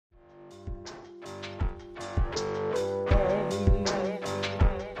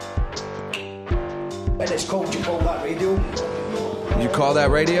You call that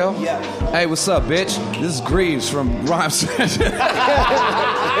radio? Yeah. Hey, what's up, bitch? This is Greaves from Rhyme Session.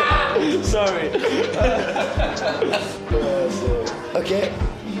 Sorry. Okay.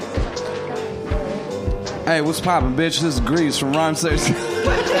 Hey, what's poppin', bitch? This is Greaves from Rhyme Session.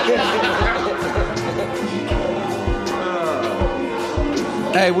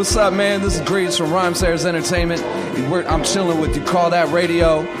 Hey, what's up, man? This is Greaves from Rhyme Sayers Entertainment. I'm chilling with You Call That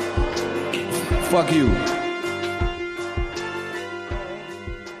Radio. Fuck you.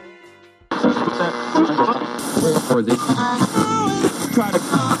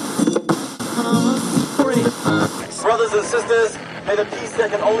 Brothers and sisters, may the peace that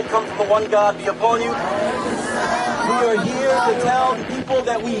can only come from the one God be upon you. We are here to tell the people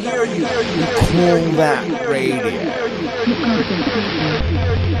that we hear you. Call That Radio.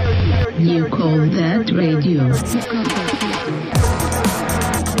 You Call That Radio.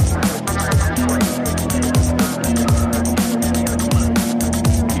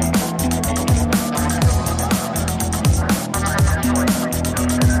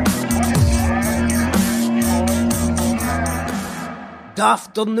 Good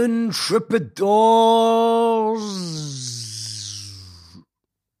afternoon, troubadours.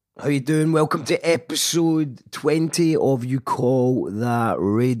 How you doing? Welcome to episode 20 of You Call That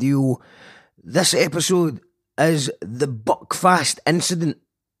Radio. This episode is the Buckfast incident.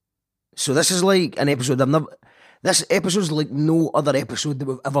 So this is like an episode this episode's like no other episode that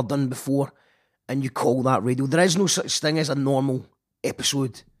we've ever done before in You Call That Radio. There is no such thing as a normal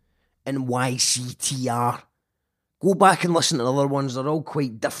episode in YCTR. Go back and listen to the other ones. They're all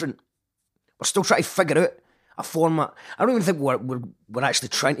quite different. We're still trying to figure out a format. I don't even think we're actually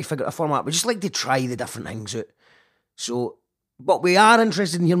trying to figure out a format. We just like to try the different things out. So, but we are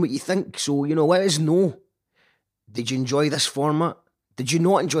interested in hearing what you think. So, let us know. Did you enjoy this format? Did you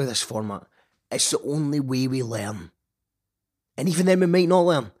not enjoy this format? It's the only way we learn. And even then we might not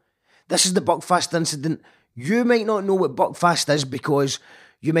learn. This is the Buckfast incident. You might not know what Buckfast is because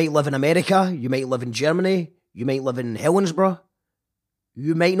you might live in America. You might live in Germany. You might live in Helensburgh.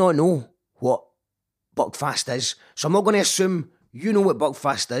 You might not know what Buckfast is. So I'm not going to assume you know what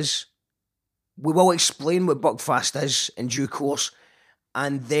Buckfast is. We will explain what Buckfast is in due course.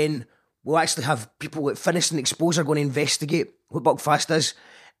 And then we'll actually have people at Finiston Expose are going to investigate what Buckfast is.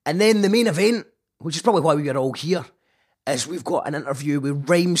 And then the main event, which is probably why we are all here, is we've got an interview with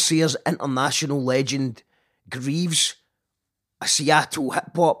Rhymesayers international legend Greaves, a Seattle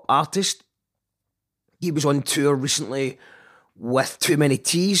hip-hop artist. He was on tour recently with Too Many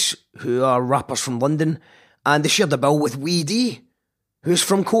T's, who are rappers from London, and they shared a bill with Weedy, who's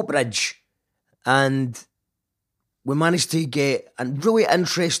from Coatbridge. And we managed to get a really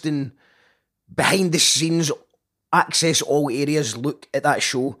interesting behind-the-scenes, access all areas look at that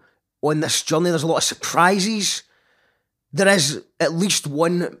show. On this journey, there's a lot of surprises. There is at least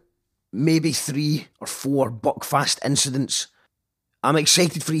one, maybe 3 or 4 Buckfast incidents. I'm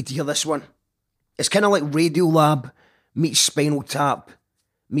excited for you to hear this one. It's kind of like Radiolab meets Spinal Tap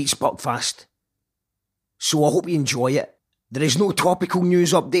meets Buckfast. So I hope you enjoy it. There is no topical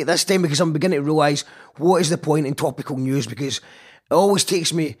news update this time because I'm beginning to realise what is the point in topical news, because it always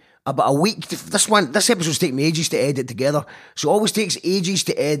takes me about a week to... This episode's taking me ages to edit together. So it always takes ages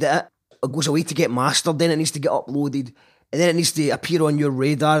to edit it. It goes away to get mastered, then it needs to get uploaded, and then it needs to appear on your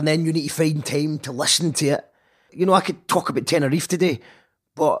radar, and then you need to find time to listen to it. I could talk about Tenerife today,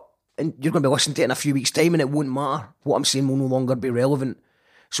 but... and you're going to be listening to it in a few weeks' time and it won't matter. What I'm saying will no longer be relevant.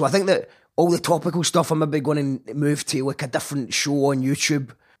 So I think that all the topical stuff I'm maybe going to move to like a different show on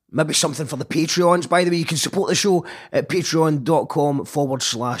YouTube. Maybe something for the Patreons. By the way, you can support the show at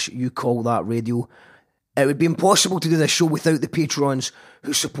patreon.com/You Call That Radio. It would be impossible to do this show without the Patrons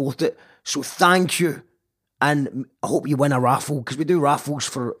who support it. So thank you. And I hope you win a raffle, because we do raffles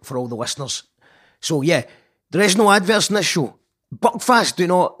for all the listeners. So yeah, there is no adverts in this show. Buckfast did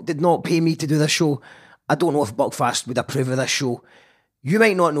not pay me to do this show. I don't know if Buckfast would approve of this show. You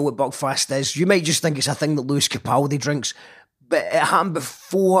might not know what Buckfast is. You might just think it's a thing that Lewis Capaldi drinks. But it happened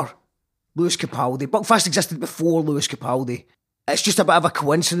before Lewis Capaldi. Buckfast existed before Lewis Capaldi. It's just a bit of a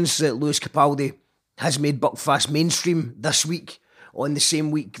coincidence that Lewis Capaldi has made Buckfast mainstream this week, on the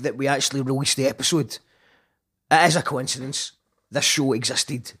same week that we actually released the episode. It is a coincidence. This show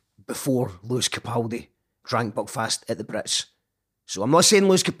existed before Lewis Capaldi drank Buckfast at the Brits. So I'm not saying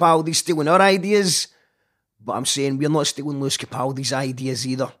Lewis Capaldi's stealing our ideas, but I'm saying we're not stealing Lewis Capaldi's ideas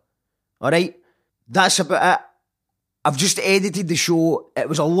either. Alright? That's about it. I've just edited the show. It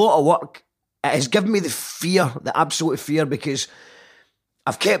was a lot of work. It has given me the fear, the absolute fear, because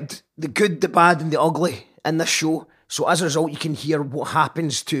I've kept the good, the bad and the ugly in this show. So as a result, you can hear what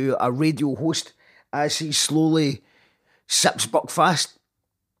happens to a radio host as he slowly sips Buckfast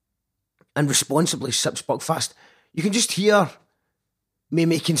and responsibly sips Buckfast, you can just hear me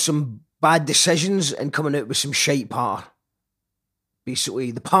making some bad decisions and coming out with some shite patter.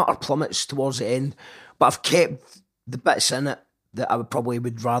 Basically, the patter plummets towards the end, but I've kept the bits in it that I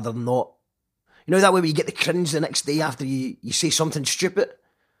would rather not. You know that way where you get the cringe the next day after you say something stupid?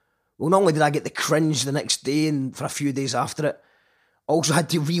 Well, not only did I get the cringe the next day and for a few days after it, I also had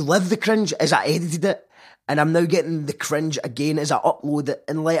to relive the cringe as I edited it, and I'm now getting the cringe again as I upload it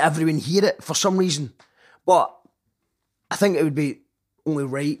and let everyone hear it for some reason. But I think it would be only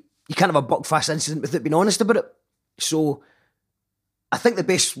right. You can't have a Buckfast incident without being honest about it. So I think the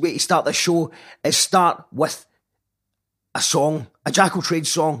best way to start this show is start with a song, a Jackal Trade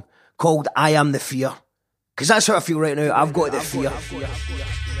song called I Am the Fear. Because that's how I feel right now. I've got the fear.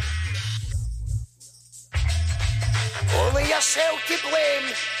 Only yourself to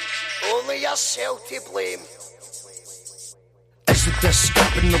blame. Only yourself to blame. It's the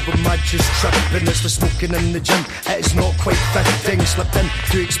discupping of a mattress tripping. It's the smoking in the gym. It is not quite fitting. Slipped in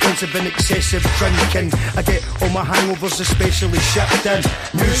too expensive and excessive drinking. I get all my hangovers especially shipped in.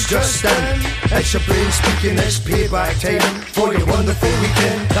 News just in. It's your brain speaking. It's payback time for your wonderful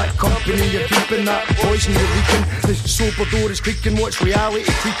weekend. That company you're keeping, that poison you're leaking. The sober door is creaking. Watch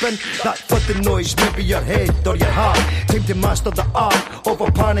reality creeping. That thudding noise, maybe your head or your heart. Time to master the art of a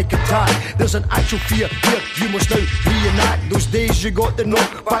panic attack. There's an actual fear here. You must now reenact those days you got the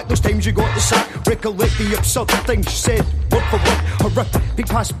knock back, those times you got the sack. Recollect the absurd things you said, word for word. Horrific, big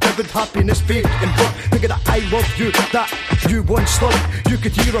past vivid happiness, fake and blood. Think of that I love you, that you once loved. You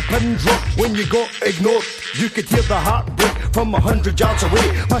could hear a pin drop when you got ignored. You could hear the heartbreak from 100 yards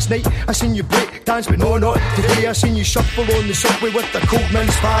away. Last night I seen you break dance, but no, not today. I seen you shuffle on the subway with the cold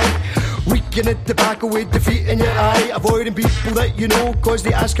mince pie. Weakening at tobacco with defeat in your eye. Avoiding people that you know cause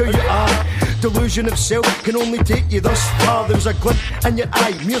they ask how you are. Delusion of self can only take you thus far. There was a glint in your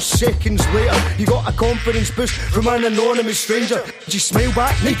eye mere seconds later. You got a confidence boost from an anonymous stranger. Did you smile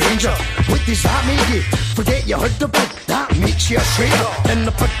back? No danger. What does that make you? Forget you heard the bug. That makes you a traitor. In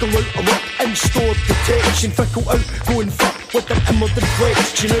the pickle out a look in store detection. Fickle out going fuck with an inward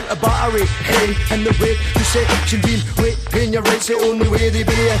inflection. Out a battery head in the red reception. Being late paying your rent's the only way they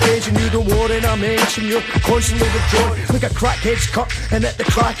pay attention. You don't warrant a mention. You're constantly withdrawn like a crackhead's cut and at the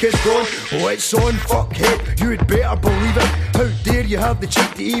crack is gone. Oh, it's on, fuckhead, you'd better believe it. How dare you have the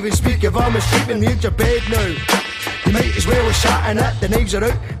cheek to even speak of I'm mistreatment? Leave your bed now. You might as well have sat in it. The knives are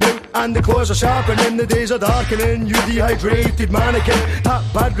out now and the claws are sharpening. The days are darkening. You dehydrated mannequin. That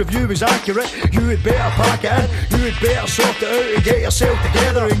bad review is accurate. You had better pack it in. You had better sort it out and get yourself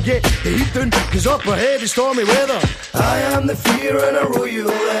together and get the heat down, cause up ahead is stormy weather. I am the fear and I roll you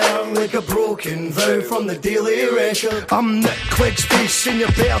there like a broken vow from the Daily Record. I'm Nick Clegg's face and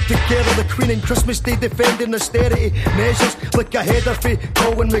you're better together. The Queen and Christmas Day defending austerity measures like a header for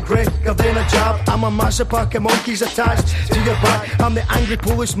Colin McGregor, then a jab. I'm a massive pack of monkeys attached to your back. I'm the angry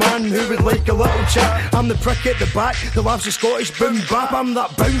policeman who would like a little chat. I'm the prick at the back that loves the Scottish boom bap. I'm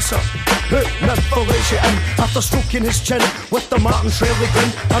that bouncer who never lets you in after stroking his chin with the Martin Shkreli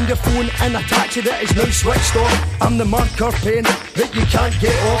grin. I'm your phone in a taxi that is now switched off. I'm the marker pen that you can't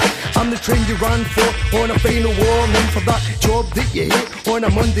get off. I'm the train you ran for on a final warning for that job that you hate on a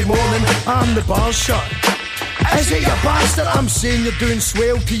Monday morning. I'm the bar shut. Is it you bastard? I'm saying you're doing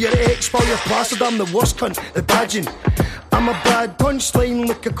swell to your ex while you're plastered. I'm the worst cunt, the badging. I'm a bad punchline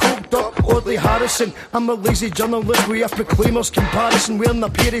like a coked up Audley Harrison. I'm a lazy journalist with a proclaimer's comparison. Wearing a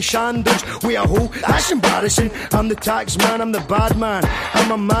pair of shandals with a hole, that's embarrassing. I'm the tax man, I'm the bad man.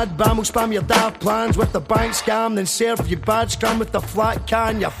 I'm a mad bam who'll spam your daft plans with the bank scam, then serve you bad scram with the flat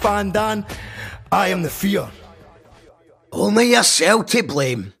can, you fan Dan. I am the fear. Only yourself to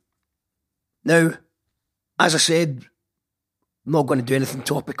blame. Now, as I said, I'm not going to do anything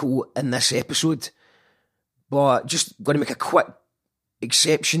topical in this episode, but just going to make a quick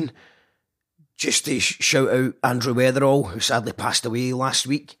exception just to shout out Andrew Weatherall, who sadly passed away last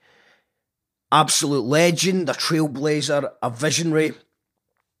week. Absolute legend, a trailblazer, a visionary.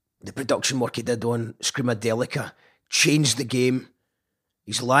 The production work he did on Screamadelica changed the game.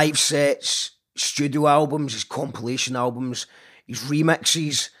 His live sets, studio albums, his compilation albums, his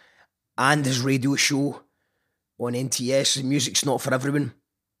remixes, and his radio show on NTS, and Music's Not For Everyone.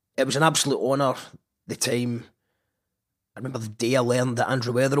 It was an absolute honour the time. I remember the day I learned that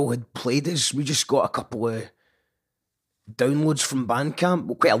Andrew Weatherall had played us. We just got a couple of downloads from Bandcamp,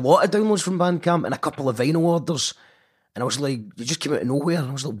 well, quite a lot of downloads from Bandcamp, and a couple of vinyl orders. And I was like, it just came out of nowhere. And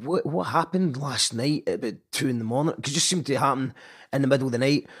I was like, what happened last night at about 2 in the morning? Because it just seemed to happen in the middle of the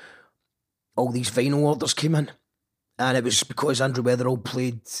night. All these vinyl orders came in. And it was because Andrew Weatherall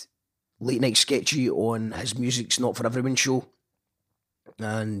played late night sketchy on his Music's Not For Everyone show.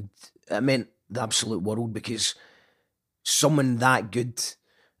 And it meant the absolute world, because someone that good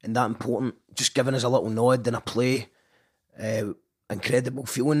and that important just giving us a little nod and a play, incredible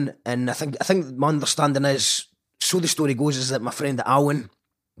feeling. And I think my understanding is, so the story goes, is that my friend Alan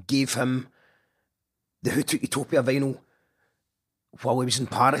gave him the Who Took Utopia vinyl while he was in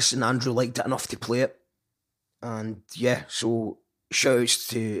Paris, and Andrew liked it enough to play it. And yeah, so shoutouts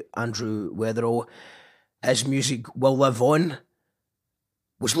to Andrew Weatherall. His music will live on.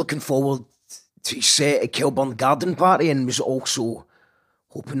 Was looking forward to his set at Kilburn Garden Party, and was also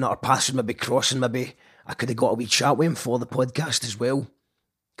hoping that our paths would maybe cross, and maybe I could have got a wee chat with him for the podcast as well,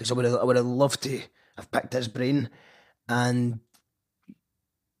 because I would have loved to have picked his brain and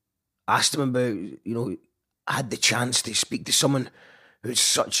asked him about, I had the chance to speak to someone who's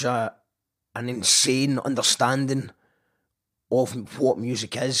such an insane understanding of what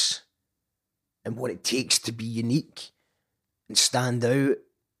music is and what it takes to be unique and stand out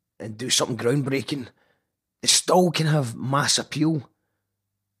and do something groundbreaking. It still can have mass appeal.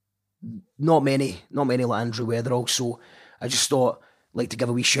 Not many like Andrew Weatherall. So I just thought I'd like to give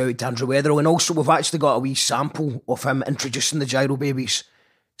a wee shout out to Andrew Weatherall. And also we've actually got a wee sample of him introducing the Gyro Babies.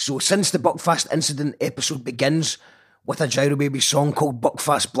 So since the Buckfast incident episode begins with a Gyro Babies song called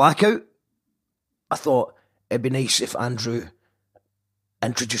Buckfast Blackout, I thought it'd be nice if Andrew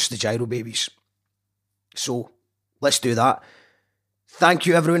introduced the Gyro Babies. So let's do that. Thank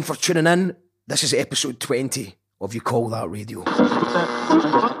you everyone for tuning in. This is episode 20 of You Call That Radio.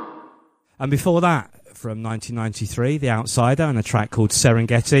 And before that, from 1993, The Outsider and a track called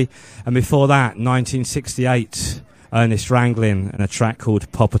Serengeti. And before that, 1968, Ernest Ranglin and a track called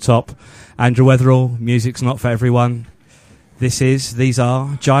Pop a Top. Andrew Weatherall, Music's Not For Everyone. These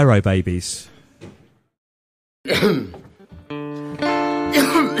are Gyro Babies.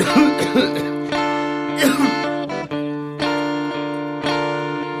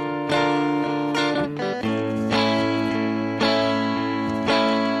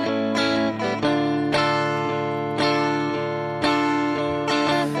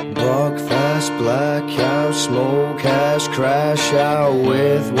 Blackout, smokehouse, crash out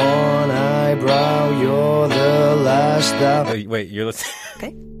with one eyebrow. You're the last out. Wait, you're listening.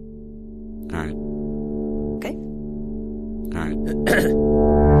 Okay. Alright. Okay.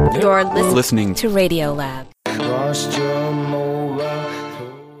 Alright. You're listening to Radio Lab.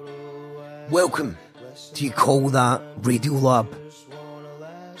 Welcome to You Call That Radio Lab.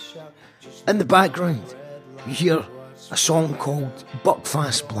 In the background, you hear a song called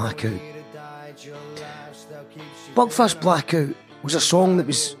Buckfast Blackout. Buckfast Blackout was a song that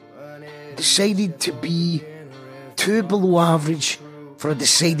was decided to be too below average for a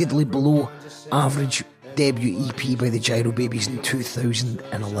decidedly below average debut EP by the Gyro Babies in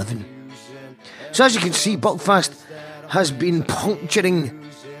 2011. So as you can see, Buckfast has been puncturing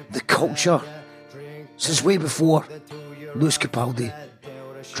the culture since way before Lewis Capaldi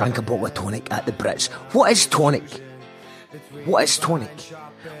drank a bottle of tonic at the Brits. What is tonic? What is tonic?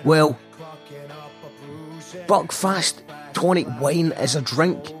 Well, Buckfast tonic wine is a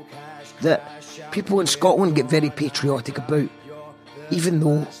drink that people in Scotland get very patriotic about, even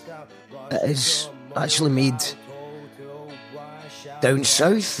though it is actually made down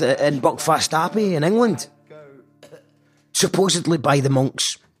south in Buckfast Abbey in England, supposedly by the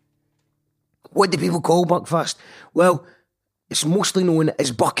monks. What do people call Buckfast? Well, it's mostly known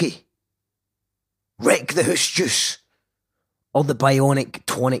as Bucky, Wreck the Hoose Juice, or the Bionic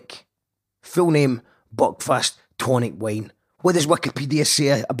Tonic. Full name, Buckfast Tonic Wine. What does Wikipedia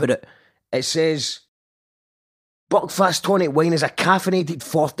say about it? It says, Buckfast Tonic Wine is a caffeinated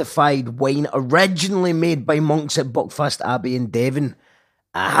fortified wine originally made by monks at Buckfast Abbey in Devon.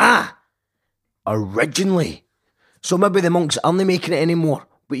 Aha! Originally. So maybe the monks aren't making it anymore,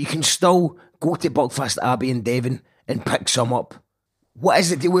 but you can still go to Buckfast Abbey in Devon and pick some up. What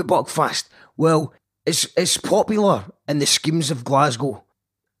is the deal with Buckfast? Well, it's popular in the schemes of Glasgow.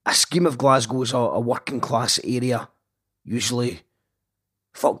 A scheme of Glasgow is a working class area, usually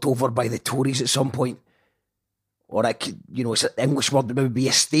fucked over by the Tories at some point. Or it could, it's an English word that would be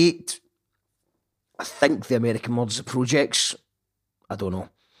estate. I think the American word is projects. I don't know.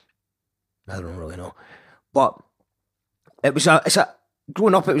 I don't really know. But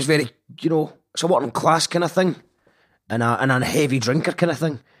growing up it was very, it's a working class kind of thing. And a heavy drinker kind of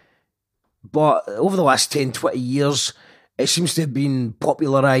thing. But over the last 10, 20 years, it seems to have been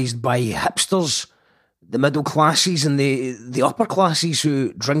popularised by hipsters, the middle classes and the upper classes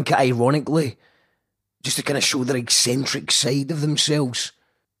who drink it ironically, just to kind of show their eccentric side of themselves.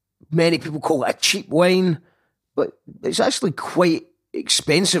 Many people call it a cheap wine, but it's actually quite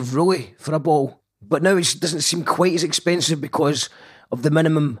expensive, really, for a bottle. But now it doesn't seem quite as expensive because of the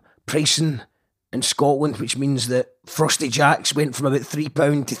minimum pricing in Scotland, which means that Frosty Jacks went from about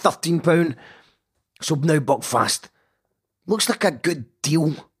 £3 to £13. So now Buckfast looks like a good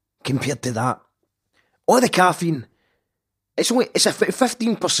deal compared to that. All the caffeine, it's a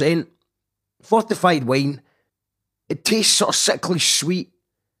 15% fortified wine. It tastes sort of sickly sweet.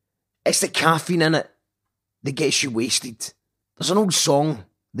 It's the caffeine in it that gets you wasted. There's an old song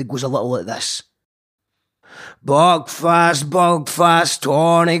that goes a little like this. Buckfast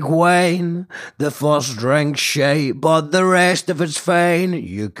tonic wine. The first drink's shite, but the rest of it's fine.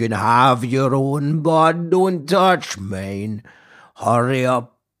 You can have your own, but don't touch mine. Hurry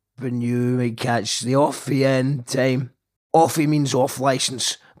up and you may catch the offie in time. Offie means off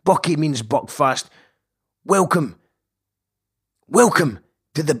licence. Bucky means Buckfast. Welcome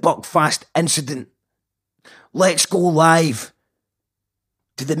to the Buckfast incident. Let's go live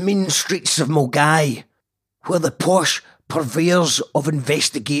to the mean streets of Mulgai, where the posh purveyors of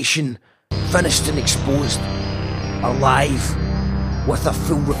investigation, finished and exposed, are live with a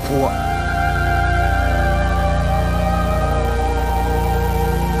full report.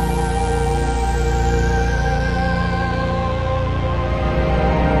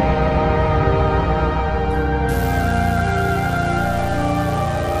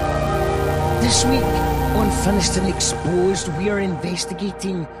 This week on Finished and Exposed, we are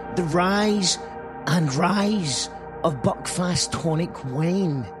investigating the rise of Buckfast tonic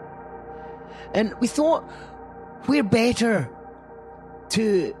wine. And we thought, we're better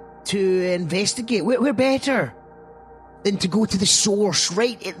to investigate. We're better than to go to the source,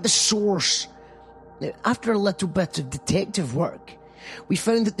 right at the source. Now, after a little bit of detective work, we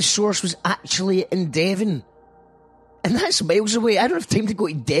found that the source was actually in Devon. And that's miles away. I don't have time to go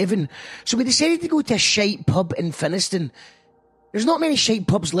to Devon. So we decided to go to a shite pub in Finnieston. There's not many shite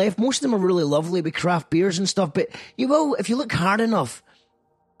pubs left. Most of them are really lovely with craft beers and stuff, but you will, if you look hard enough,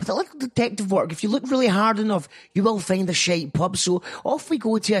 with a little detective work, if you look really hard enough, you will find a shite pub. So off we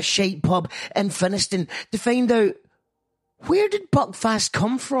go to a shite pub in Finnieston to find out, where did Buckfast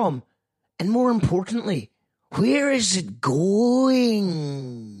come from? And more importantly, where is it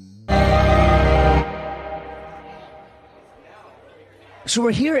going? So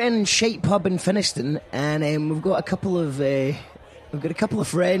we're here in shite pub in Finnieston, and we've got a couple of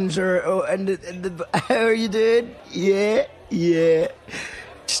friends. How are you doing? Yeah.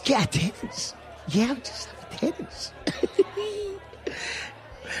 Just get attendance. Yeah, just have attendance.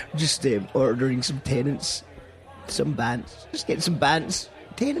 Just ordering some tenants, some bands. Just getting some bands,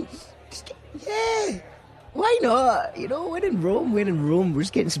 tenants. Yeah. Why not? You know, when in Rome. We're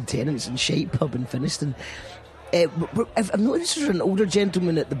just getting some tenants in shite pub in Finnieston. I've noticed there's an older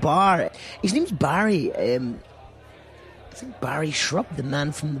gentleman at the bar. His name's Barry. I think Barry Shrub, the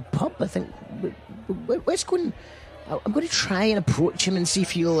man from the pub. I think. Let's go and. I'm going to try and approach him and see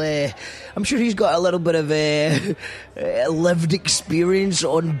if he'll. I'm sure he's got a little bit of lived experience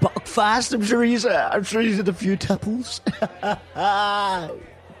on Buckfast. I'm sure he's had a few tipples. Hi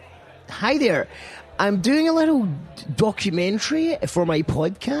there. I'm doing a little documentary for my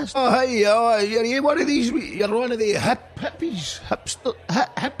podcast. Oh, hey, you're one of these, you're one of the hippies,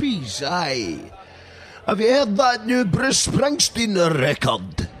 aye. Have you heard that new Bruce Springsteen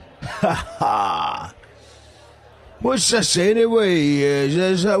record? What's this anyway? Is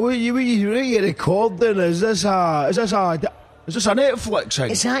this, what are you recording? Is this a Netflix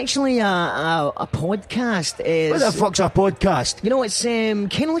thing? It's actually a podcast. What the fuck's a podcast? You know, it's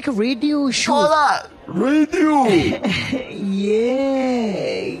kind of like a radio show. Oh, that radio. Yeah,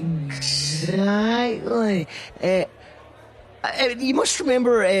 exactly. You must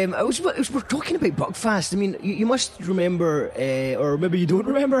remember. We're talking about Buckfast. I mean, you must remember, or maybe you don't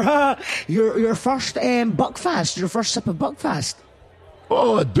remember. Your first Buckfast. Your first sip of Buckfast.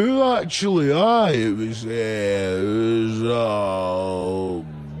 Oh, I do actually. Aye, it was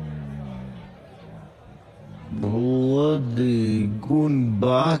bloody going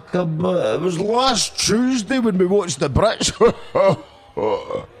back a bit. It was last Tuesday when we watched the Brits.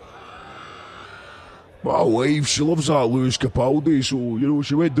 My wife, she loves that Lewis Capaldi, so, you know,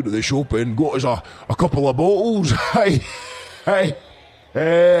 she went down to the shop and got us a couple of bottles. Hey.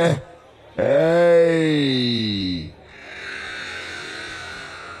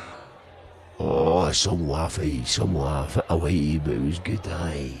 Oh, some laugh away, but it was good,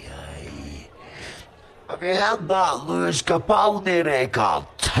 aye. Have you heard that Lewis Capaldi record?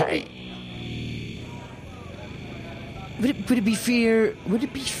 Would it be fair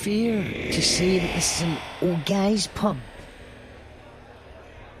to say that this is an old guy's pub?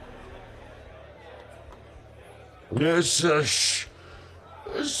 It's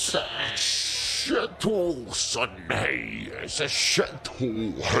It's a shithole, son, hey. It's a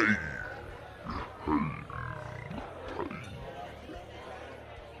shithole, hey.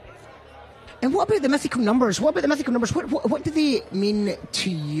 And what about the mythical numbers? What do they mean to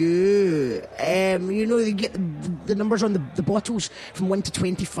you? You know, they get the numbers on the bottles from 1 to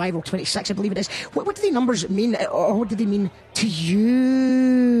 25 or 26, I believe it is. What do the numbers mean, or what do they mean to you?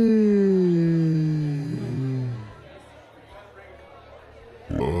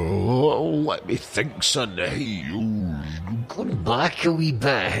 Oh, let me think, son. Hey, going back a wee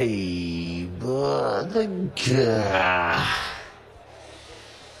bit, hey, but I think,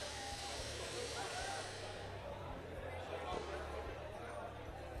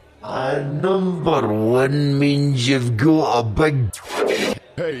 number one means you've got a big...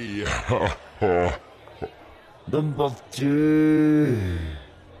 Hey, number two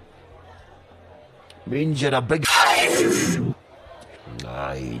means you're a big...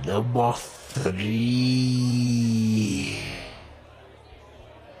 Aye, number three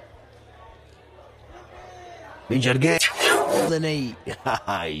means you're getting the night.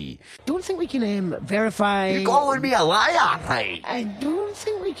 Aye. Don't think we can verify... You're calling me a liar, aye. I don't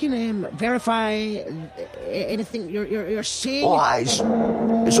think we can verify anything you're saying.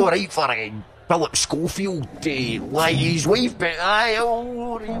 Oh, it's alright for Philip Schofield to lie to his wife, but aye,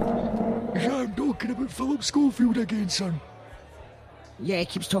 I'm talking about Philip Schofield again, son. Yeah, he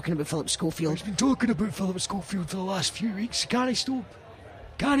keeps talking about Philip Schofield. He's been talking about Philip Schofield for the last few weeks. Can't he stop?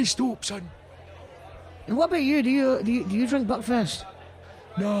 Can't he stop, son? And what about you? Do you drink Buckfast?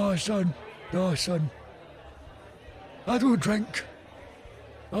 No, son. I don't drink.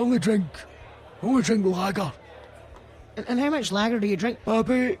 I only drink lager. And how much lager do you drink?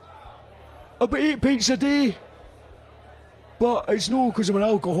 About 8 pints a day. But it's no because I'm an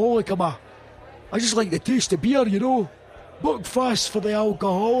alcoholic. I just like the taste of beer, you know. Buckfast for the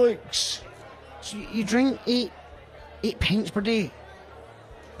alcoholics. So you drink 8 pints per day?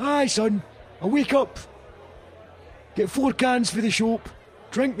 Aye, son. I wake up, get 4 cans for the shop,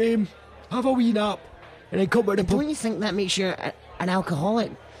 drink them, have a wee nap, and then come back to the pub. Don't you think that makes you an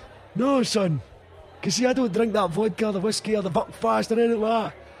alcoholic? No, son. Because see, I don't drink that vodka, the whiskey, or the Buckfast, or anything like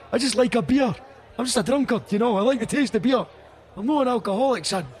that. I just like a beer. I'm just a drunkard, you know. I like the taste of beer. I'm not an alcoholic,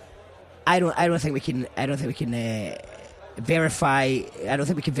 son. I don't think we can verify. I don't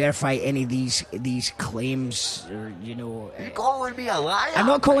think we can verify any of these claims. Or, you know, you're calling me a liar. I'm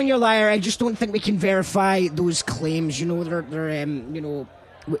not calling you a liar. I just don't think we can verify those claims. You know, they're you know,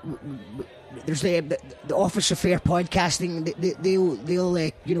 there's the Office of Fair Podcasting. They'll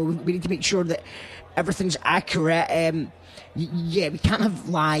you know, we need to make sure that everything's accurate. Yeah, we can't have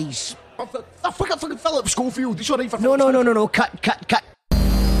lies. I forgot fucking Philip Schofield. He's alright for No. Cut.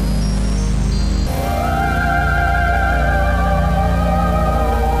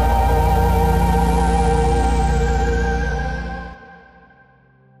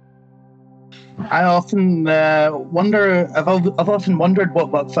 I often wonder. I've often wondered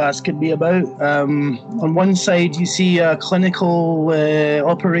what Buckfast could be about. On one side, you see a clinical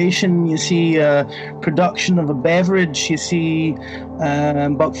operation. You see production of a beverage. You see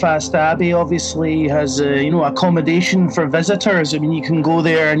Buckfast Abbey obviously has accommodation for visitors. I mean, you can go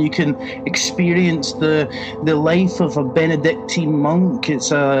there and you can experience the life of a Benedictine monk. Is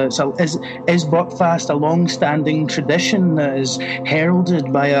Buckfast a long-standing tradition that is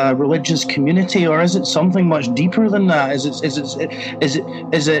heralded by a religious community? Or is it something much deeper than that? Is it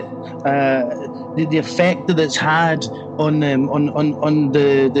the effect that it's had on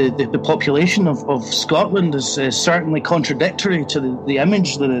the population of Scotland is certainly contradictory to the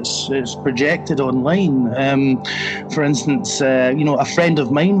image that it's projected online. For instance, a friend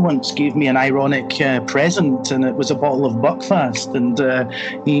of mine once gave me an ironic present, and it was a bottle of Buckfast, and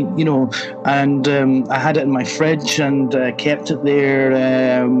I had it in my fridge and kept it there.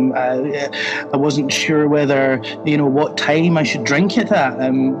 I wasn't sure whether what time I should drink it at.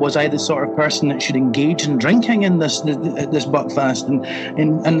 Was I the sort of person that should engage in drinking in this Buckfast?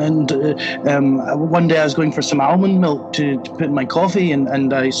 And one day I was going for some almond milk to put in my coffee,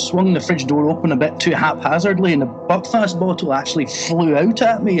 and I swung the fridge door open a bit too haphazardly, and the Buckfast bottle actually flew out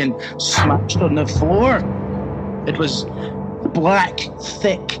at me and smashed on the floor. It was black,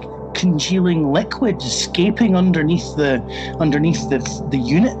 thick, congealing liquid escaping underneath the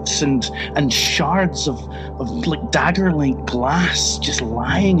units, and shards of like dagger-like glass just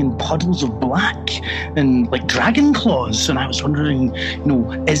lying in puddles of black and like dragon claws. And I was wondering,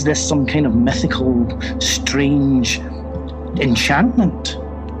 is this some kind of mythical, strange enchantment?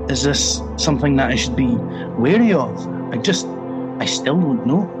 Is this something that I should be wary of? I still don't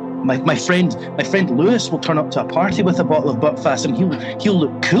know. My friend Lewis will turn up to a party with a bottle of Buckfast and he'll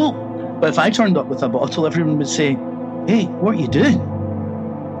look cool. But if I turned up with a bottle, everyone would say, "Hey, what are you doing?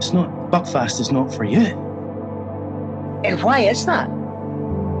 Buckfast is not for you." And why is that?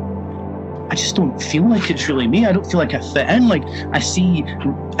 I just don't feel like it's really me. I don't feel like I fit in. Like I see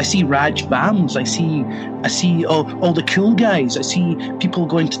Raj Bams. I see all the cool guys. I see people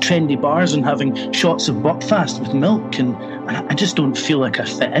going to trendy bars and having shots of Buckfast with milk, and I just don't feel like I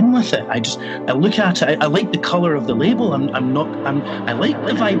fit in with it. I look at it. I like the colour of the label. I like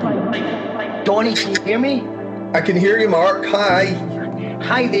the vibe. Donnie, can you hear me? I can hear you, Mark. Hi.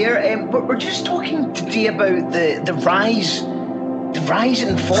 Hi there. We're just talking today about the rise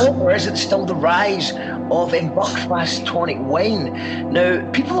and fall, or is it still the rise of Buckfast tonic wine? Now,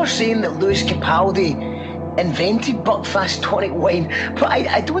 people are saying that Lewis Capaldi invented Buckfast tonic wine, but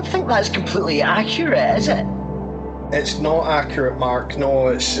I don't think that's completely accurate, is it? It's not accurate, Mark. No,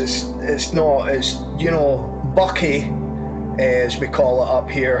 it's not. It's, Bucky, as we call it up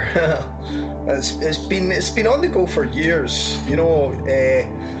here. It's been on the go for years.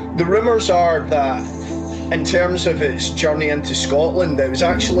 The rumours are that in terms of its journey into Scotland, it was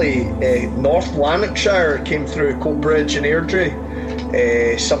actually North Lanarkshire. It came through Coatbridge and Airdrie.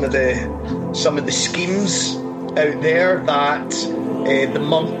 Some of the schemes out there that the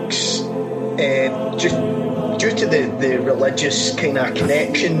monks, just due to the religious kind of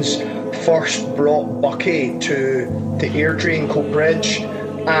connections, first brought Bucky to Airdrie and Coatbridge,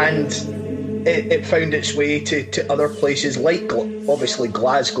 and it found its way to other places like obviously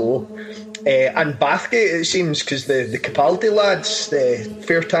Glasgow. And Bathgate, it seems, because the Capaldi lads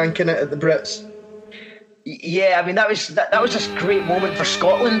fair tanking it at the Brits. Yeah, I mean that was a great moment for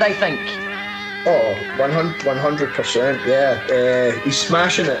Scotland, I think. Oh, 100%. Yeah, he's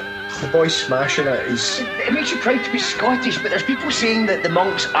smashing it. The boy's smashing it. It makes you proud to be Scottish, but there's people saying that the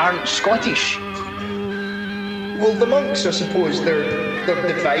monks aren't Scottish. Well, the monks, I suppose, they're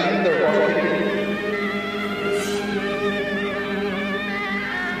divine. They're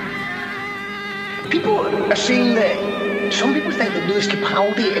people are saying that some people think that Lewis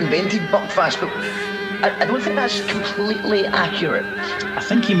Capaldi invented Buckfast, but I don't think that's completely accurate. I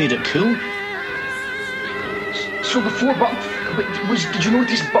think he made it cool. So before did you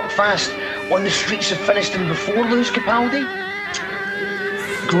notice Buckfast on the streets of Finnieston before Lewis Capaldi?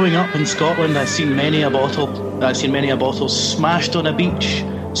 Growing up in Scotland, I've seen many a bottle smashed on a beach,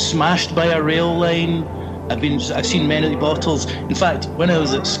 smashed by a rail line. I've seen many bottles. In fact, when I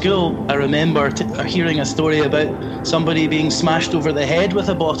was at school, I remember hearing a story about somebody being smashed over the head with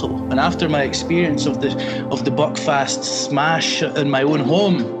a bottle. And after my experience of the Buckfast smash in my own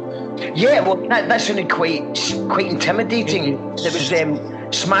home, yeah, well, that sounded quite intimidating. There was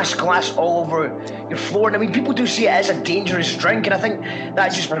smashed glass all over your floor, and I mean, people do see it as a dangerous drink, and I think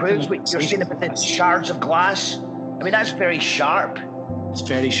that just proves what you're saying about the shards of glass. I mean, that's very sharp. It's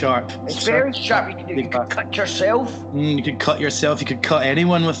very sharp. It's very sharp. You could cut yourself. You could cut yourself. You could cut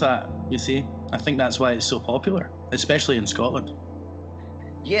anyone with that. You see, I think that's why it's so popular, especially in Scotland.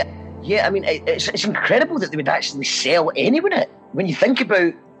 Yeah. I mean, it's incredible that they would actually sell anyone it. When you think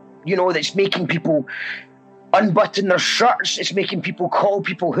about, that it's making people unbutton their shirts. It's making people call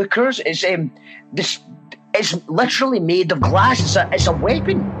people hookers. It's literally made of glass. It's a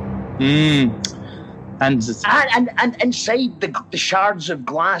weapon. And inside the shards of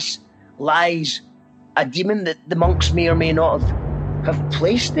glass lies a demon that the monks may or may not have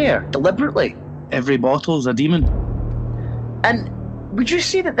placed there deliberately. Every bottle's a demon. And would you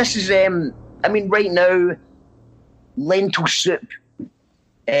say that this is, right now, lentil soup,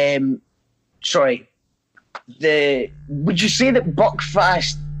 would you say that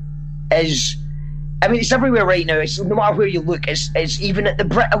Buckfast is, it's everywhere right now. It's no matter where you look, it's even at the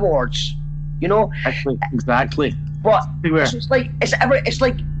Brit Awards. Exactly. But it's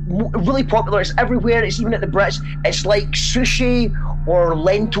like really popular. It's everywhere. It's even at the Brits. It's like sushi or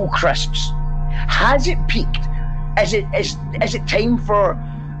lentil crisps. Has it peaked? Is it time for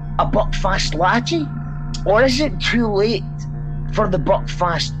a Buckfast latte, or is it too late for the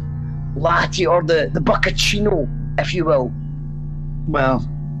Buckfast latte or the buccaccino, if you will? Well,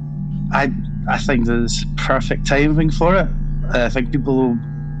 I think there's perfect timing for it. I think people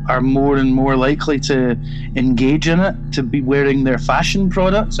are more and more likely to engage in it, to be wearing their fashion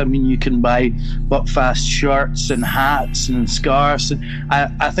products. I mean, you can buy Buckfast shirts and hats and scarves, and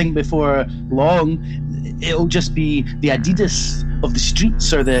I think before long it'll just be the Adidas of the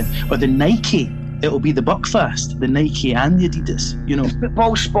streets or the Nike. It'll be the Buckfast, the Nike and the Adidas.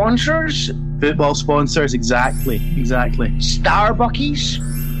 Football sponsors, exactly. Starbuckies,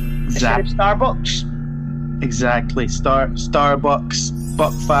 instead of Starbucks. Exactly. Starbucks,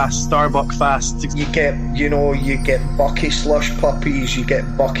 Buckfast, Starbuckfast. You get Bucky slush puppies, you get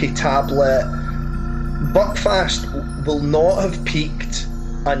Bucky tablet. Buckfast will not have peaked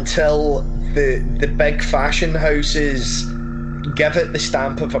until the big fashion houses give it the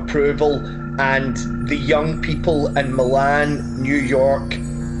stamp of approval, and the young people in Milan, New York,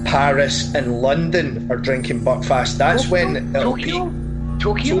 Paris and London are drinking Buckfast. That's when it'll peak.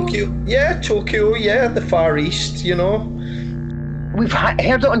 Tokyo, the Far East, We've heard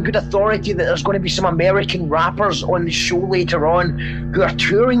it on good authority that there's going to be some American rappers on the show later on who are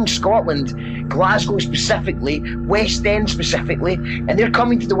touring Scotland, Glasgow specifically, West End specifically, and they're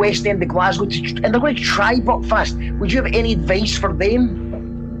coming to the West End of Glasgow and they're going to try Buckfast. Would you have any advice for them?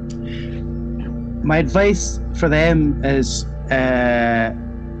 My advice for them is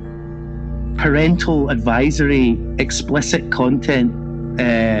parental advisory, explicit content.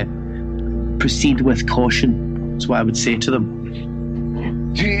 Proceed with caution. That's what I would say to them.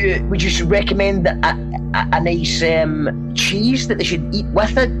 Would you recommend a nice cheese that they should eat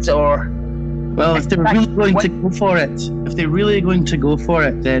with it, or? Well, if they're really going to go for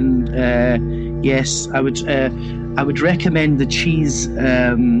it, then yes, I would recommend the cheese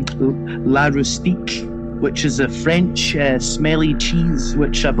La Rustique, which is a French smelly cheese,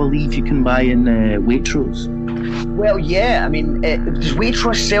 which I believe you can buy in Waitrose. Well, yeah, I mean, does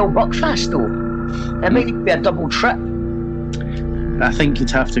Waitrose sell Buckfast though? It might be a double trip. I think you'd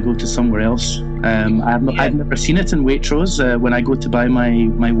have to go to somewhere else. I've never seen it in Waitrose when I go to buy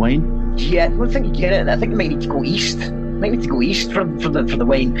my wine. Yeah, I don't think you get it. I think you might need to go east. For the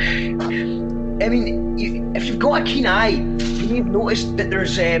wine. I mean, if you've got a keen eye, you may have noticed that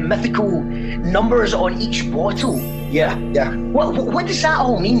there's mythical numbers on each bottle. Yeah. What does that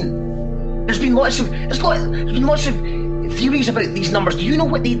all mean? There's been lots of theories about these numbers. Do you know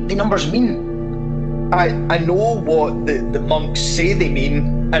what the numbers mean? I know what the monks say they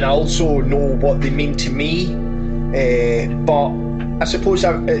mean, and I also know what they mean to me. But I suppose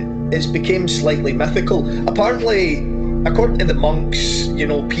it's became slightly mythical. Apparently, according to the monks,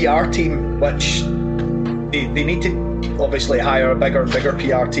 PR team, which they need to obviously hire a bigger and bigger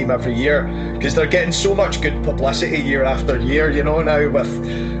PR team every year because they're getting so much good publicity year after year. Now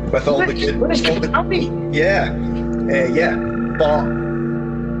with all the good. But.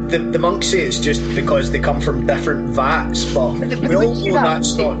 The monks say it's just because they come from different vats, but we all know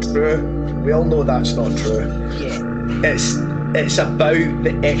that's not true. Yeah. It's about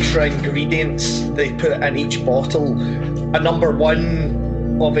the extra ingredients they put in each bottle. A number one,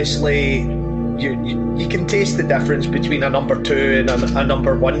 obviously, you can taste the difference between a number two and a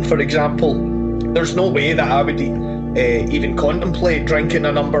number one, for example. There's no way that I would even contemplate drinking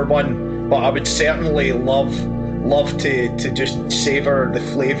a number one, but I would certainly love to just savour the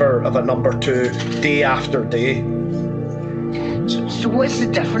flavour of a number two day after day. So what's the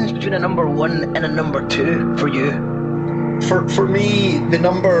difference between a number one and a number two for you? For me, the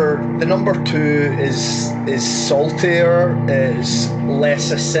number two is saltier, is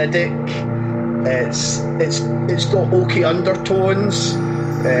less acidic, it's got oaky undertones.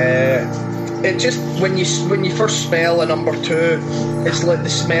 It just when you first smell a number two, it's like the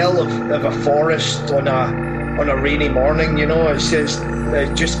smell of a forest on a rainy morning. It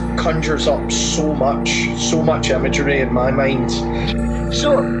just conjures up so much imagery in my mind.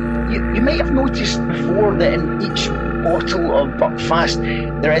 So you might have noticed before that in each bottle of Buckfast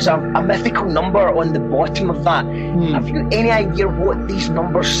there is a mythical number on the bottom of that. Have you any idea what these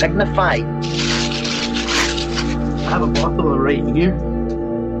numbers signify? I have a bottle right here.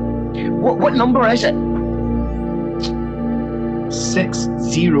 What number is it?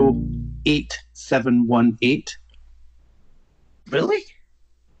 608718. Really?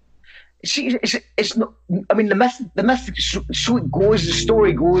 See, it's not. I mean, the myth. So it goes. The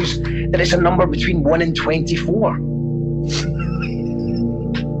story goes that it's a number between 1 and 24.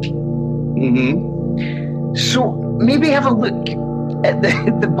 Mm-hmm. So maybe have a look at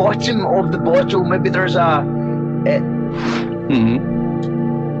the bottom of the bottle. Maybe there's a.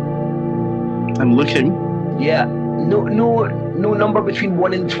 I'm looking. Yeah. No number between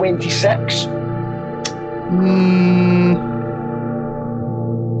 1 and 26.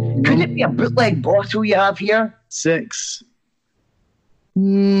 Could it be a bootleg bottle you have here? 6.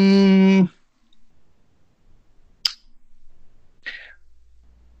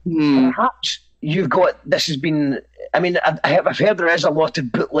 Perhaps you've got. This has been. I mean, I've heard there is a lot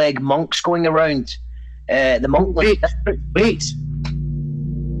of bootleg monks going around. The monk. Wait.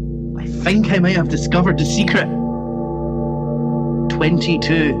 I think I might have discovered the secret.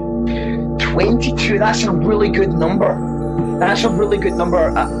 22. 22. That's a really good number.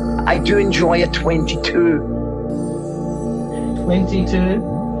 I do enjoy a 22. 22.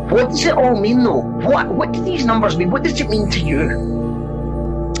 What does it all mean, though? What do these numbers mean? What does it mean to you?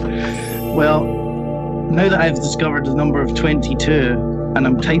 Well, now that I've discovered the number of 22 and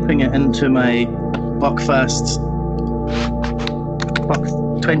I'm typing it into my Buckfast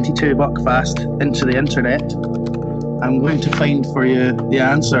 22 Buckfast into the internet, I'm going to find for you the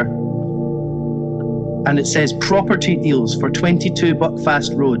answer. And it says property deals for 22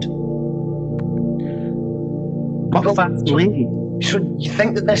 Buckfast Road. Buckfast Lane. So you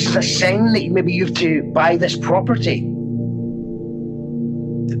think that this is a sign that maybe you have to buy this property?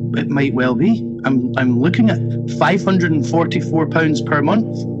 It might well be. I'm looking at £544 per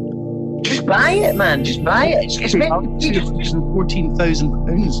month. Just buy it, man. Just buy it. It's meant to be just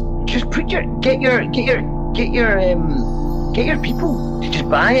 £14,000. Just put get your people to just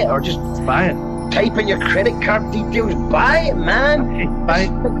buy it, or just buy it. Type in your credit card details. Buy it, man. Okay, buy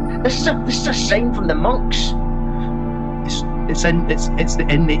it. This is a sign from the monks. It's in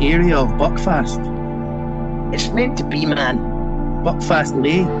the area of Buckfast. It's meant to be, man. Buckfast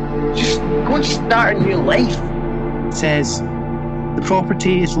Lane. Just go and start a new life. It says the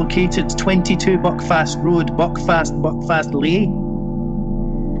property is located 22 Buckfast Road, Buckfast Lane.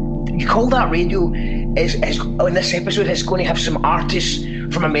 You Call That Radio is in this episode is going to have some artists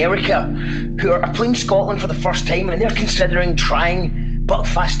from America who are playing Scotland for the first time, and they're considering trying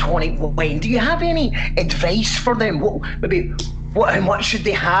Buckfast 20 wine. Do you have any advice for them? How much should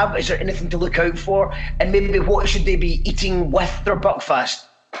they have? Is there anything to look out for? And maybe what should they be eating with their Buckfast?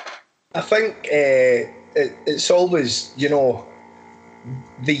 I think it's always, the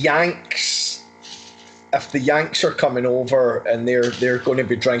Yanks. If the Yanks are coming over and they're going to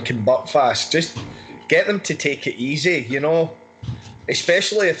be drinking Buckfast, just get them to take it easy,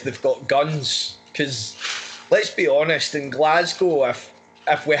 especially if they've got guns. Because let's be honest, in Glasgow,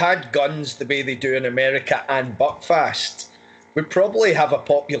 if we had guns the way they do in America and Buckfast, we'd probably have a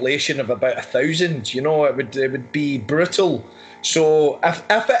population of about 1,000. It would be brutal. So if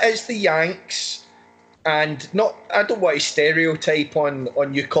it is the Yanks, and I don't want to stereotype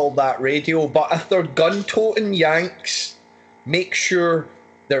on You Call That Radio, but if they're gun-toting Yanks, make sure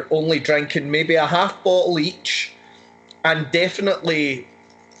they're only drinking maybe a half bottle each, and definitely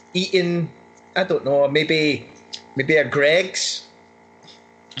eating, I don't know, maybe a Greg's.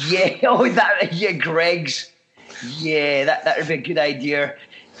 Yeah, Greg's. Yeah, that would be a good idea.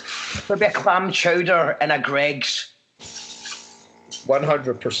 Maybe a clam chowder and a Greg's.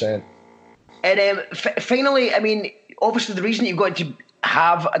 100%. And finally, I mean, obviously the reason you've got to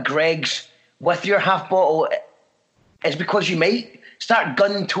have a Greg's with your half bottle is because you might start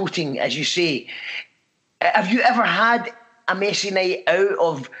gun-toting, as you say. Have you ever had a messy night out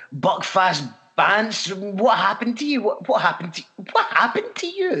of Buckfast bants? What happened to you? What happened to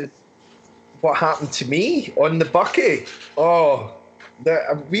you? What happened to me on the bucket? Oh,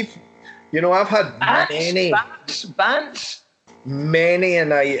 I've had bants. Many a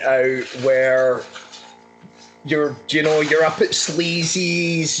night out where you're up at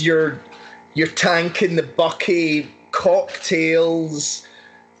Sleazy's, you're tanking the bucket, cocktails,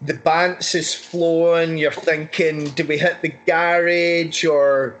 the bants is flowing, you're thinking, do we hit the garage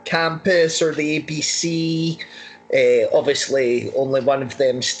or campus or the ABC? Obviously only one of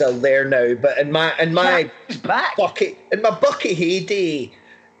them's still there now, but in my bucket heyday,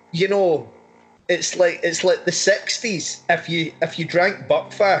 It's like the 60s. If you drank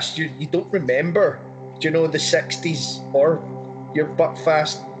Buckfast, you don't remember, the 60s or your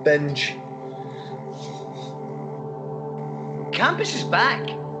Buckfast binge. Campus is back.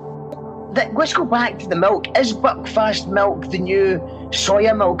 Let's go back to the milk. Is Buckfast milk the new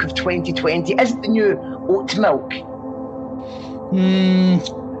soya milk of 2020? Is it the new oat milk?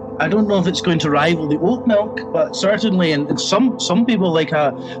 I don't know if it's going to rival the oat milk, but certainly, and some people like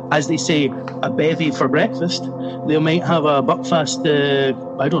as they say, a bevy for breakfast. They might have a Buckfast.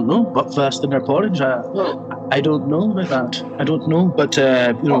 Buckfast in their porridge. I don't know about that. I don't know, but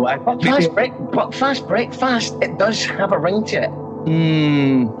Buckfast breakfast. It does have a ring to it.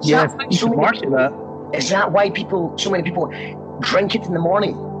 Yeah, you should market that. Is that why so many people drink it in the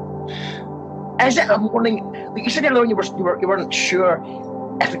morning? Is it a morning? Like you said earlier, you weren't sure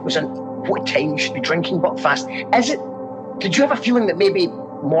if it was what time you should be drinking Buckfast. Did you have a feeling that maybe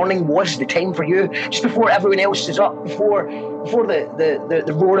morning was the time for you, just before everyone else is up, before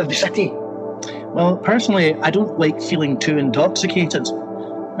the roar of the city? Well, personally, I don't like feeling too intoxicated.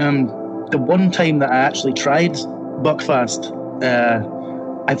 The one time that I actually tried Buckfast,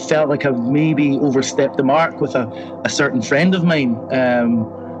 I felt like I've maybe overstepped the mark with a certain friend of mine,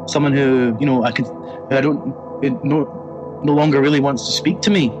 someone who no longer really wants to speak to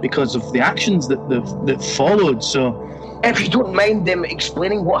me because of the actions that followed. So If you don't mind them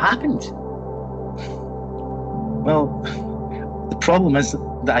explaining what happened. Well, the problem is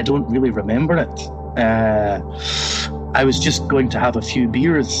that I don't really remember it. I was just going to have a few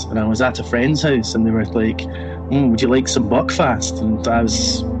beers, and I was at a friend's house, and they were like, would you like some Buckfast? And I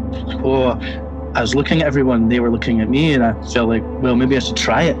was looking at everyone, they were looking at me, and I felt like, well, maybe I should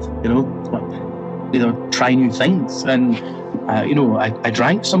try it, try new things. And I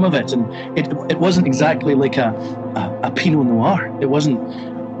drank some of it, and it wasn't exactly like a Pinot Noir. It wasn't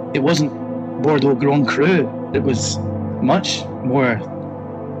Bordeaux Grand Cru. It was much more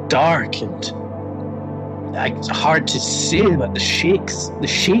dark, and it's hard to say, but the shakes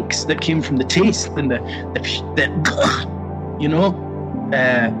that came from the taste, and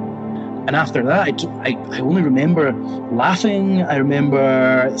and after that, I only remember laughing. I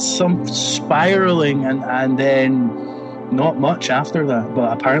remember some spiraling, and then not much after that.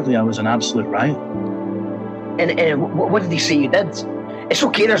 But apparently, I was an absolute riot. And what did he say you did? It's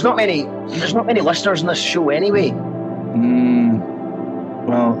okay. There's not many listeners in this show anyway.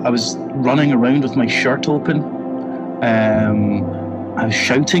 Well, I was running around with my shirt open. I was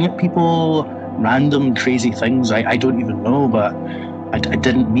shouting at people, random crazy things. I don't even know, but I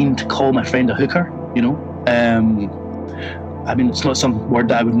didn't mean to call my friend a hooker, I mean, it's not some word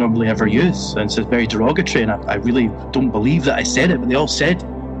that I would normally ever use, and it's very derogatory, and I really don't believe that I said it, but they all said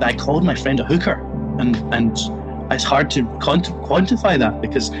that I called my friend a hooker, and it's hard to quantify that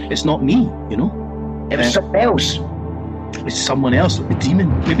because it's not me, It was something else. It's someone else, the demon.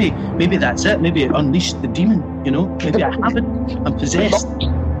 Maybe that's it. Maybe it unleashed the demon, Maybe I haven't. I'm possessed.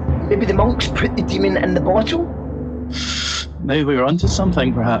 Maybe the monks put the demon in the bottle? Now we're onto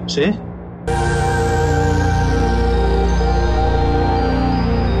something, perhaps, eh?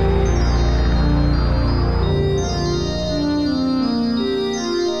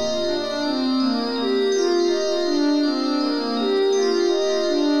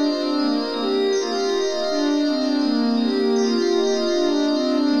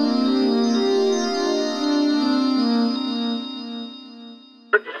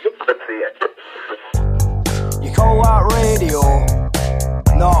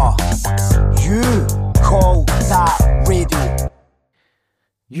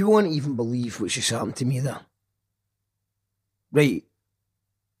 You won't even believe what's just happened to me there. Right.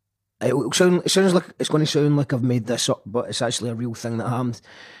 It sounds like it's going to sound like I've made this up, but it's actually a real thing that happened.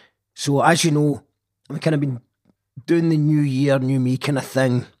 So as you know, I've kind of been doing the new year, new me kind of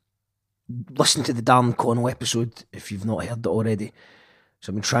thing. Listen to the Darren Connell episode if you've not heard it already.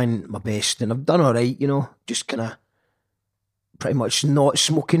 So I've been trying my best, and I've done all right, just kind of pretty much not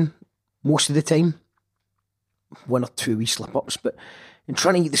smoking most of the time. 1 or 2 wee slip-ups, but and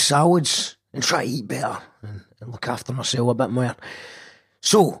trying to eat the salads and try to eat better and look after myself a bit more.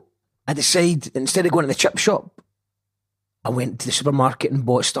 So I decided, instead of going to the chip shop, I went to the supermarket and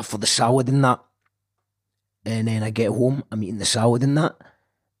bought stuff for the salad and that. And then I get home, I'm eating the salad and that,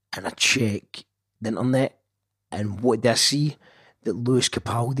 and I check the internet, and what did I see? That Lewis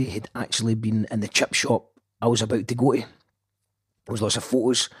Capaldi had actually been in the chip shop I was about to go to. There was lots of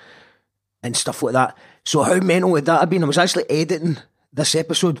photos and stuff like that. So how mental would that have been? I was actually editing this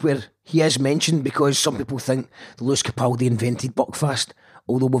episode where he is mentioned, because some people think that Lewis Capaldi invented Buckfast,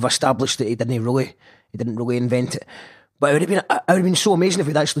 although we've established that he didn't really invent it. But it would have been so amazing if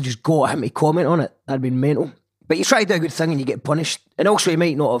we'd actually just got him to comment on it. That'd been mental. But you try to do a good thing and you get punished. And also he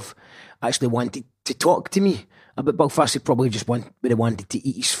might not have actually wanted to talk to me about Buckfast. He probably just would have wanted to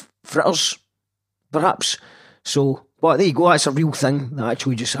eat his fritters, perhaps. So, but there you go. That's a real thing that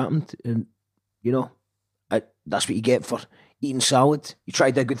actually just happened. And, that's what you get for eating salad. You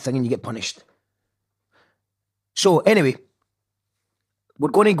try to do a good thing and you get punished. So anyway, we're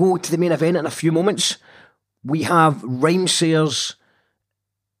going to go to the main event in a few moments. We have Rhymesayers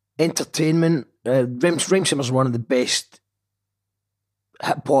Entertainment. Rhymesayers are one of the best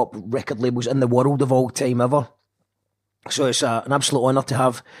hip-hop record labels in the world of all time ever. So it's an absolute honour to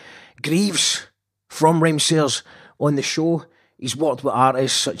have Greaves from Rhymesayers on the show. He's worked with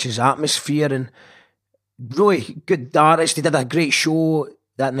artists such as Atmosphere and really good artists. They did a great show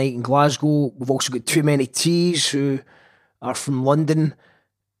that night in Glasgow. We've also got Too Many Teas, who are from London.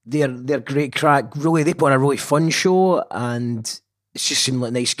 They're great crack. Really, they put on a really fun show, and it's just seemed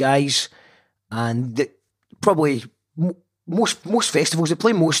like nice guys. And probably most festivals, they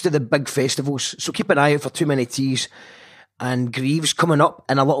play most of the big festivals. So keep an eye out for Too Many Teas and Greaves coming up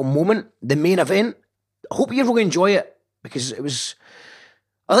in a little moment. The main event. I hope you really enjoy it, because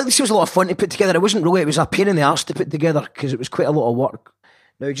I think this was a lot of fun to put together. It was a pain in the arse to put together, because it was quite a lot of work.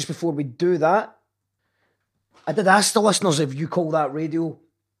 Now, just before we do that, I did ask the listeners of You Call That Radio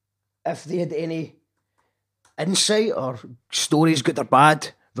if they had any insight or stories, good or bad,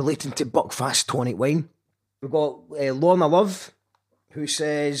 relating to Buckfast tonic wine. We've got Lorna Love, who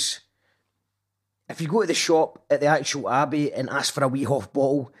says, if you go to the shop at the actual Abbey and ask for a wee half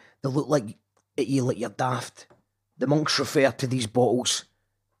bottle, they look like at you like you're daft. The monks refer to these bottles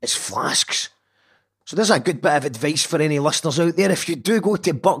as flasks. So there's a good bit of advice for any listeners out there. If you do go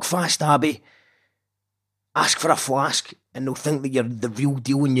to Buckfast Abbey, ask for a flask and they'll think that you're the real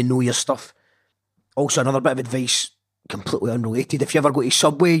deal and you know your stuff. Also, another bit of advice, completely unrelated. If you ever go to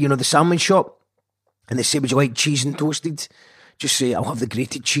Subway, you know, the sandwich shop, and they say, would you like cheese and toasted? Just say, I'll have the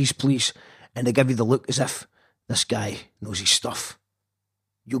grated cheese, please. And they give you the look as if this guy knows his stuff.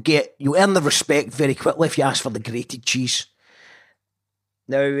 You'll earn the respect very quickly if you ask for the grated cheese.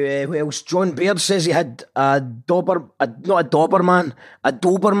 Now, who else? John Baird says he had a Doberman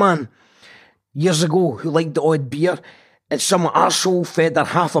years ago who liked the odd beer, and some arsehole fed her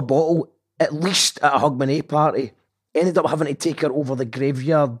half a bottle, at least at a Hogmanay party. Ended up having to take her over the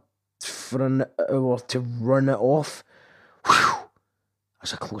graveyard for an hour to run it off. Whew,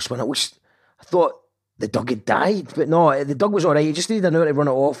 that's a close one. I thought the dog had died, but no, the dog was alright. He just needed an hour to run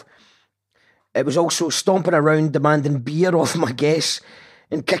it off. It was also stomping around demanding beer off my guests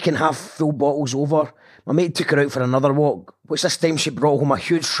and kicking half full bottles over. My mate took her out for another walk, which this time she brought home a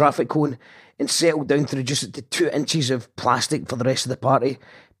huge traffic cone and settled down to reduce it to 2 inches of plastic for the rest of the party.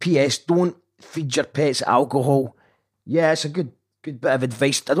 P.S. Don't feed your pets alcohol. Yeah, it's a good bit of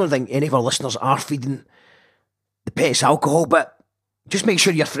advice. I don't think any of our listeners are feeding the pets alcohol, but just make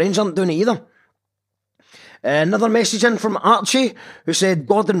sure your friends aren't doing it either. Another message in from Archie, who said,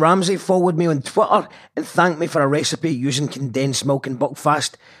 Gordon Ramsay followed me on Twitter and thanked me for a recipe using condensed milk and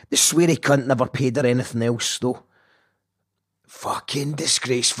Buckfast. The sweary cunt never paid her anything else, though. Fucking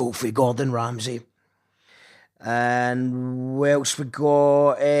disgraceful for Gordon Ramsay. And what else we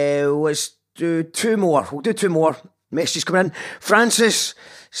got? Let's do 2 more. We'll do 2 more messages coming in. Francis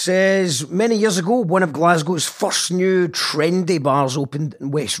says, many years ago, one of Glasgow's first new trendy bars opened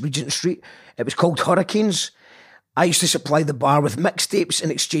in West Regent Street. It was called Hurricanes. I used to supply the bar with mixtapes in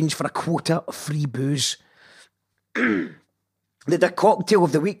exchange for a quota of free booze. They did a cocktail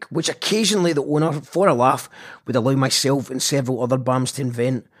of the week, which occasionally the owner, for a laugh, would allow myself and several other BAMs to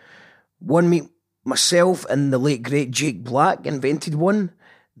invent. One meet myself and the late great Jake Black invented one,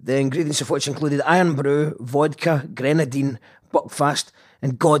 the ingredients of which included iron brew, vodka, grenadine, Buckfast,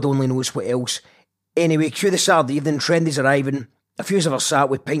 and God only knows what else. Anyway, cue the Saturday evening, trendy's arriving. A few of us sat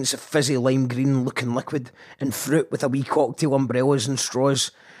with pints of fizzy lime green looking liquid and fruit with a wee cocktail umbrellas and straws.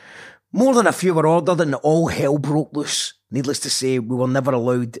 More than a few were ordered and all hell broke loose. Needless to say, we were never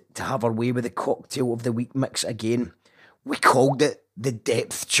allowed to have our way with the cocktail of the week mix again. We called it the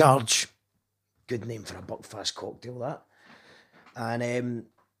Depth Charge. Good name for a Buckfast cocktail, that. And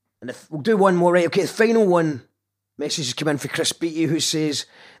if we'll do one more, right? Okay, the final one. Message has come in for Chris Beattie, who says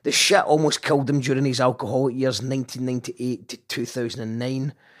the shit almost killed him during his alcoholic years 1998 to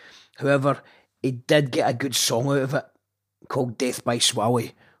 2009. However, he did get a good song out of it called Death by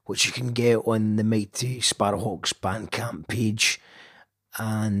Swally, which you can get on the Mighty Sparrowhawks Bandcamp page.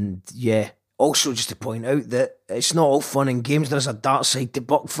 And yeah, also just to point out that it's not all fun and games. There's a dark side to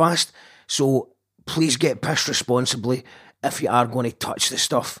Buckfast, so please get pissed responsibly if you are going to touch the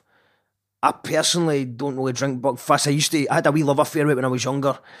stuff. I personally don't really drink Buckfast. I had a wee love affair with it when I was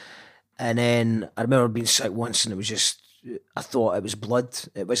younger. And then I remember being sick once and it was just, I thought it was blood.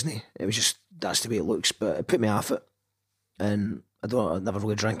 It wasn't. It was just, that's the way it looks. But it put me off it. And I've never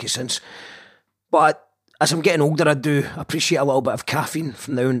really drank it since. But as I'm getting older, I do appreciate a little bit of caffeine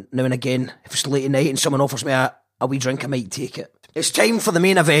from now and again. If it's late at night and someone offers me a wee drink, I might take it. It's time for the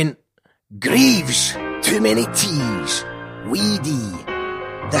main event. Greaves. Too many T's. Weedy.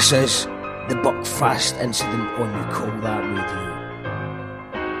 This is the Buckfast incident on You Call That Radio.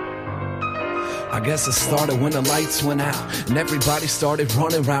 I guess it started when the lights went out and everybody started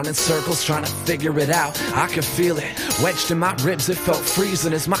running around in circles trying to figure it out. I could feel it wedged in my ribs, it felt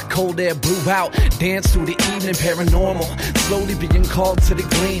freezing as my cold air blew out. Danced through the evening paranormal, slowly being called to the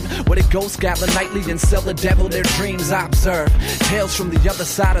gleam where the ghosts gather nightly and sell the devil their dreams. I observe tales from the other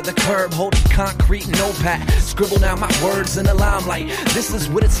side of the curb, holding concrete notepad, scribble down my words in the limelight. This is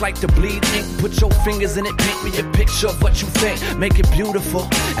what it's like to bleed ink. Put your fingers in it, paint me a picture of what you think. Make it beautiful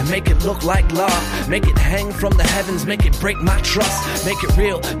and make it look like love. Make it hang from the heavens, make it break my trust. Make it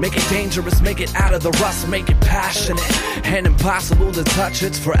real, make it dangerous, make it out of the rust. Make it passionate and impossible to touch.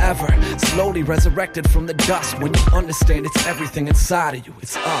 It's forever, slowly resurrected from the dust. When you understand it's everything inside of you,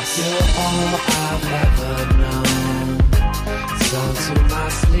 it's us. You're all I've ever known. So to my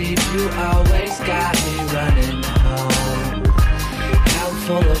sleep, you always got me running home. Held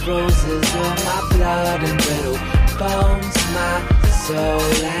Handful of roses in my blood and brittle bones, my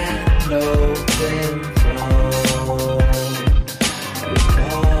soul and open throne.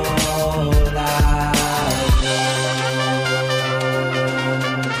 All I know.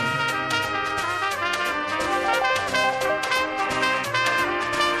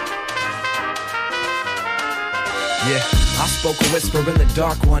 Yeah, I spoke a whisper in the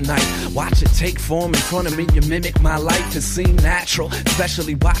dark one night. Watch it take form in front of me. You mimic my life, it seemed natural.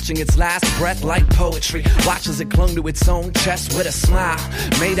 Especially watching its last breath like poetry. Watch as it clung to its own chest with a smile.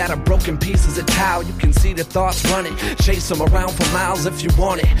 Made out of broken pieces of towel. You can see the thoughts running. Chase them around for miles if you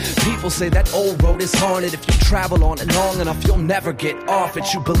want it. People say that old road is haunted. If you travel on it long enough, you'll never get off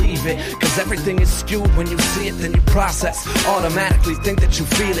it. You believe it, cause everything is skewed when you see it. Then you process, automatically think that you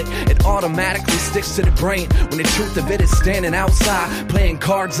feel it. It automatically sticks to the brain. When the truth of it is standing outside, playing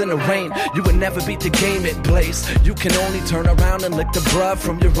cards in the rain. You would never beat the game it plays. You can only turn around and lick the blood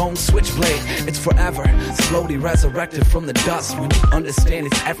from your own switchblade. It's forever, slowly resurrected from the dust. When you understand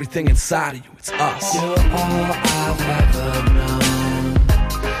it's everything inside of you, it's us. You're all I've ever known.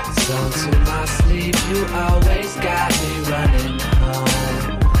 So to my sleep, you always got me running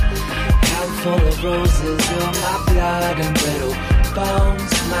home. Handful of roses in my blood and brittle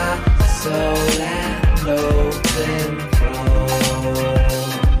bones, my soul and open throne.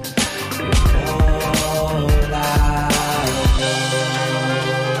 All I know.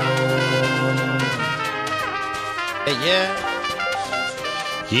 Yeah.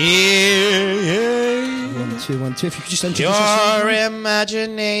 Yeah. 1, 2, 1, 2. If you could just introduce yourself. Your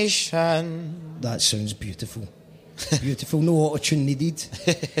imagination. That sounds beautiful. Beautiful. No auto-tune needed.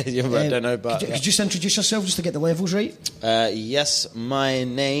 I don't know, but... Could you just introduce yourself just to get the levels right? Yes, my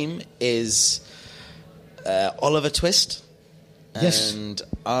name is Oliver Twist. Yes. And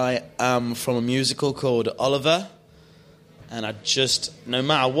I am from a musical called Oliver. And I just, no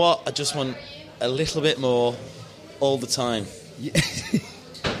matter what, I just want a little bit more all the time. Yeah.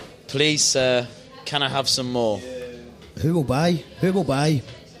 Please, can I have some more? Who will buy? Who will buy?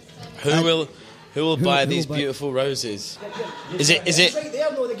 Who will buy these beautiful roses? Is it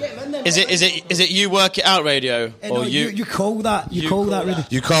you work it out radio? Or no, you call that radio. You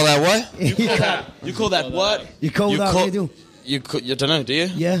call that what? You call that what? You call that radio. You don't know, do you?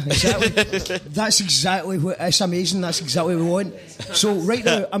 Yeah, exactly. That's exactly what. It's amazing. That's exactly what we want. So right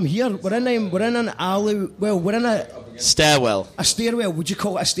now, I'm here. We're in an alley. Well, we're in a stairwell. A stairwell. Would you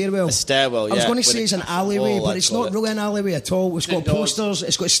call it a stairwell? A stairwell. Yeah. I was going to say it's an alleyway, but it's not really an alleyway at all. It's got posters.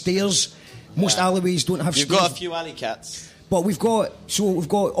 It's got stairs. Most alleyways don't have stairs. You've got a few alley cats. But we've got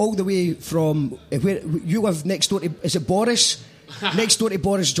all the way from where you live next door to. Is it Boris? Next door to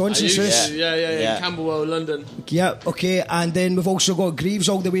Boris Johnson's house. Yeah. Camberwell, London. Yeah, okay. And then we've also got Greaves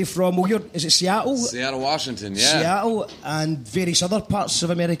all the way from, is it Seattle? Seattle, Washington, yeah. Seattle and various other parts of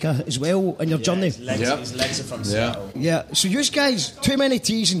America as well in your journey. His legs are from Seattle. Yeah, so you guys, too many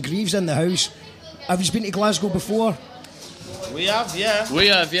T's and Greaves in the house. Have you been to Glasgow before? We have, yeah. We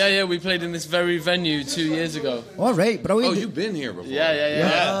played in this very venue 2 years ago. All right, brilliant. Oh, you've been here before?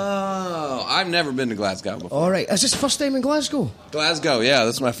 Yeah. Oh, I've never been to Glasgow before. All right, is this first time in Glasgow? Glasgow, yeah,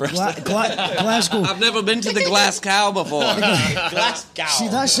 that's my first time. Glasgow. I've never been to the Glasgow before. Glasgow. See,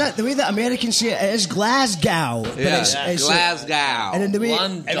 that's it. The way that Americans say it is Glasgow. Yeah, it's Glasgow. And in the way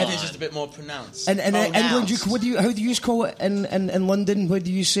everything's just a bit more pronounced. And in England, how do you call it in London? What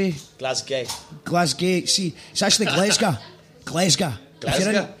do you say? Glasgow. Glasgow. See, it's actually Glasgow. Glasgow. If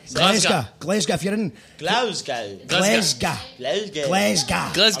you're in Glasgow. If you're in Glasgow. I'm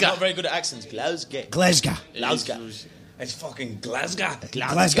not very good at accents. Glasgow. It's fucking Glasgow.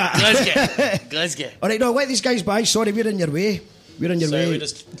 Glasgow. All right, no, let these guys by. Sorry, we're in your way. We're in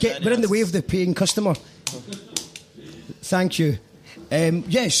the way of the paying customer. Thank you.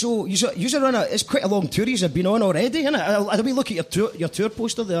 So you run it's quite a long tour you've been on already, isn't it? I had a wee look at your tour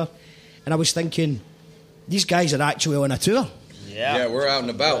poster there, and I was thinking, these guys are actually on a tour. Yeah, we're out and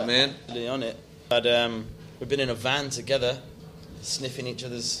about, man. Really on it. But we've been in a van together, sniffing each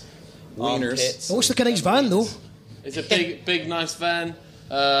other's armpits. Oh, it's like a nice van, though. It's a big, nice van.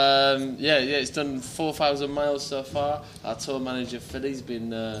 It's done 4,000 miles so far. Our tour manager Philly's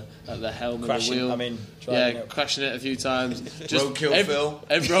been at the helm of the wheel. Crashing it a few times. Roadkill Phil.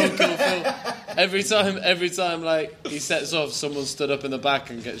 Roadkill Phil. Every time, like he sets off, someone stood up in the back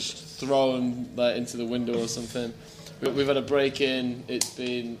and gets thrown like into the window or something. We've had a break in. It's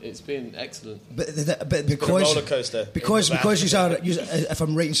been excellent. But because roller coaster. Because if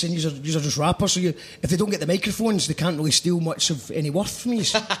I'm right in saying, you're just rappers. So if they don't get the microphones, they can't really steal much of any worth from you.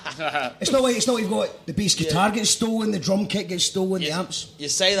 It's not like you've got the bass guitar gets stolen, the drum kit gets stolen, the amps. You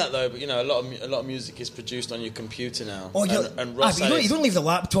say that though, but you know a lot of music is produced on your computer now. Oh, and Ross you don't leave the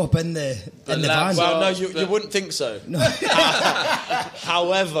laptop in the van. Well, no, you wouldn't think so. No.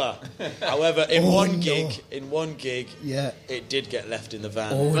 However, in one gig, yeah, it did get left in the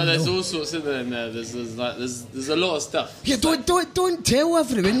van. But there's all sorts in there. There's a lot of stuff. Yeah, don't tell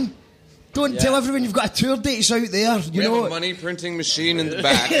everyone. Don't tell everyone you've got a tour dates out there. You know, have a money printing machine in the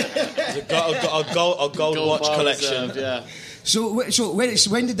back. I've got a gold watch collection. Reserved, yeah. So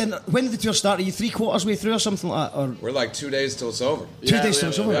when did the tour start? Are you 3/4 way through or something like that? Or? We're like 2 days till it's over. 2 days till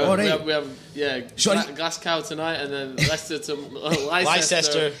it's over. All right. We have Glasgow tonight, and then Leicester to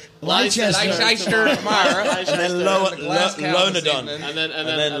Leicester tomorrow, and then London, and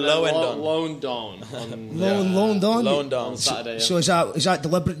then London on Saturday. So is that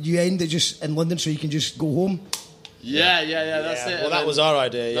deliberate? You end it just in London so you can just go home? Yeah, that's it. Well, that was our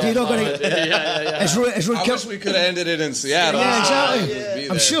idea. Yeah. You're not going to. I wish we could have ended it in Seattle. Yeah, exactly.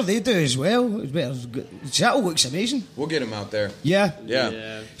 I'm sure they do as well. Seattle looks amazing. We'll get them out there. Yeah.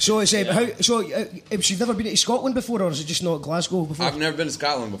 So it's you've never been to Scotland before, or is it just not Glasgow before? I've never been to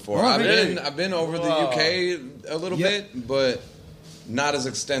Scotland before. Oh, I've been over the UK a little bit, but not as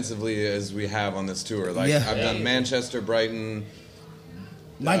extensively as we have on this tour. Like I've done Manchester, Brighton.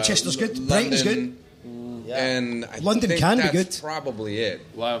 Manchester's good. Brighton's good. And I London think can that's be good. Probably it.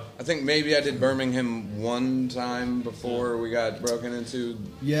 Wow. I think maybe I did Birmingham one time before we got broken into.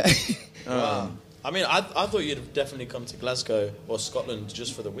 Yeah. Wow. I mean, I thought you'd have definitely come to Glasgow or Scotland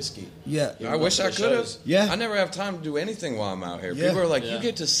just for the whiskey. Yeah. I wish I could have. Yeah. I never have time to do anything while I'm out here. Yeah. People are like, you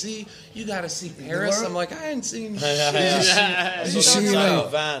got to see Paris. I'm like, I ain't seen shit. Did you see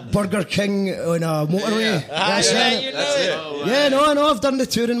Burger King on a motorway? That's it. Yeah, no, I've done the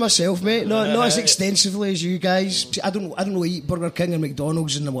touring myself, mate. Not as extensively as you guys. I don't really eat Burger King and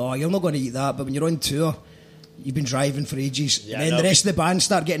McDonald's and you're not going to eat that. But when you're on tour, you've been driving for ages, and then the rest of the band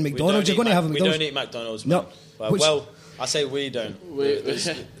start getting McDonald's. You're going to have a McDonald's. We don't eat McDonald's. No. Well, I say we don't. We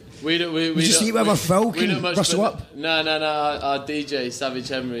just eat whatever Phil can rustle up. No. Our DJ Savage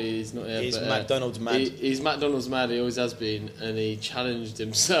Henry, he's not here. He's but, McDonald's mad. He's McDonald's mad. He always has been, and he challenged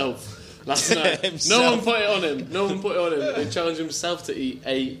himself last night. No one put it on him. He challenged himself to eat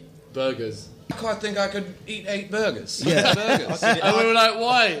 8 burgers. I think I could eat 8 burgers. Yeah. And we were like,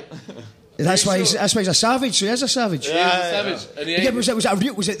 why? That's why he's a savage. So he is a savage. Yeah, he's a savage.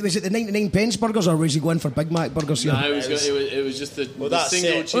 And was it the 99 pence burgers, or was he going for Big Mac burgers? No, it was just the single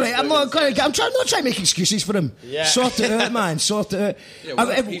cheeseburger. Right, I'm not trying to make excuses for him. Yeah. Sort it out, man. Sort it out. Yeah,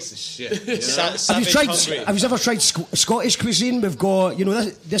 what a piece of shit. Have you ever tried Scottish cuisine? We've got,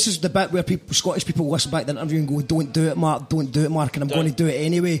 this is the bit where Scottish people listen back to the interview and go, "Don't do it, Mark. And I'm going to do it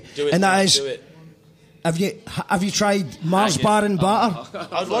anyway." And that is. Have you tried Mars bar and batter?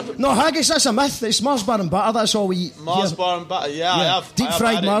 No, haggis, that's a myth. It's Mars bar and batter, that's all we eat. Mars bar and batter, yeah. I have. Deep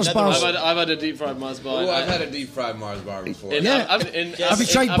fried Mars bars. I've had a deep fried Mars bar. Oh, I've had a deep fried Mars bar before. Have you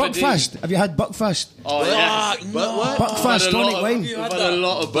tried Buckfast? Have you had Buckfast? Oh, yeah. What? Buckfast, tonic wine. We've had a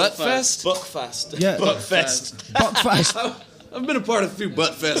lot of Buckfest. Buckfast. Yeah. Buckfast. I've been a part of a few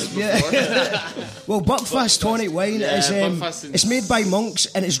Buttfests before. Yeah. Well, Buckfast tonic wine is it's made by monks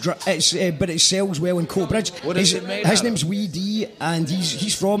and but it sells well in Coatbridge. What is it made His name's Wee D, and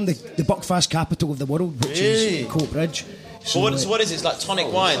he's from the Buckfast capital of the world, which is Coatbridge. So what is it? It's like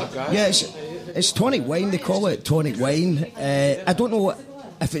tonic wine. Yeah, it's tonic wine. They call it tonic wine. I don't know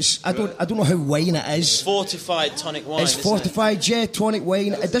if it's. I don't know how wine it is. Fortified tonic wine. It's fortified, yeah, tonic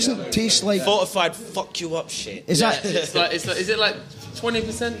wine. It doesn't taste like fortified. Fuck you up, shit. Is that? Is it like 20%,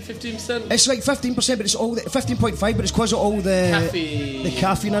 15%? It's like 15%, but it's all 15.5. But it's because of all the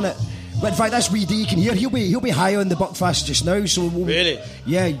caffeine in it. But in fact, that's Wee D. You can hear he'll be high on the Buckfast just now. So really,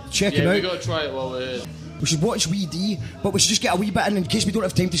 check him out. We got to try it while we're here. We should watch Wee D, but we should just get a wee bit in case we don't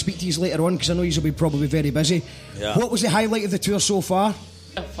have time to speak to you later on, because I know you'll be probably very busy. Yeah. What was the highlight of the tour so far?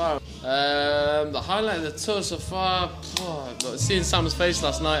 The highlight of the tour so far, seeing Sam's face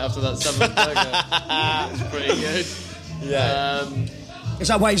last night after that 7th burger was pretty good. Yeah. Is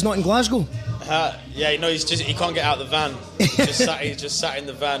that why he's not in Glasgow? He can't get out of the van. He's just sat in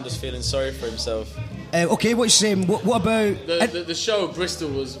the van, just feeling sorry for himself. Okay, what about the show? Bristol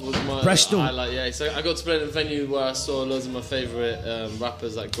was my highlight. Yeah, so I got to play in a venue where I saw loads of my favourite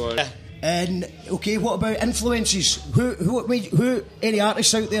rappers like growing. And okay, what about influences? Who any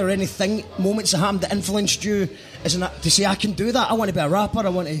artists out there or anything, moments that happened that influenced you to say I can do that? I want to be a rapper. I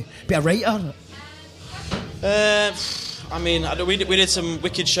want to be a writer. I mean, we did some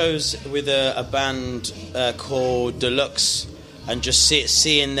wicked shows with a band called Deluxe, and just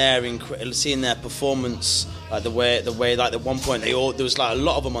seeing their performance, like the way like at one point there was like a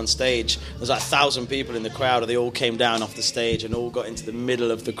lot of them on stage. There was like 1,000 people in the crowd, and they all came down off the stage and all got into the middle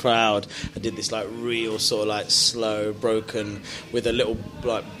of the crowd and did this like real sort of like slow, broken with a little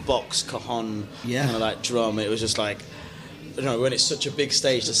like box cajon kind of like drum. It was just like, you know, when it's such a big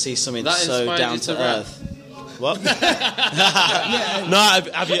stage to see something that so down to earth. What? No, I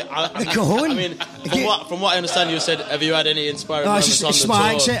mean, from what I understand, you said, have you had any inspiring moments on the tour?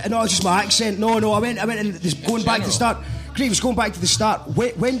 Accent. No, it's just my accent. No, I meant, and going back to the start. Graves, going back to the start.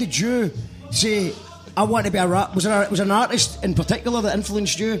 When did you say, I want to be a rap? Was there an artist in particular that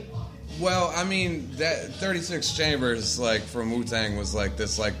influenced you? Well, I mean, that 36 Chambers, like, from Wu-Tang was like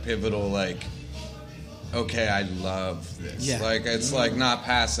this, like, pivotal, like, okay, I love this. Yeah. Like, it's like not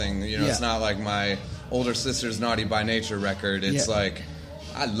passing, you know, it's not like my older sister's Naughty by Nature record. It's like,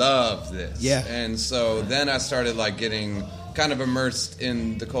 I love this. Yeah. And so then I started like getting kind of immersed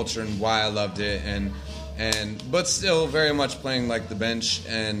in the culture and why I loved it, and but still very much playing like the bench.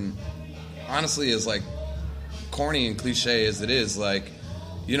 And honestly, as like corny and cliche as it is, like,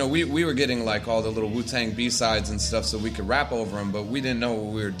 you know, we were getting like all the little Wu-Tang B-sides and stuff so we could rap over them, but we didn't know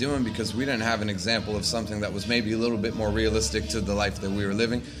what we were doing because we didn't have an example of something that was maybe a little bit more realistic to the life that we were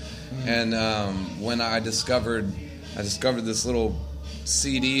living. And when I discovered this little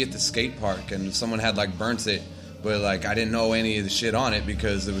CD at the skate park, and someone had like burnt it, but like I didn't know any of the shit on it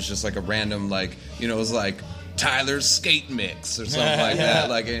because it was just like a random, like, you know, it was like Tyler's skate mix or something like that.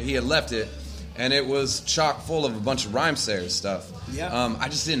 Like, and he had left it, and it was chock full of a bunch of Rhymesayers stuff. Yeah. I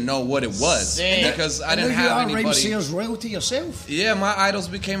just didn't know what it was because I didn't have anybody. Rhymesayers royalty yourself. Yeah, my idols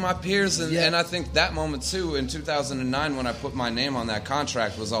became my peers, and I think that moment too in 2009 when I put my name on that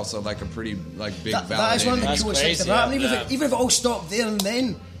contract was also like a pretty like big validation. That is one of the coolest things to happen. Even if it all stopped there and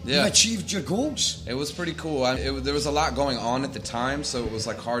then. You achieved your goals. It was pretty cool. There was a lot going on at the time, so it was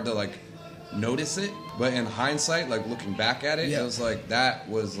like hard to like notice it. But in hindsight, like looking back at it, it was like that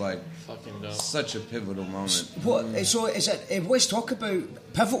was like fucking such a pivotal moment. So is it? Let's talk about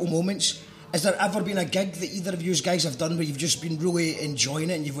pivotal moments. Has there ever been a gig that either of you guys have done where you've just been really enjoying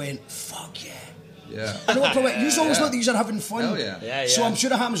it and you've went, fuck yeah? Yeah. You know what? You always know that you're having fun. Hell yeah. So I'm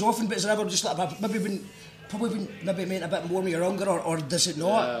sure it happens often, but is there ever just like maybe meant a bit more when you're younger, or does it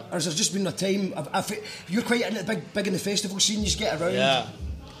not? Or has there just been a time? You're quite in the big in the festival scene. You just get around. Yeah.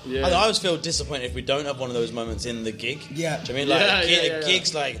 I always feel disappointed if we don't have one of those moments in the gig. Yeah. Do you know what I mean? Like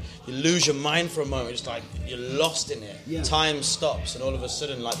gigs, like you lose your mind for a moment. It's like you're lost in it. Yeah. Time stops, and all of a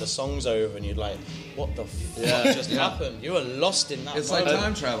sudden, like the song's over, and you're like, "What the fuck just happened?" You were lost in that. It's moment. like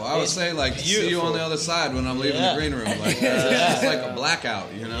time travel. I would say, like, see you on the other side when I'm leaving the green room. Like, it's like a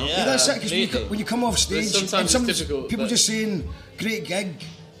blackout, you know? Yeah, that's it. Because when you come off stage, sometimes it's difficult. People just saying, "Great gig,"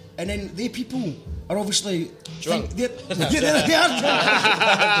 and then people are obviously drunk. They are drunk.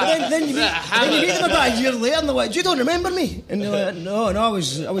 then you meet them about a year later, and they're like, "You don't remember me?" And you're like, "No, I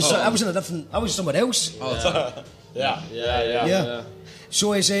was in a different. I was somewhere else." Yeah. So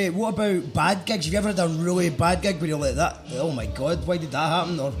what about bad gigs? Have you ever had a really bad gig where you're like that? Oh my god, why did that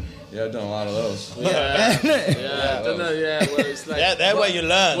happen? Or yeah, I've done a lot of those. I don't know. Yeah, where it's like they're where you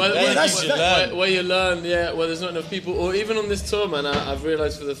learn. Where you learn. Yeah, where there's not enough people, or even on this tour, man, I've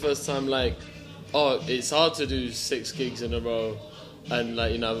realised for the first time, like, it's hard to do 6 gigs in a row and,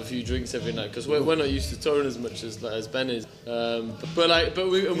 like, you know, have a few drinks every night because we're not used to touring as much as Ben is. We've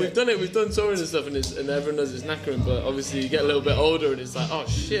done it. We've done touring and stuff, and everyone knows it's knackering. But obviously, you get a little bit older, and it's like, oh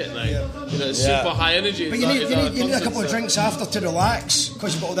shit, like, you know, it's super high energy. But you need a couple of drinks after to relax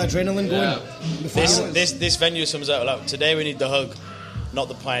because you've got all the adrenaline going. This venue sums up like, today we need the hug, not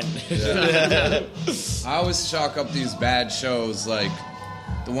the pint. I always chalk up these bad shows like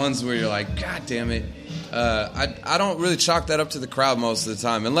the ones where you're like, God damn it. I don't really chalk that up to the crowd most of the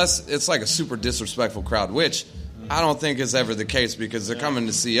time, unless it's like a super disrespectful crowd, which I don't think is ever the case because they're coming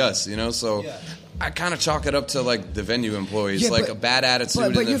to see us, you know. So I kind of chalk it up to like the venue employees, like a bad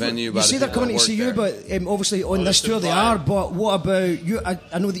attitude in the venue. You say they're coming to see you, but obviously on this tour they are. But what about you?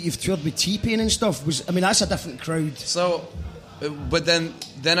 I know that you've toured with T-Pain and stuff. That's a different crowd. So, but then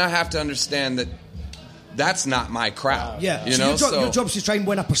I have to understand that. That's not my crowd. Yeah, you know. Your job's to try and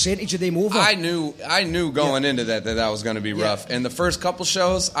win a percentage of them over. I knew going into that was going to be rough. And the first couple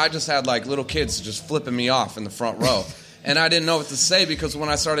shows, I just had like little kids just flipping me off in the front row, and I didn't know what to say because when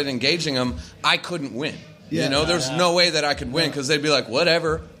I started engaging them, I couldn't win. You know, there's no way that I could win because they'd be like,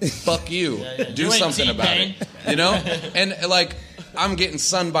 "Whatever, fuck you, do something about it." You know, and like I'm getting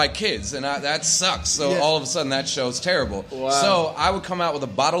sunned by kids, and that sucks. So all of a sudden, that show's terrible. Wow. So I would come out with a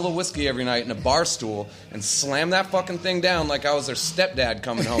bottle of whiskey every night and a bar stool and slam that fucking thing down like I was their stepdad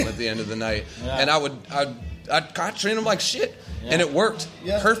coming home at the end of the night. And I'd treat them like shit. Yeah. And it worked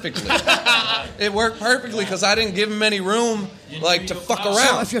perfectly. It worked perfectly because I didn't give them any room to fuck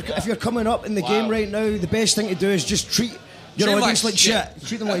around. So if you're coming up in the game right now, the best thing to do is just treat your audience like shit.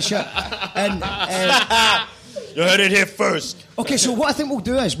 Treat them like shit. And you heard it here first. Okay, so what I think we'll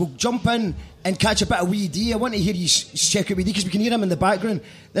do is we'll jump in and catch a bit of Wee D. I want to hear you check out Wee D because we can hear him in the background.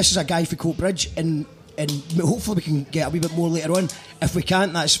 This is a guy for Coatbridge, and hopefully we can get a wee bit more later on. If we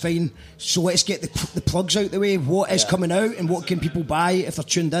can't, that's fine. So let's get the plugs out the way. What is coming out and what can people buy if they're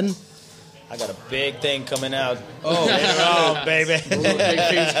tuned in? I got a big thing coming out. Oh, later on, baby. Big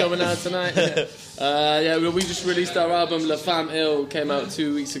things coming out tonight. We just released our album La Femme Ill, came out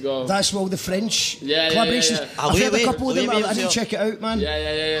 2 weeks ago. That's all the French collaborations. I've heard a couple of them. I didn't check it out, man.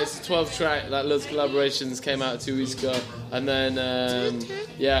 Yeah. It's a 12-track, loads of collaborations, came out 2 weeks ago. And then,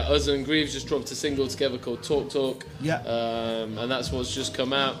 us and Greaves just dropped a single together called Talk. Yeah. And that's what's just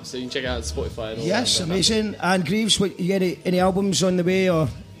come out, so you can check it out on Spotify. And all yes, amazing. And Greaves, you get any albums on the way, or...?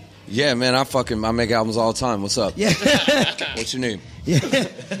 Yeah, man, I make albums all the time. What's up? Yeah. What's your name? Yeah.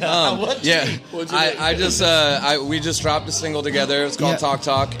 We just dropped a single together. It's called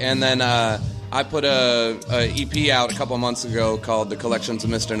Talk, and then I put a EP out a couple of months ago called The Collections of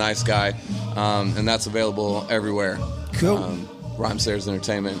Mr. Nice Guy, and that's available everywhere. Cool. Rhymesayers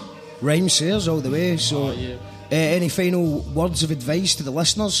Entertainment. Rhymesayers all the way. So, any final words of advice to the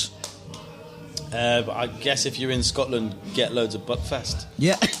listeners? I guess if you're in Scotland, get loads of Buckfast.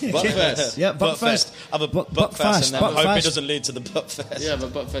 Yeah. Buckfast. Yeah, Buckfast. Have a Buckfast, and then hope it doesn't lead to the Buckfest. Yeah,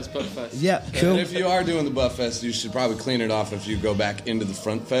 but Buckfast. Yeah, cool. And if you are doing the Buckfest, you should probably clean it off if you go back into the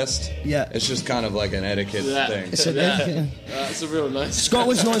front fest. Yeah. It's just kind of like an etiquette thing. It's an etiquette. That's a real nice.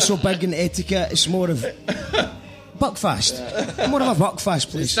 Scotland's not so big in etiquette. It's more of... Buckfast. More of a Buckfast,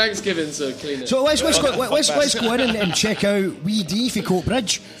 please. It's Thanksgiving, so clean it. So let's go in and check out Wee D for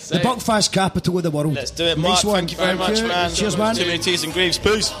Coatbridge, the Buckfast capital of the world. Let's do it, Mark. Thank you very much, man. Cheers, man. Too many T's and Greaves.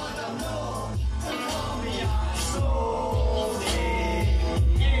 Peace.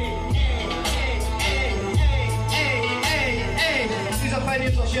 These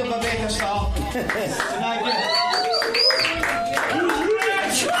opinions are shared by Becca Star.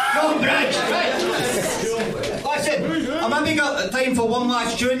 I maybe got time for one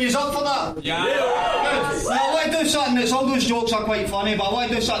last tune. You up for that? Yeah. Good. Now, I want to do something that's, all those jokes are quite funny, but I want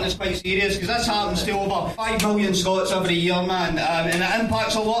to do something that's quite serious, because this happens to over 5 million Scots every year, man, and it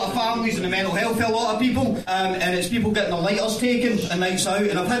impacts a lot of families and the mental health of a lot of people, and it's people getting their lighters taken and nights out,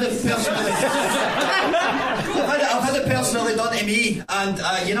 and I've had it personally I've had it personally done to me, and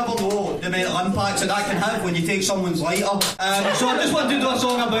you never know the mental impacts that can have when you take someone's lighter. So I just want to do a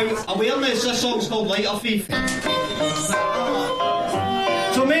song about awareness. This song's called Lighter Thief.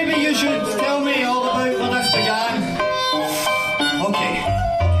 So maybe you should tell me all about where this began. Okay.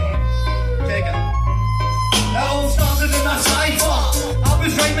 Take it. It all started in a cypher. I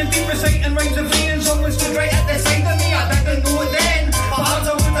was rhyming deep, reciting rhymes of me, and someone stood right at the side of me. I didn't know it then, perhaps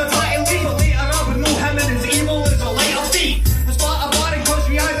I would have tried to leave, but later I would know him and his evil as a lighter thief. I spot a bar and cause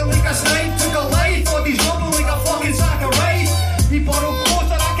we either like a snipe, took a life, thought he's rubble like a fucking sack of rice. He borrowed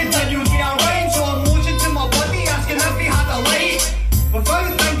closer, I continued me a rhyme, so I'm motion to my body, asking if he had a light. Without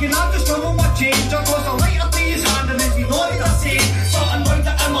thinking, I just remember my change. I tossed a lighter to his hand and as he nodded, I said something about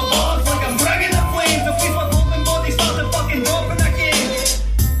it in my blood, like I'm bringing the flames. The police were talking, body started fucking dropping again.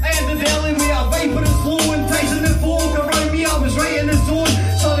 I ended early with a viper and slow, enticing the folk around me. I was right in the zone.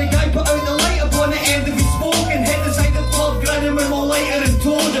 Saw the guy put out the light upon the end of his smoke and hit inside the club, grinning with my lighter and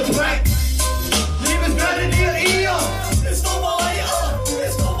told the prick. He was grinning ear to ear. It's not my lighter.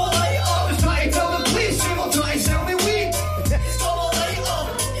 It's not my lighter. I was trying to tell the police they were trying to sell me weed.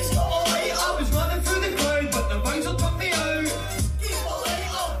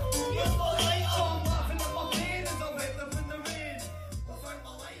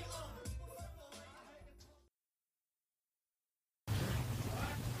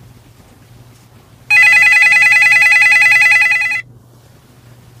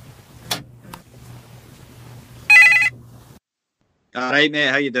 Alright, mate,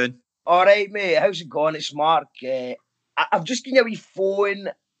 how you doing? Alright, mate, how's it going? It's Mark. I've just given you a wee phone.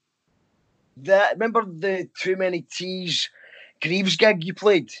 Remember the Too Many T's Greaves gig you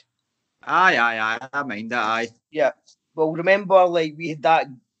played? Aye, I mind that, aye. Yeah, well, remember, like, we had that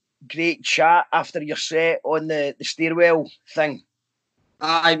great chat after your set on the stairwell thing?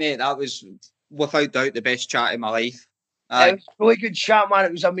 Aye, mate, that was without doubt the best chat in my life. It was a really good chat, man.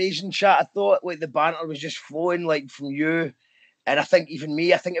 It was amazing chat. I thought, like, the banter was just flowing, like, from you And I think even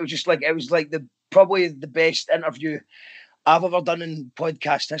me, I think it was like probably the best interview I've ever done in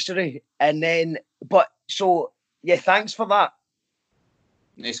podcast history. And then, so thanks for that.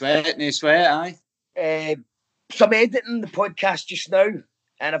 No sweat, aye. So I'm editing the podcast just now,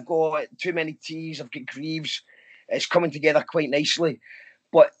 and I've got Too Many Teas, I've got Greaves. It's coming together quite nicely,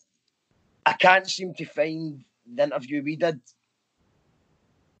 but I can't seem to find the interview we did.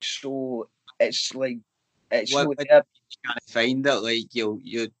 So it's like it's what you can't find it. Like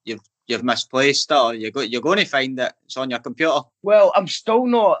you've misplaced it, or you're going to find it. It's on your computer. Well, I'm still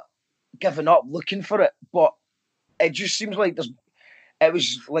not giving up looking for it, but it just seems like it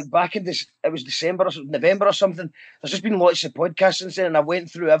was like back in this. It was December or November or something. There's just been lots of podcasts since then, and I went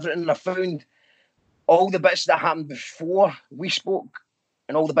through everything and I found all the bits that happened before we spoke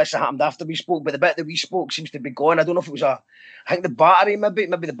and all the bits that happened after we spoke. But the bit that we spoke seems to be gone. I don't know if it was I think the battery, maybe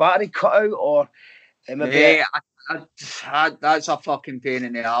the battery cut out, or maybe. That's a fucking pain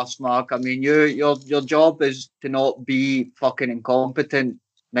in the arse, Mark. I mean, your job is to not be fucking incompetent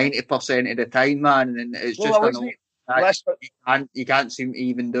 90% of the time, man, and it's you can't seem to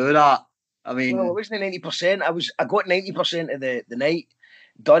even do that. I mean, it wasn't 90%. I got 90% of the night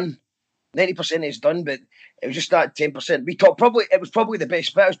done. 90% is done, but it was just that 10%. It was probably the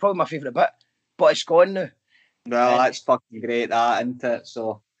best bit. It was probably my favourite bit, but it's gone now. Well, that's fucking great, that, isn't it?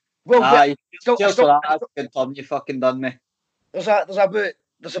 So, well, cheers for that. That's a good turn you fucking done me. There's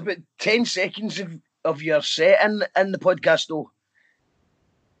about 10 seconds of your set in the podcast though,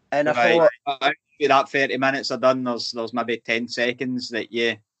 and I thought that 30 minutes are done. There's maybe 10 seconds that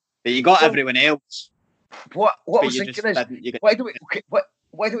you got everyone else. What I was thinking is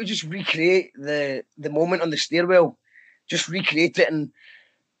why don't we just recreate the moment on the stairwell? Just recreate it, and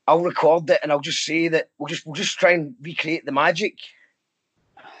I'll record it, and I'll just say that we'll just try and recreate the magic.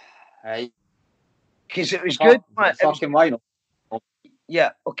 Right. Because it was good. Fucking why not?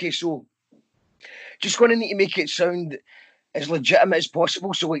 Yeah. Okay. So, just going to need to make it sound as legitimate as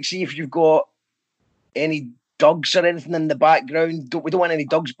possible. So, like, see if you've got any dogs or anything in the background. We don't want any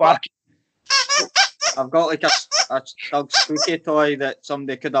dogs barking. I've got like a dog squeaky toy that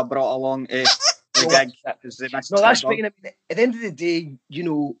somebody could have brought along to the gig because they missed. No, that's fine. I mean, at the end of the day,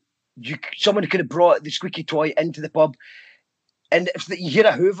 someone could have brought the squeaky toy into the pub, and if you hear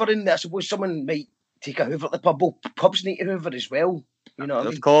a hoovering, I suppose someone might take a hoover at the pub. Well, pubs need to hoover as well. You know what I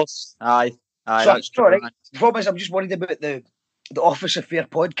mean? Of course, aye. So that's true, right. The problem is, I'm just worried about the Office of Fair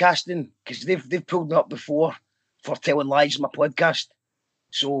Podcasting, because they've pulled me up before for telling lies on my podcast.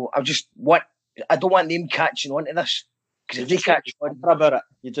 So I don't want them catching on to this, because if they catch on about it,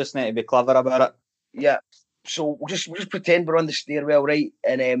 you just need to be clever about it. Yeah. So we'll just pretend we're on the stairwell, right?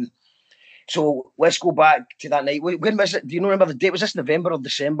 And so let's go back to that night. When was it? Do you remember the date? Was this November or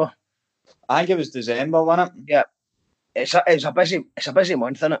December? I think it was December, wasn't it? Yeah. It's a busy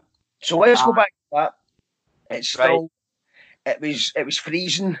month, isn't it? So let's go back to that. It's still it was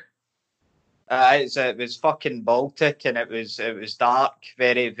freezing. It was fucking Baltic, and it was dark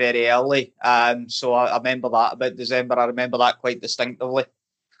very, very early. So I remember that about December. I remember that quite distinctively.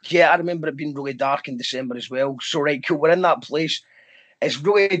 Yeah, I remember it being really dark in December as well. So right, cool. We're in that place. It's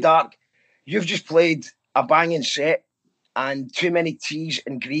really dark. You've just played a banging set, and Too Many Teas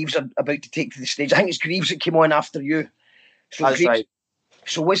and Greaves are about to take to the stage. I think it's Greaves that came on after you. So that's right.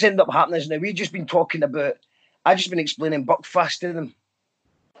 So what's ended up happening is now we've just been talking about. I've just been explaining Buckfast to them.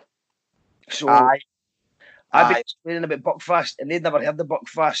 So I've been explaining about Buckfast, and they'd never heard of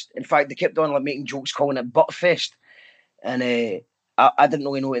Buckfast. In fact, they kept on making jokes calling it Buttfest, and I didn't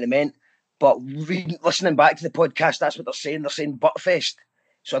really know what they meant. But listening back to the podcast, that's what they're saying. They're saying Buttfest.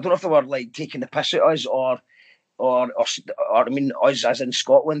 So I don't know if they were like taking the piss at us, or I mean us as in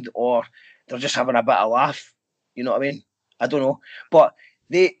Scotland, or they're just having a bit of laugh. You know what I mean? I don't know, but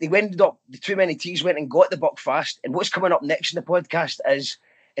they ended up. The Too Many Teas went and got the Buckfast, and what's coming up next in the podcast is.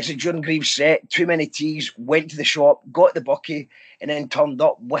 It's a during Greaves set, Too Many Teas, went to the shop, got the bucky, and then turned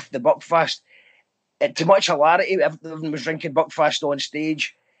up with the Buckfast. To much hilarity, everyone was drinking Buckfast on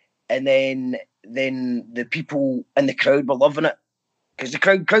stage, and then the people in the crowd were loving it. Because the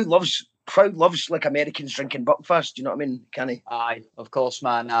crowd loves like Americans drinking Buckfast, do you know what I mean, Kenny? Aye, of course,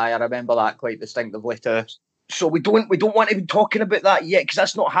 man. Aye, I remember that quite distinctively too. So we don't want to be talking about that yet, because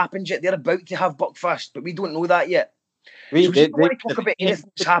that's not happened yet. They're about to have Buckfast, but we don't know that yet. We don't want to talk about anything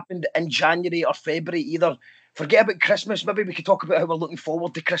that's happened in January or February either. Forget about Christmas. Maybe we could talk about how we're looking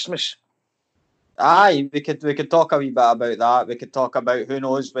forward to Christmas. Aye, we could talk a wee bit about that. We could talk about who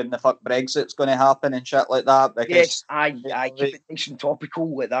knows when the fuck Brexit's going to happen and shit like that. Because, yes, aye, keep it nice and topical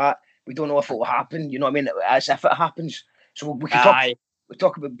with that. We don't know if it'll happen. You know what I mean? As if it happens. So we could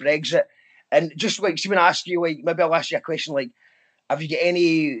talk about Brexit, and just like, see, when I ask you, like, maybe I'll ask you a question like, have you got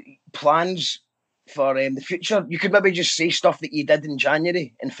any plans for the future? You could maybe just say stuff that you did in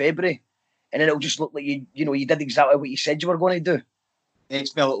January and February, and then it'll just look like you did exactly what you said you were going to do.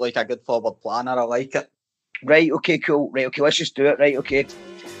 Makes me look like a good forward planner. I like it. Right, okay, cool. Right, okay, let's just do it. Right, okay.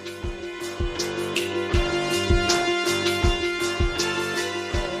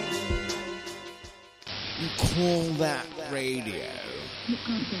 You call that radio?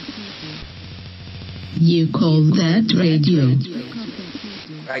 You call that radio?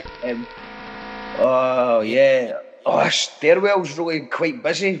 Right, oh, yeah. Oh, that stairwell's really quite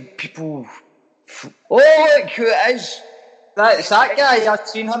busy. People... Oh, look who it is. That's that guy. I've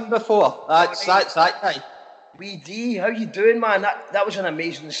seen him before. That's that guy. Wee D, how you doing, man? That was an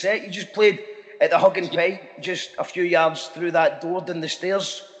amazing set. You just played at the Hug and Pie, just a few yards through that door down the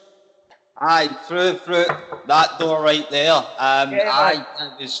stairs. Aye, through that door right there.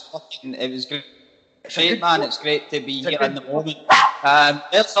 It was great. Man, it's great to be here in the moment.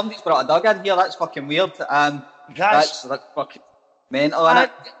 There's somebody's brought a dog in here. That's fucking weird. That's fucking mental,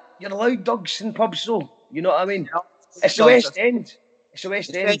 innit? You're allowed dogs in pubs, though. You know what I mean? It's the West End. It's the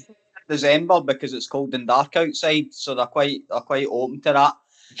West End. December because it's cold and dark outside, so they're quite open to that.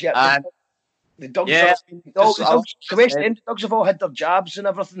 Yeah, the dogs. Yeah, the West End dogs have all had their jabs and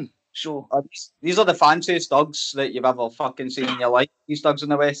everything. So these are the fanciest dogs that you've ever fucking seen in your life. These dogs in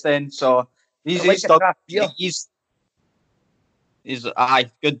the West End. So these dogs. He's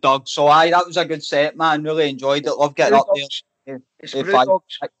good dog. So that was a good set, man. Really enjoyed it. Love getting up there. It's brew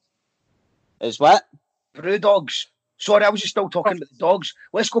dogs. Is what? Brew dogs. Sorry, I was just still talking about the dogs.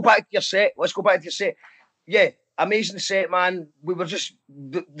 Let's go back to your set. Yeah, amazing set, man. We were just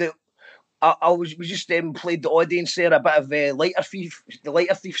we just played the audience there a bit of the Lighter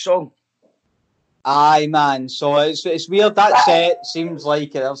Thief song. Aye, man. So it's weird. That set seems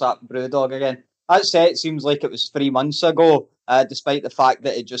like there's that Brewdog again. That set seems like it was 3 months ago, despite the fact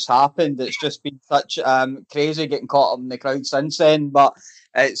that it just happened. It's just been such crazy getting caught up in the crowd since then. But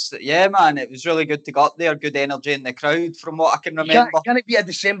man, it was really good to go up there. Good energy in the crowd, from what I can remember. Can it be a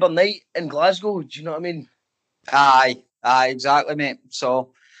December night in Glasgow? Do you know what I mean? Aye, exactly, mate.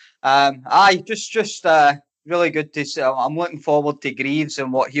 So, just really good to see. I'm looking forward to Greaves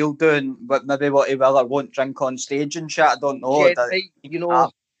and what he'll do, and maybe what he will or won't drink on stage and shit. I don't know. Yeah,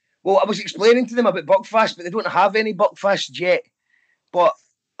 right, well, I was explaining to them about Buckfast, but they don't have any Buckfast yet. But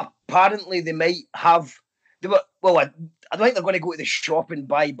apparently they might have. I don't think they're going to go to the shop and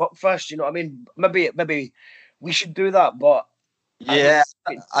buy Buckfast. You know what I mean? Maybe we should do that. But yeah,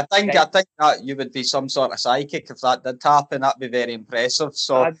 I think that you would be some sort of psychic if that did happen. That'd be very impressive.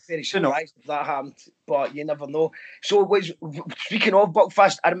 So I'd be very surprised if that happened. But you never know. So speaking of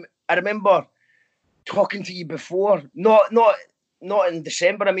Buckfast, I remember talking to you before. Not in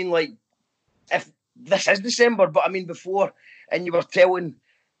December. I mean, like, if this is December, but I mean before, and you were telling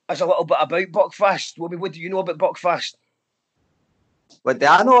us a little bit about Buckfast. What do you know about Buckfast? What do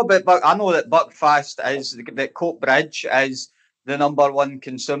I know about I know that Buckfast is that Coatbridge is the #1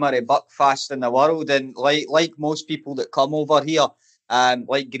 consumer of Buckfast in the world, and like most people that come over here,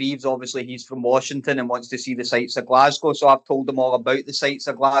 like Greaves, obviously he's from Washington and wants to see the sights of Glasgow. So I've told him all about the sights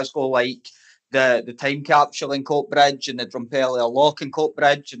of Glasgow, like the time capsule in Coatbridge and the Drumpelia Lock in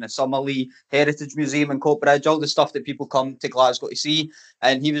Coatbridge and the Summerlee Heritage Museum in Coatbridge, all the stuff that people come to Glasgow to see.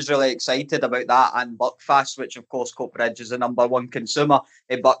 And he was really excited about that and Buckfast, which of course Coatbridge is the #1 consumer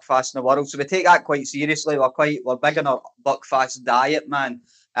of Buckfast in the world. So we take that quite seriously. We're big on our Buckfast diet, man.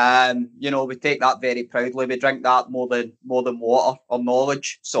 We take that very proudly. We drink that more than water or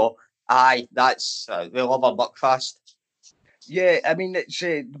knowledge. So we love our Buckfast. Yeah, I mean, it's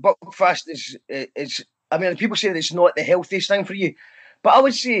Buckfast is. I mean, people say that it's not the healthiest thing for you, but I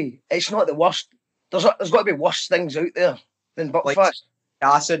would say it's not the worst. There's got to be worse things out there than Buckfast. Like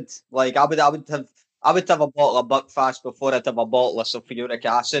acid, like I would have a bottle of Buckfast before I'd have a bottle of sulfuric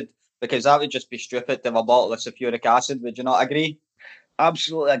acid, because that would just be stupid to have a bottle of sulfuric acid. Would you not agree?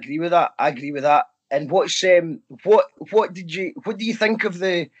 Absolutely agree with that. And what do you think of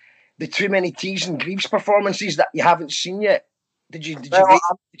the Too Many Teas and Greaves performances that you haven't seen yet? I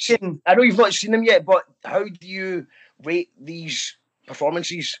know you've not seen them yet, but how do you rate these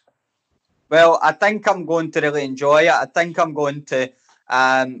performances? Well, I think I'm going to really enjoy it. I think I'm going to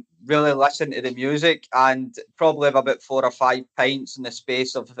really listen to the music and probably have about 4 or 5 pints in the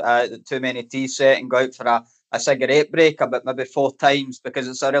space of the Too Many Teas set and go out for a cigarette break about maybe 4 times, because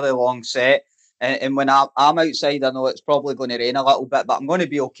it's a really long set. And when I'm outside, I know it's probably going to rain a little bit, but I'm going to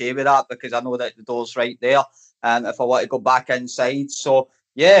be okay with that because I know that the door's right there. If I want to go back inside. So,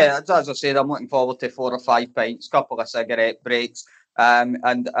 yeah, as I said, I'm looking forward to 4 or 5 pints, couple of cigarette breaks, and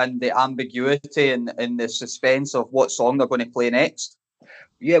the ambiguity and the suspense of what song they're going to play next.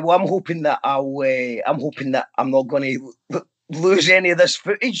 Yeah, well, I'm hoping that I'm not going to lose any of this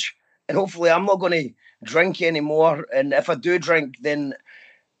footage, and hopefully I'm not going to drink anymore. And if I do drink, then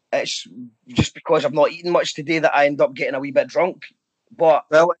it's just because I've not eaten much today that I end up getting a wee bit drunk. But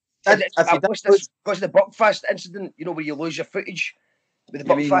because of the Buckfast incident, you know, where you lose your footage with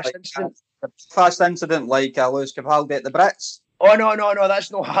the Buckfast incident. The Buckfast incident, like Lewis Capaldi at the Brits. Oh no,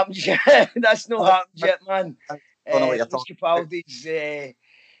 that's not happened yet. That's not happened yet, man. Lewis Capaldi's. I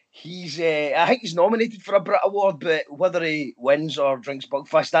think he's nominated for a Brit Award, but whether he wins or drinks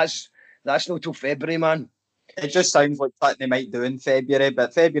Buckfast, that's not till February, man. It just sounds like something they might do in February,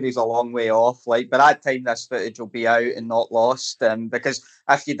 but February's a long way off. Like, by that time, this footage will be out and not lost. Because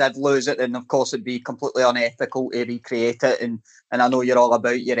if you did lose it, then of course it'd be completely unethical to recreate it. And I know you're all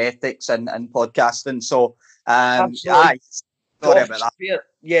about your ethics and podcasting. So, sorry about that.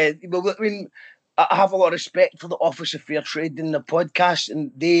 Yeah, well, I mean, I have a lot of respect for the Office of Fair Trade in the podcast,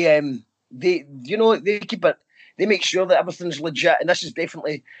 and they keep it. They make sure that everything's legit, and this is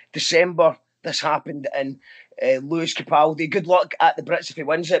definitely December. This happened, and Lewis Capaldi. Good luck at the Brits if he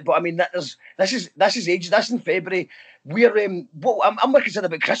wins it. But I mean, this is age. That's in February. I'm looking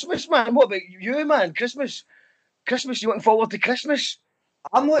about Christmas, man. What about you, man? Christmas. You looking forward to Christmas?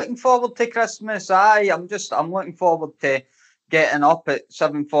 I'm looking forward to Christmas. I'm looking forward to getting up at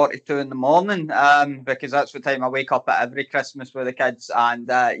 7:42 in the morning. Because that's the time I wake up at every Christmas with the kids, and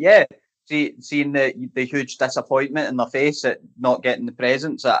seeing the huge disappointment in their face at not getting the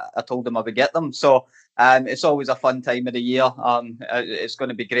presents that I told them I would get them. So it's always a fun time of the year. It's going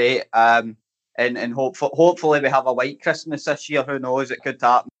to be great. And hopefully we have a white Christmas this year. Who knows? It could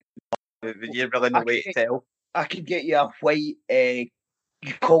happen. You're really no way to tell. I could get you a white, you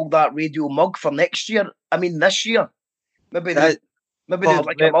call that radio mug for next year. I mean, this year. Maybe they'd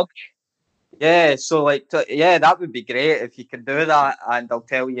like a mug. Yeah, so that would be great if you could do that, and I'll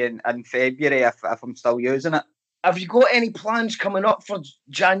tell you in February if I'm still using it. Have you got any plans coming up for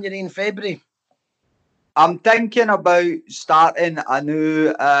January and February? I'm thinking about starting a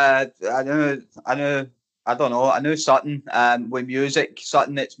new something with music,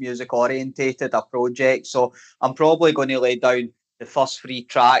 something that's music orientated, a project. So I'm probably going to lay down the first 3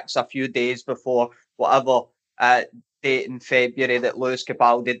 tracks a few days before whatever date in February that Lewis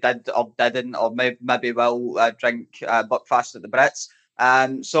Capaldi did or didn't, or maybe will drink Buckfast at the Brits.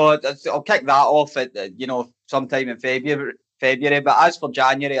 So I'll kick that off at sometime in February. But as for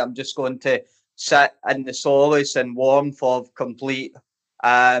January, I'm just going to sit in the solace and warmth of complete,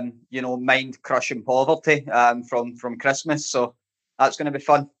 mind crushing poverty from Christmas. So that's going to be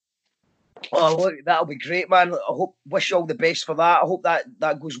fun. Oh, look, that'll be great, man. Wish you all the best for that. I hope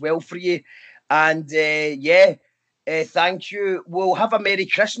that goes well for you. And thank you. We'll have a Merry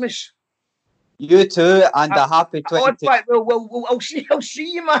Christmas. You too, and a happy 20. I'll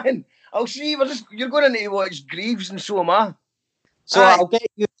see you, man. I'll see you. You're going to need to watch Greaves, and so am I. So I'll get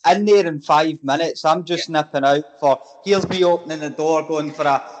you in there in 5 minutes. I'm just nipping out here's me opening the door, going for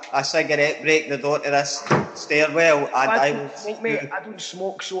a cigarette, break the door to this stairwell, and I will smoke, mate. I don't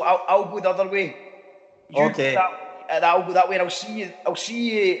smoke, so I'll go the other way. Okay. I'll go that way, and I'll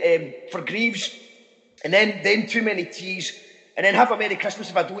see you for Greaves, and then Too Many Teas, and then have a Merry Christmas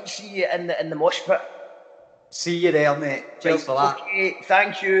if I don't see you in the mosh pit. See you there, mate. Cheers for that. Okay,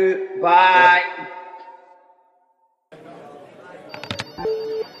 thank you. Bye. Yeah.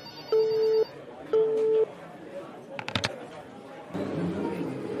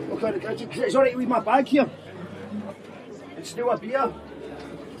 It's alright to leave my bag here. It's still a beer.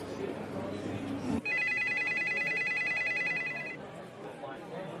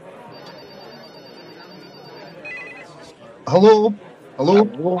 Hello.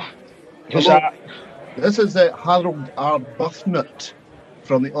 Who's that? This is Harold Arbuthnot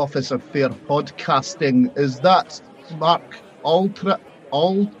from the Office of Fair Podcasting. Is that Mark Altrade?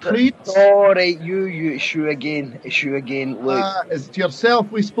 Sorry, you issue again. Look, is it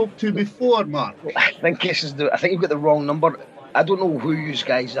yourself we spoke to before, Mark? I think you've got the wrong number. I don't know who you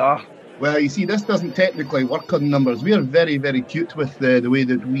guys are. Well, you see, this doesn't technically work on numbers. We are very, very cute with the way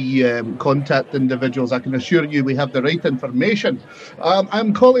that we contact individuals. I can assure you we have the right information.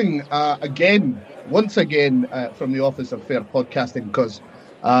 I'm calling once again from the Office of Fair Podcasting because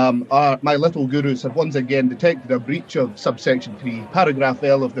my little gurus have once again detected a breach of subsection 3, paragraph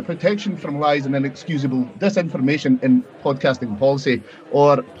L of the Protection from Lies and Inexcusable Disinformation in Podcasting Policy,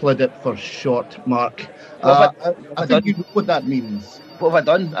 or PLIDIP for short, Mark. I think you know what that means. What have I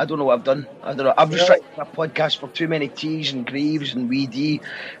done? I don't know what I've done. I don't know. I've just tried a podcast for Too Many Teas and Greaves and Weedy.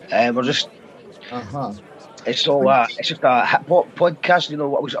 We're just... It's all it's just a hip hop podcast. You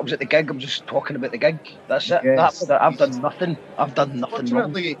know, I was at the gig. I'm just talking about the gig. That's it. Yes. I've done nothing. I've done nothing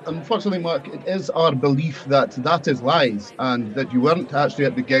wrong. Unfortunately, Mark, it is our belief that is lies, and that you weren't actually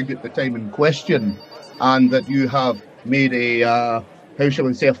at the gig at the time in question, and that you have made a how shall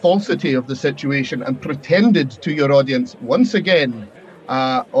we say, a falsity of the situation and pretended to your audience once again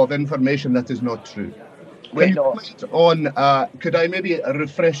of information that is not true. Can you comment on, could I maybe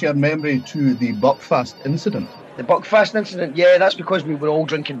refresh your memory to the Buckfast incident? The Buckfast incident, yeah, that's because we were all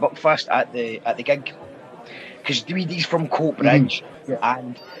drinking Buckfast at the gig. Because Dweedy's from Coatbridge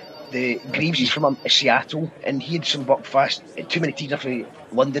and the Greaves is from Seattle, and he had some Buckfast. Too Many Teas from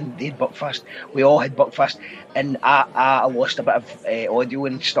London, they had Buckfast. We all had Buckfast, and I lost a bit of audio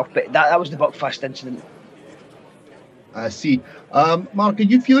and stuff, but that was the Buckfast incident. I see. Mark, are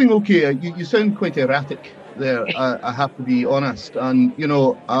you feeling okay? You sound quite erratic there, I have to be honest. And, you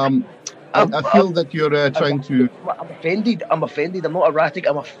know, I feel that you're trying to... I'm offended. I'm not erratic.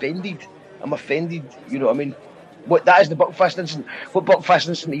 I'm offended. You know what I mean? That is the Buckfast incident. What Buckfast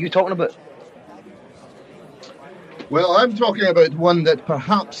incident are you talking about? Well, I'm talking about one that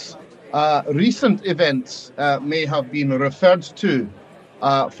perhaps recent events may have been referred to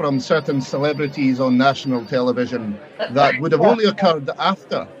from certain celebrities on national television that would have only occurred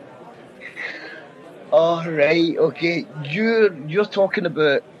after. Oh, right, okay. You're talking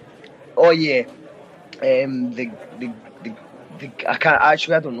about... Oh, yeah. The I can't...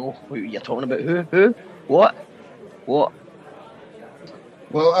 Actually, I don't know what you're talking about. Who? What? Well,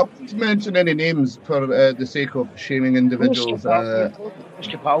 I won't mention any names for the sake of shaming individuals.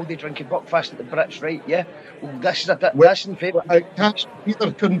 Capaldi drinking Buckfast at the Brits, right? Yeah. Well, that's in favour. I can't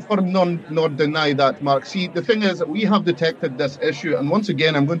neither confirm nor deny that, Mark. See, the thing is that we have detected this issue, and once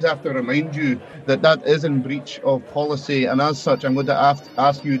again, I'm going to have to remind you that is in breach of policy, and as such, I'm going to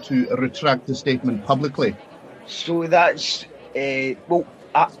ask you to retract the statement publicly. So that's well.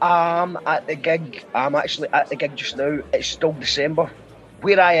 I'm at the gig. I'm actually at the gig just now. It's still December.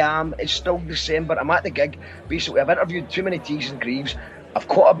 Where I am, it's still December. I'm at the gig. Basically, I've interviewed Too Many Teas and Greaves. I've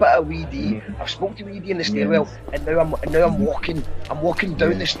caught a bit of Weedy. I've spoke to Weedy in the stairwell, and now I'm walking. I'm walking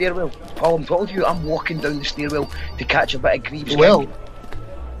down the stairwell. Paul, I'm talking to you. I'm walking down the stairwell to catch a bit of Greaves. Well,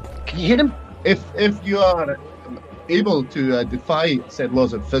 can you hear him? If you are able to defy said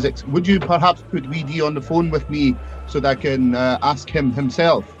laws of physics, would you perhaps put Weedy on the phone with me so that I can ask him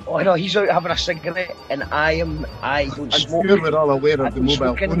himself? Oh no, he's out having a cigarette, and I don't smoke. I'm sure we're all aware of the mobile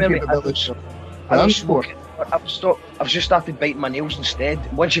phone capability. I don't smoke. I've just started biting my nails instead.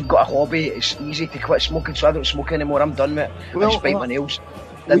 Once you've got a hobby, it's easy to quit smoking, so I don't smoke anymore. I'm done with it. I just bite my nails.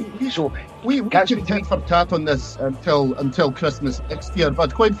 We can tit for tat on this until Christmas next year,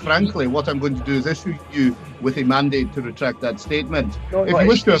 but quite frankly, what I'm going to do is issue you with a mandate to retract that statement. If you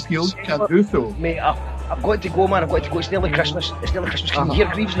wish to appeal, you can do so. Mate, I've got to go, man. I've got to go. It's nearly Christmas. Can you hear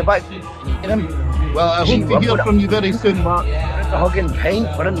Greaves in the back? Hear him? Well, I hope to hear from you very soon, Mark.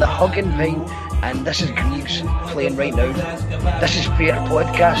 We're in the Hugging Pine, and this is Greaves playing right now. This is Fair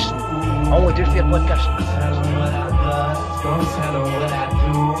Podcast. I want to do Fair Podcast.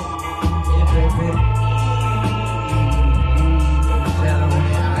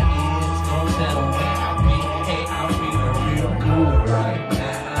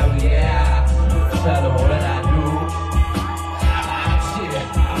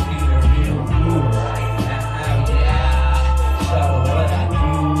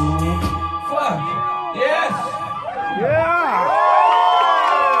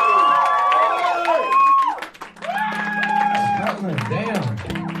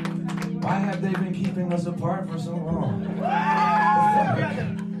 Us apart for so long.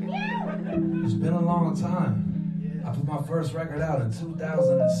 It's been a long time. I put my first record out in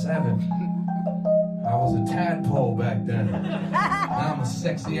 2007. I was a tadpole back then. Now I'm a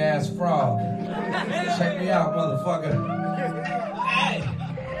sexy ass frog. Check me out, motherfucker. Hey!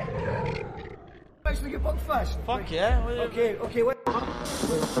 Actually get Buckfast. Fuck yeah. Okay, what?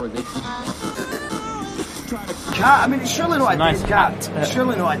 Cat, I mean, it's surely not a dead cat. It's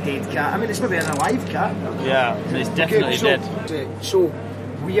surely not a dead cat. I mean, it's maybe an alive cat. Yeah, it's definitely dead. So,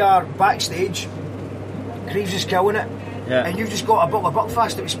 we are backstage. Greaves is killing it. Yeah. And you've just got a bottle of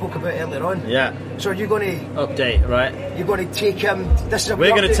Buckfast that we spoke about earlier on. Yeah. So are you going to... Update, right? You're going to take him... We're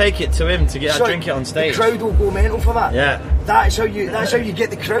going to take it to him to get drink it on stage. The crowd will go mental for that. Yeah. That's how you get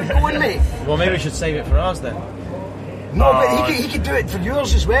the crowd going, mate. Well, maybe we should save it for ours then. No, but he could do it for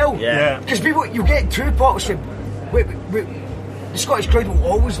yours as well. Yeah. Because you get 2 bottles from... the Scottish crowd will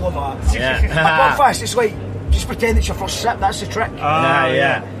always love that. Yeah. Buckfast, it's like, just pretend it's your first sip, that's the trick.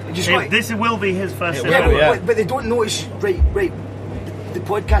 This will be his first sip. But they don't notice, right, the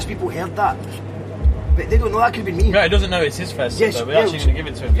podcast people heard that. but they don't know that could be me. No, he doesn't know it's his first. Yes, we're actually going to give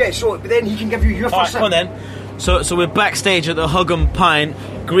it to him. Yeah, so but then he can give you your first. Come on then. So we're backstage at the Hug and Pint.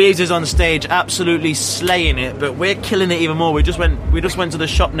 Greaves is on stage, absolutely slaying it, but we're killing it even more. We just went to the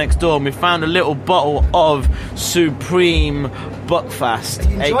shop next door and we found a little bottle of Supreme Buckfast,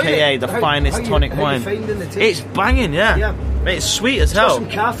 aka the finest tonic wine. It's banging, yeah. It's sweet as hell. It's got some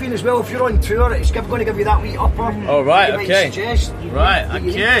caffeine as well. If you're on tour, it's going to give you that wee upper. Oh right, okay.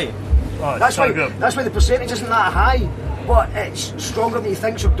 That's why the percentage isn't that high. But it's stronger than you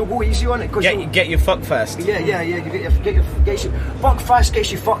think, so don't go easy on it. Get your fuck fast. Yeah. You get your fuck fast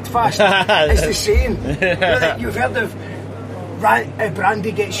gets you fucked fast. It's the saying. You've heard of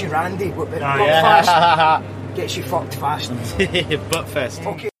brandy gets you randy, but fast gets you fucked fast. Butt fest.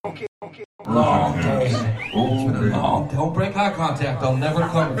 Okay. Long day. It's been a long day. Don't break eye contact. I'll never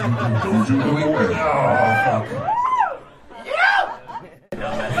come with you. Fuck.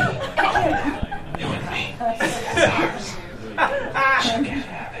 You and me. Stars. She can't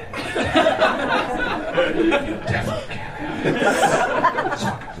have it. You definitely can't have it.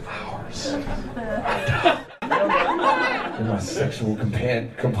 Talking flowers. You're my sexual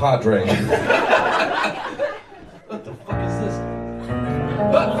compadre. What the fuck is this?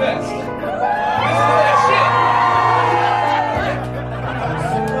 Buttfest!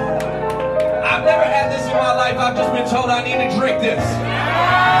 I've never had this in my life. I've just been told I need to drink this.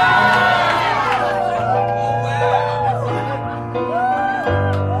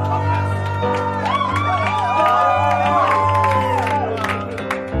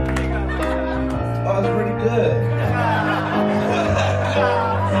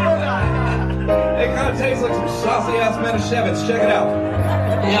 Tastes like some saucy ass Manischewitz. Check it out.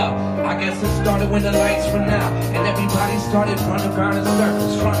 Yeah, I guess it started when the lights went out and everybody started running around in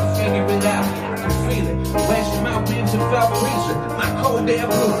circles trying to figure it out. I can feel it. Flashing my ribs and felt freezing. My cold air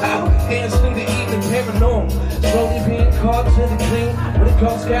blew out. Dancing the evening paranormal. Slowly being caught to the clean. When the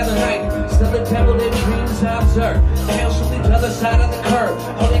ghosts gather night, still the devil their dreams I observe. Hands from the other side of the curb.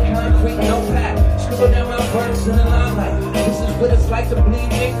 Holy concrete, no path. Scribble down my words in the limelight. This is what it's like to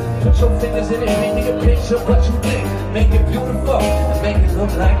bleed me. Put your fingers in it, paint me a picture of what you think. Make it beautiful, and make it look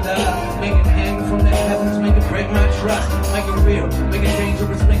like love. Make it hang from the heavens, make it break my trust. Make it real, make it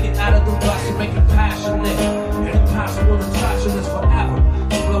dangerous, make it out of the rust. And make it passionate, and impossible to touch. And it's forever,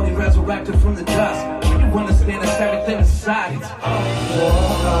 slowly resurrected from the dust. When you understand it's everything inside it.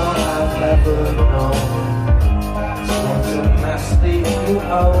 All I've ever known. Once in my sleep, you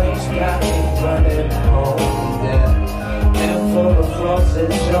always got me running home, yeah. And full of flaws,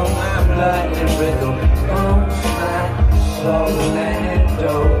 your mind blood and riddle. Bones, my soul, and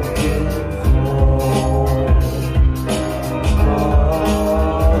don't get full.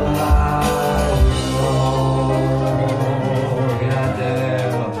 All I know,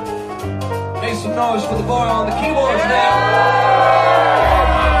 goddamn. Make some noise for the boy on the keyboards now.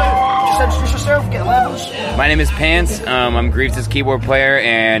 Just introduce yourself, get levels. My name is Pants. I'm Greaves' keyboard player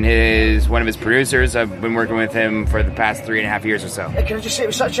and one of his producers. I've been working with him for the past 3.5 years or so. Can I just say,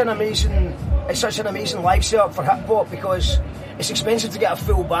 it's such an amazing live setup for hip hop because it's expensive to get a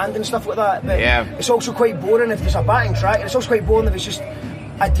full band and stuff like that. But it's also quite boring if there's a backing track, and it's also quite boring if it's just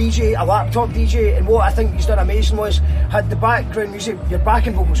a DJ, a laptop DJ. And what I think he's done amazing was had the background music, your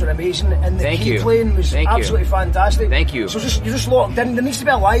backing vocals were amazing, and the key playing was absolutely fantastic. Thank you. So you're just locked in. There needs to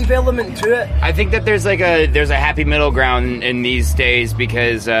be a live element to it. I think that there's a happy middle ground in these days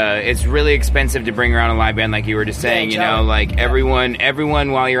because it's really expensive to bring around a live band, like you were just saying. You know, like everyone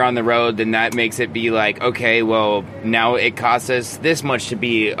while you're on the road, then that makes it be like, okay, well now it costs us this much to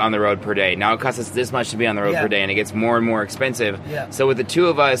be on the road per day. Now it costs us this much to be on the road per day, and it gets more and more expensive. So with the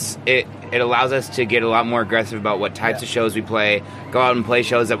two of us, it allows us to get a lot more aggressive about what types of shows we play, go out and play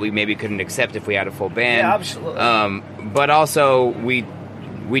shows that we maybe couldn't accept if we had a full band. Yeah, absolutely. But also we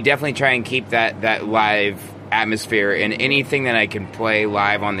definitely try and keep that live atmosphere, and anything that I can play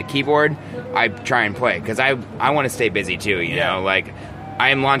live on the keyboard, I try and play because I want to stay busy too. You know, like I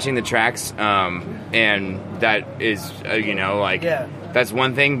am launching the tracks, and that is that's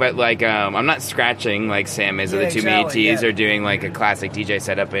one thing, but I'm not scratching like Sam is, or the two Meaties are doing like a classic DJ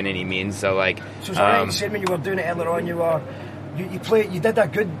setup in any means. So you said when you were doing it earlier on, you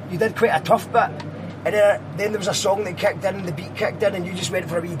did quite a tough bit, and then there was a song that kicked in, and the beat kicked in, and you just went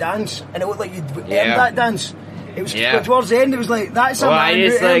for a wee dance, and it looked like you'd earned that dance. It was towards the end. It was like that's a man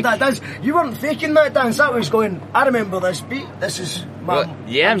who earned that dance. You weren't faking that dance. That was going. I remember this beat. This is my.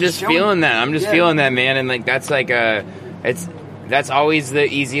 I'm just feeling that. I'm just feeling that, man, and like that's like that's always the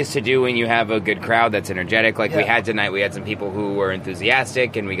easiest to do when you have a good crowd that's energetic. Like we had tonight, we had some people who were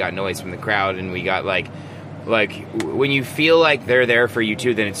enthusiastic, and we got noise from the crowd, and we got Like, when you feel like they're there for you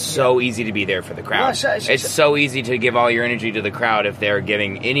too, then it's so easy to be there for the crowd. It's so easy to give all your energy to the crowd if they're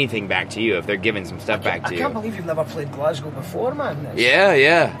giving anything back to you, if they're giving some stuff back to you. I can't believe you've never played Glasgow before, man.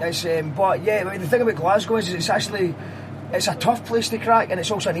 Yeah. It's, but yeah, I mean, the thing about Glasgow is it's actually... It's a tough place to crack, and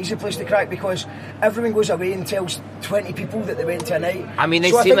it's also an easy place to crack because everyone goes away and tells 20 people that they went to a night. I mean,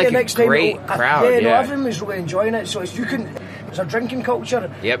 they seem like a great crowd. No, everyone was really enjoying it. So it's a drinking culture,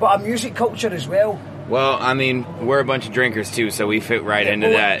 but a music culture as well. Well, I mean, we're a bunch of drinkers too, so we fit right into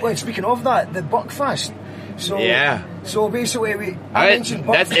that. Well, speaking of that, the Buckfast. So basically,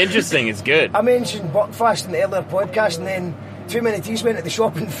 that's interesting. It's good. I mentioned Buckfast in the earlier podcast, and then Too Many Teas went to the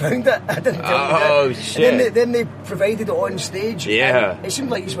shop and found it. I didn't tell you that. Oh, shit. And then they provided it on stage. Yeah. It seemed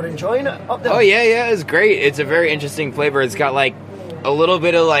like you were enjoying it up there. Oh, yeah, it's great. It's a very interesting flavor. It's got like a little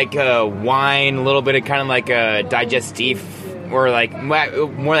bit of like wine, a little bit of kind of like a digestif, or like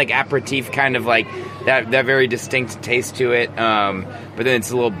more like aperitif, kind of like that very distinct taste to it. But then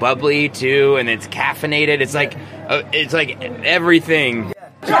it's a little bubbly too, and it's caffeinated. It's like everything.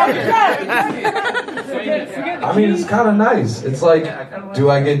 I mean, it's kind of nice. It's like, do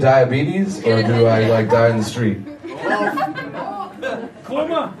I get diabetes or do I like die in the street? It's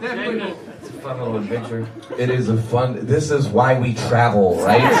a fun little adventure. It is a fun. This is why we travel,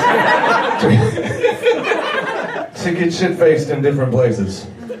 right? To get shit faced in different places.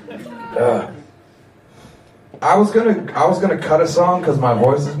 I was gonna cut a song because my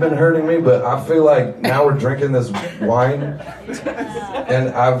voice has been hurting me, but I feel like now we're drinking this wine, and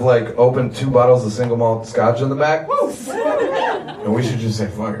I've like opened 2 bottles of single malt scotch in the back, and we should just say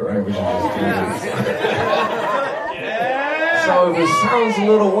fuck it, right? We should just do this. So if it sounds a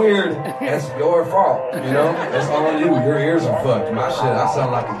little weird, that's your fault, you know? That's on you. Your ears are fucked. My shit, I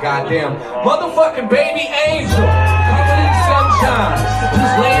sound like a goddamn motherfucking baby angel covered in sunshine,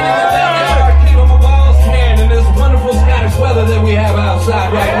 just laying in the backyard, keeping my balls tan in this wonderful Scottish weather that we have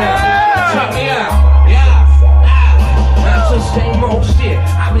outside right now. Check me out. Not just same old shit.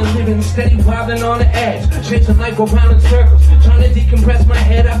 I've been living steady, wobbling on the edge, chasing life around in circles, trying to decompress my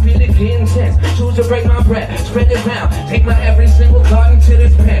head. I feel it getting tense. Choose to break my bread, spread it round, take my every single thought into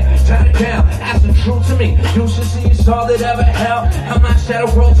this pen, jot it down. Ask the truth to me. You should see it's all that ever held. How my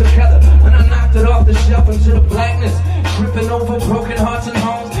shadow rolled together when I knocked it off the shelf into the blackness, tripping over broken hearts and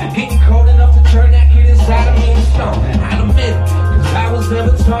homes, getting cold enough to turn that kid inside of me to stone. I'll admit it, 'cause I was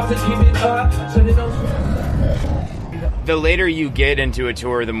never taught to keep it up, so they don't. The later you get into a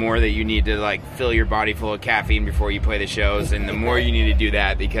tour, the more that you need to like fill your body full of caffeine before you play the shows, and the more you need to do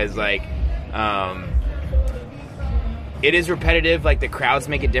that because like it is repetitive. Like the crowds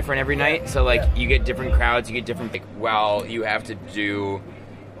make it different every night, so like you get different crowds, you get different. Like, well, you have to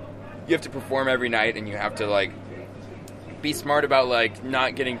perform every night, and you have to like be smart about like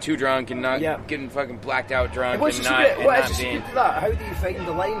not getting too drunk and not getting fucking blacked out drunk What's and the not, secret? and What not is the being. secret to that? How do you find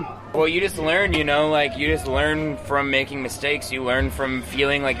the line? Well, you just learn, you know, like you just learn from making mistakes. You learn from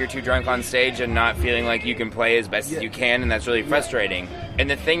feeling like you're too drunk on stage and not feeling like you can play as best as you can, and that's really frustrating. And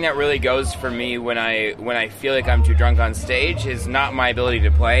the thing that really goes for me when I feel like I'm too drunk on stage is not my ability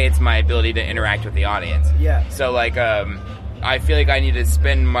to play; it's my ability to interact with the audience. Yeah. So like, I feel like I need to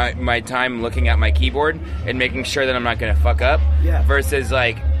spend my time looking at my keyboard and making sure that I'm not going to fuck up. Yeah. Versus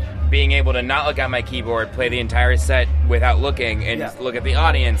like being able to not look at my keyboard, play the entire set without looking, and just look at the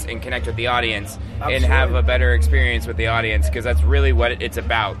audience and connect with the audience. Absolutely. And have a better experience with the audience, because that's really what it's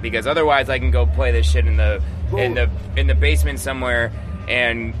about. Because otherwise, I can go play this shit in the basement somewhere,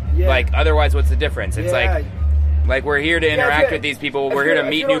 and like otherwise, what's the difference? It's like we're here to interact with these people. We're here to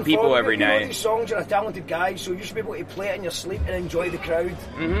meet new people every night. You know these songs, you're a talented guy, so you should be able to play it in your sleep and enjoy the crowd.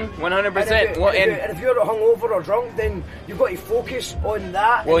 100%. And if you're hungover or drunk, then you've got to focus on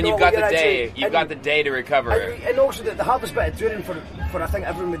that. Well, and you've got the day. You've got the day to recover. And also, the hardest bit of touring for I think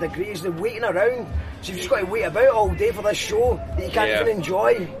everyone would agree is the waiting around. So you've just got to wait about all day for this show that you can't even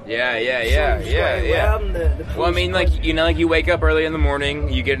enjoy. Well, I mean, like you wake up early in the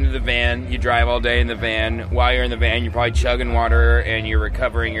morning, you get into the van, you drive all day in the van. While you're in the van, you're probably chugging water and you're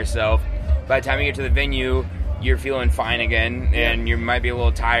recovering yourself. By the time you get to the venue, you're feeling fine again, and you might be a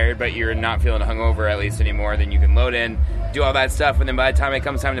little tired, but you're not feeling hungover at least anymore. Then you can load in, do all that stuff, and then by the time it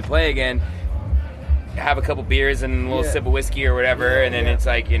comes time to play again, have a couple beers and a little sip of whiskey or whatever, and then it's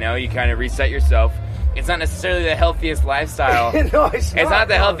like, you kind of reset yourself. It's not necessarily the healthiest lifestyle. No, it's not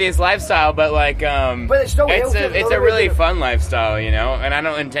the healthiest lifestyle, but like, but it's still it's a really fun lifestyle, and I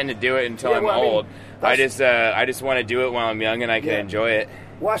don't intend to do it until I'm old. I just want to do it while I'm young and I can enjoy it.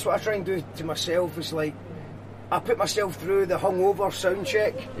 Well, that's what I try and do to myself. Is like, I put myself through the hungover sound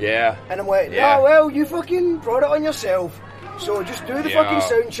check. Yeah. And I'm like, no, well, you fucking brought it on yourself. So just do the fucking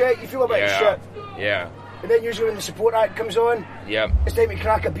sound check. You feel a bit of shit. Yeah. And then usually when the support act comes on, it's time to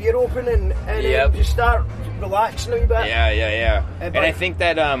crack a beer open and then just start relaxing a wee bit. Yeah. And I think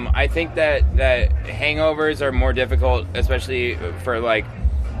that hangovers are more difficult, especially for like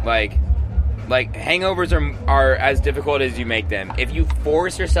hangovers are as difficult as you make them. If you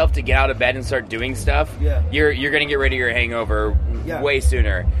force yourself to get out of bed and start doing stuff, you're gonna get rid of your hangover way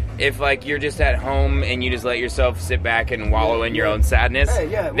sooner. If like you're just at home and you just let yourself sit back and wallow in your own sadness,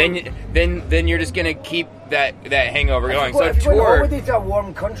 then you're just gonna keep that hangover going. If you go on holiday to a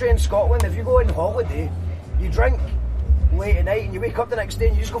warm country in Scotland, if you go on holiday, you drink late at night and you wake up the next day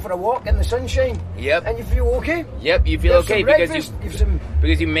and you just go for a walk in the sunshine. And you feel okay. You feel okay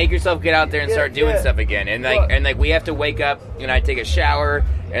because you make yourself get out there and start doing stuff again. And like we have to wake up and I take a shower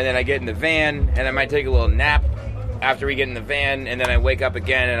and then I get in the van and I might take a little nap after we get in the van, and then I wake up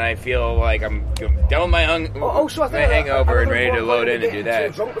again and I feel like I'm done with my hangover and ready to load in and do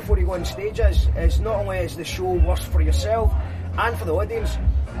that. Drunk before you go on stage is not only is the show worse for yourself and for the audience,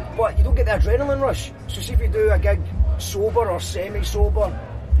 but you don't get the adrenaline rush. So see if you do a gig sober or semi-sober,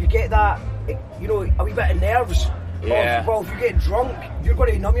 you get that, you know, a wee bit of nerves. Well, if you get drunk, you're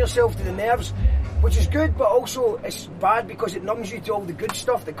going to numb yourself to the nerves, which is good, but also it's bad because it numbs you to all the good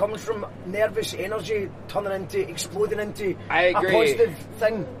stuff that comes from nervous energy exploding into a positive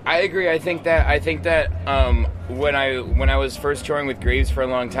thing. I agree. I think that when I was first touring with Greaves for a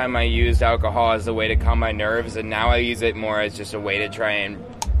long time, I used alcohol as a way to calm my nerves, and now I use it more as just a way to try and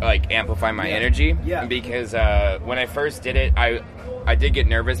like amplify my energy. Because when I first did it, I did get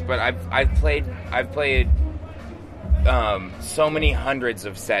nervous, but I've played so many hundreds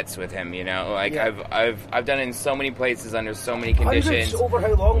of sets with him, you know, like I've done it in so many places under so many conditions. Hundreds over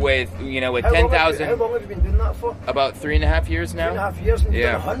how long? With 10,000. How long have you been doing that for? About 3.5 years now. 3.5 years, and you've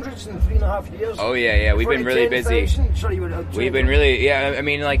done hundreds in 3.5 years. Oh yeah, we've been really busy. We've been really, I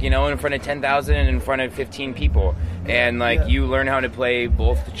mean, like, you know, in front of 10,000 and in front of 15 people, and like you learn how to play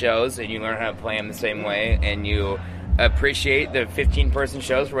both shows, and you learn how to play them the same way, and you appreciate the 15-person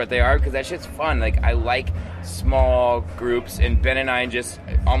shows for what they are, because that shit's fun. Like, I like small groups, and Ben and I just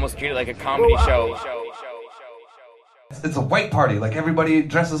almost treat it like a comedy show. It's a white party. Like, everybody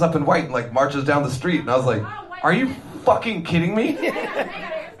dresses up in white and like marches down the street, and I was like, are you fucking kidding me?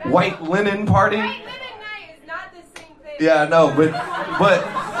 White linen party? White linen night is not the same thing. Yeah, no, but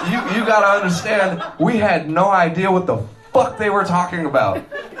you gotta understand, we had no idea what the fuck they were talking about.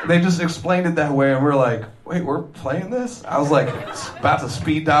 They just explained it that way, and we're like, wait, we're playing this? I was like about to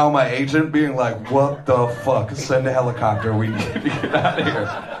speed dial my agent, being like, what the fuck? Send a helicopter, we need to get out of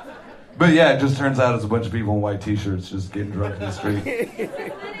here. But yeah, it just turns out it's a bunch of people in white t-shirts just getting drunk in the street.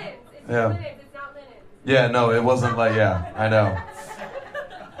 Yeah, no, it wasn't like, I know.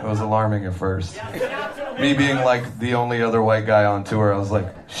 It was alarming at first. Me being like the only other white guy on tour, I was like,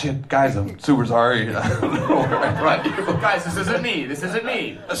 shit, guys, I'm super sorry. I don't know where I brought you. Guys, this isn't me.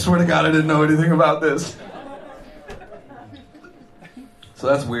 I swear to God, I didn't know anything about this. So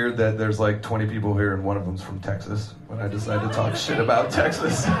that's weird that there's like 20 people here and one of them's from Texas when I decided to talk shit about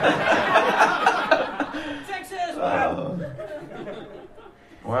Texas. Texas!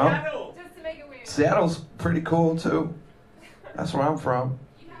 Well, Seattle's pretty cool too. That's where I'm from.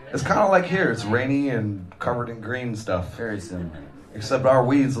 It's kind of like here. It's rainy and covered in green stuff. Very similar. Except our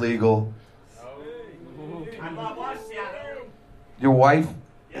weed's legal. Your wife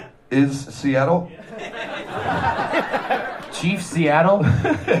is Seattle? Chief Seattle?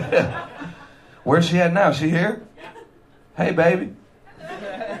 Where's she at now? She here? Hey, baby.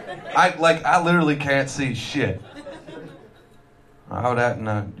 I literally can't see shit. I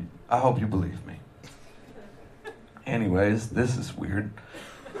hope you believe me. Anyways, this is weird.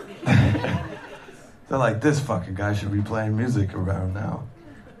 They're like, this fucking guy should be playing music around now.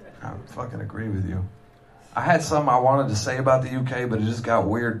 I fucking agree with you. I had something I wanted to say about the UK, but it just got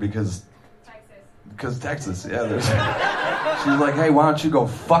weird because Texas, yeah. She was like, hey, why don't you go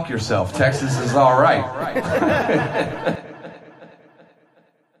fuck yourself? Texas is all right.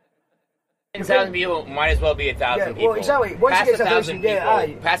 10,000 people might as well be 1,000 people. Well, exactly. Once past it gets 1,000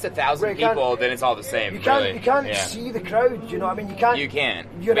 people, past 1,000 people, then it's all the same. You can't, really. you can't see the crowd. You know what I mean? You can't. You can.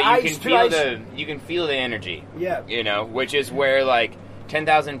 Your but eyes, you can feel the energy. Yeah. You know, which is where like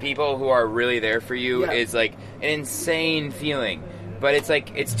 10,000 people who are really there for you is like an insane feeling. But it's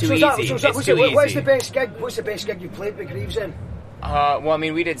like it's too easy. What's the best gig? What's the best gig you played with Greaves in? Well, I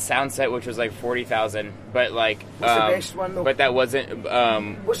mean, we did Soundset, which was like 40,000, but like. What's the best one though? But that wasn't.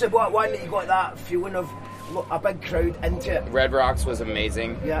 What's the one that you got that feeling of a big crowd into it? Red Rocks was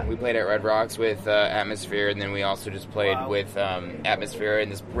amazing. Yeah. We played at Red Rocks with Atmosphere, and then we also just played with Atmosphere in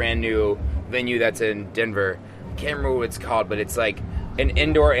this brand new venue that's in Denver. I can't remember what it's called, but it's like an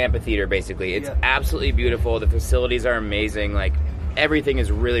indoor amphitheater, basically. It's absolutely beautiful. The facilities are amazing. Like, everything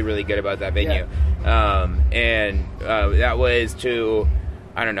is really, really good about that venue. That was to,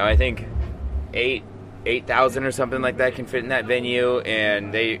 I don't know, I think 8,000 or something like that can fit in that venue,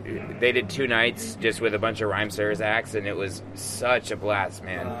 and they did 2 nights just with a bunch of Rhymesayers acts, and it was such a blast,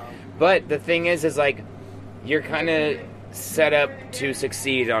 man. But the thing is like, you're kind of set up to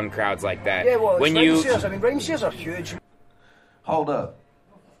succeed on crowds like that. Yeah, well, when Rhymesayers, I mean, Rhymesayers are huge. Hold up.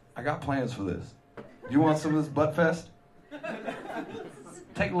 I got plans for this. You want some of this butt fest?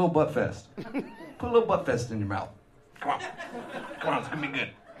 Take a little butt fest. Put a little butt fest in your mouth. Come on. Come on, it's going to be good.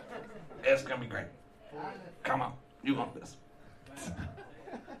 It's going to be great. Come on. You want this.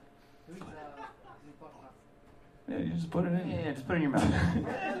 Yeah, you just put it in. Yeah, just put it in your mouth.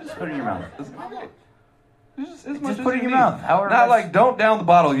 Just put it in your mouth. Just put it in your mouth. Not like, don't down the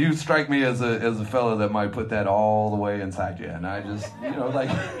bottle. You strike me as a fella that might put that all the way inside you. And I just, like...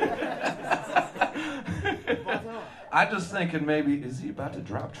 I just thinking maybe, is he about to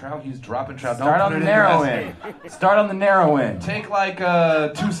drop trout? He's dropping trout. Start on the narrow end. Start on the narrow end. Take like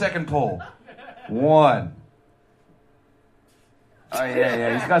a 2-second pull. 1. Oh,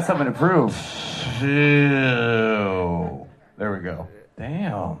 yeah. He's got something to prove. 2. There we go.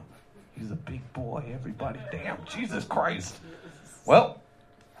 Damn. He's a big boy, everybody. Damn, Jesus Christ. Well,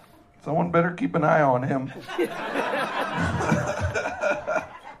 someone better keep an eye on him.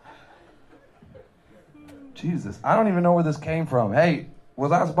 Jesus, I don't even know where this came from. Hey,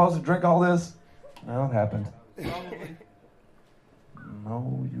 was I supposed to drink all this? No, it happened.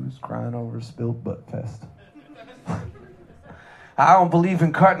 No use crying over spilled butt fest. I don't believe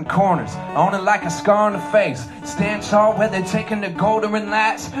in cutting corners. Only like a scar on the face. Stand tall where they're taking the golden in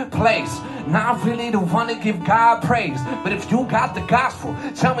last place. Not really the one to give God praise, but if you got the gospel,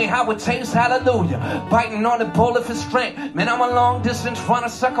 tell me how it tastes, hallelujah. Biting on the bullet for strength. Man, I'm a long distance runner,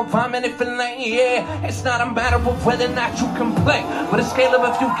 sucker, vomit if it ain't. Yeah, it's not a matter of whether or not you can play, but a scale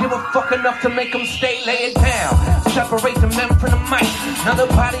of if you give a fuck enough to make them stay. Lay it down, separate the men from the mic. Another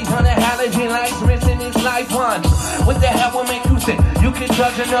body on the halogen lights, missing his life one. What the hell will make you think you can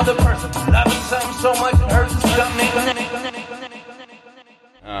judge another person for loving something so much it hurts to something?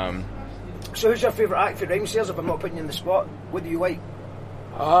 So who's your favourite act for Rhymesayers, if I'm not putting you in the spot? What do you like?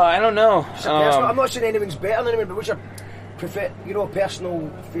 I don't know. I'm not saying anyone's better than anyone, but what's your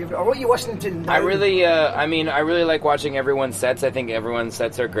personal favourite? Or what are you listening to now? I really like watching everyone's sets. I think everyone's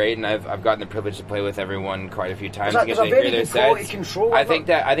sets are great, and I've gotten the privilege to play with everyone quite a few times to get to hear their sets. I think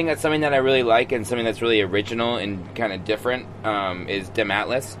that's something that I really like, and something that's really original and kind of different is Dim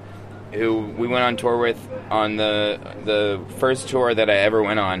Atlas, who we went on tour with on the first tour that I ever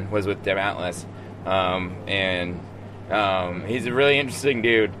went on was with Dim Atlas, and he's a really interesting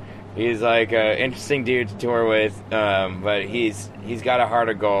dude. He's like an interesting dude to tour with, but he's got a heart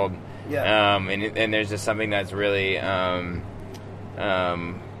of gold. Yeah. And there's just something that's really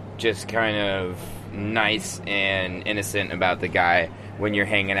just kind of nice and innocent about the guy when you're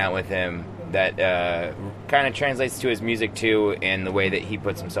hanging out with him. That kind of translates to his music too, and the way that he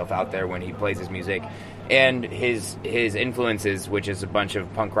puts himself out there when he plays his music, and his influences, which is a bunch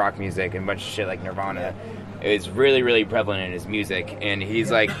of punk rock music and a bunch of shit like Nirvana, is really, really prevalent in his music. And he's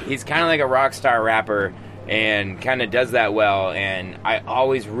kind of like a rock star rapper, and kind of does that well. And I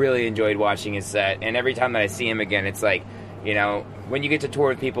always really enjoyed watching his set. And every time that I see him again, it's like, when you get to tour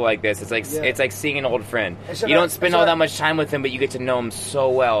with people like this, it's like seeing an old friend. You don't spend all that much time with him, but you get to know him so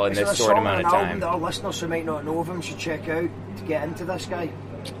well in this short amount of time. Album that our listeners who might not know of him should check out to get into this guy?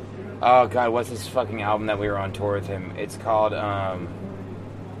 Oh God, what's this fucking album that we were on tour with him? It's called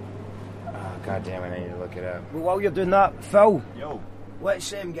God damn it, I need to look it up. Well, while you're doing that, Phil, let's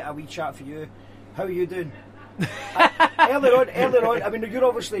get a wee chat for you. How are you doing? Earlier on, I mean, you've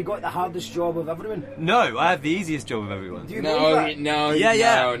obviously got the hardest job of everyone. No, I have the easiest job of everyone. Do you know that? No, he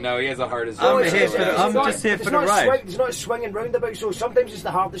has the hardest job. I'm just here for the ride. It's not swinging roundabout, so sometimes it's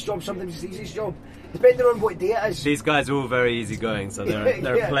the hardest job, sometimes it's the easiest job, depending on what day it is. These guys are all very easygoing, so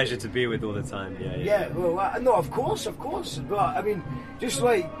they're a pleasure to be with all the time. Yeah. Well, no, of course, but I mean, just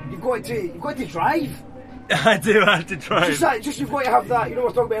like you've got to drive. I do have to drive. Just you've got to have that.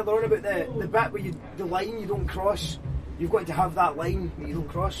 We're talking about earlier on about the bit where the line you don't cross. You've got to have that line that you don't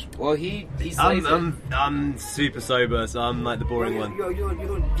cross. Well, I'm super sober, so I'm like the boring one. You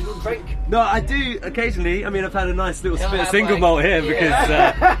don't drink? No, I do occasionally. I mean, I've had a nice little spit of single malt here because,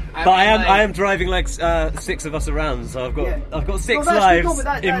 but I am driving like 6 of us around, so I've got 6 lives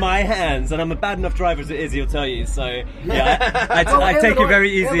in my hands, and I'm a bad enough driver as it is. He'll tell you. So I take it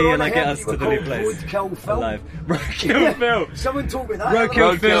very easy, and I get us to the new place. Roadkill Phil. Alive. Roadkill Phil. Someone told me that.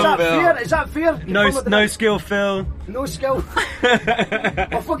 Roadkill Phil. Is that fair? No skill Phil. No skill.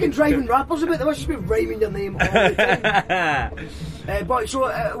 We're fucking driving rappers about. They must just be rhyming their name all the time. But so,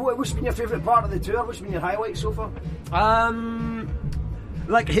 what's been your favourite part of the tour? What's been your highlights so far?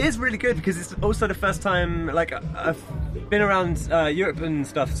 Like, here's really good because it's also the first time. Like, I've been around Europe and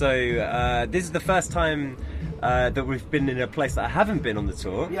stuff, so this is the first time that we've been in a place that I haven't been on the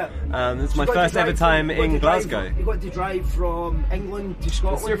tour. Yeah. This is my first ever time in Glasgow. You got to drive from England to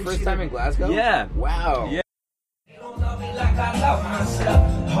Scotland. This is your first time in Glasgow? Yeah. Wow. Yeah. Like I love myself.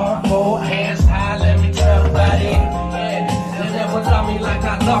 Hardcore, hands high, let me tell everybody. Yeah, they'll never love me like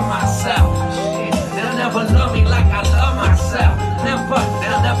I love myself. Shit, they'll never love me like I love myself.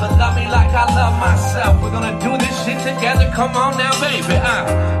 They'll never love me like I love myself. We're gonna do this shit together, come on now, baby.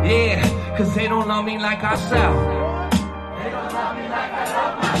 Yeah, cause they don't love me like ourselves. They don't love me like I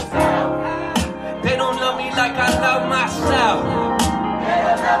love myself. They don't love me like I love myself. They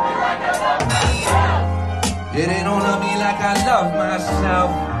don't love me like I love myself. Yeah, they don't love me like I love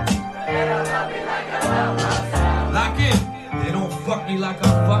myself. They don't love me like I love myself. Like it, they don't fuck me like I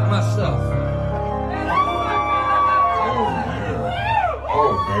fuck myself. They don't fuck me like I fuck myself.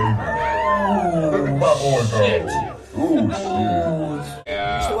 Oh, baby.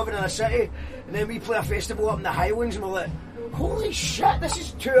 Used to living in a city, and then we play a festival up in the Highlands, and we're like, holy shit, this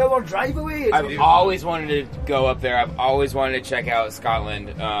is 2 hour drive away. I've always wanted to go up there. I've always wanted to check out Scotland,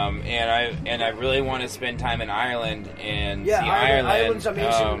 and I really want to spend time in Ireland and see Ireland. Ireland's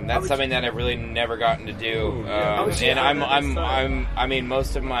amazing. That's something that I've really never gotten to do. And I mean,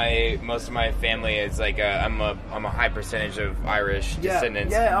 most of my family is like I'm a high percentage of Irish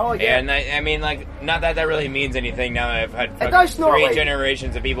descendants. And I mean, like, not that really means anything now that I've had fucking 3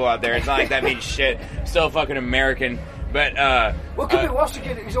 generations of people out there. It's not like that means shit. Still fucking American. But what could be worse?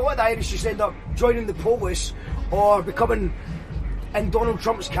 Because a lot of the Irish just end up joining the police or becoming in Donald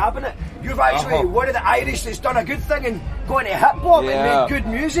Trump's cabinet. You've actually one of the Irish that's done a good thing and gone to hip hop and made good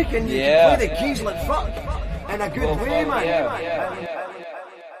music, and you can play the keys like fuck in a good way, man.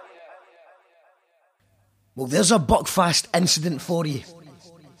 Well, there's a Buckfast incident for you.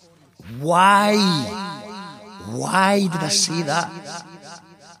 Why did I say that?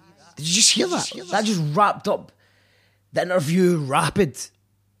 Did you just hear that? That just wrapped up the interview rapid.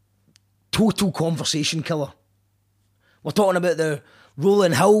 Total conversation killer. We're talking about the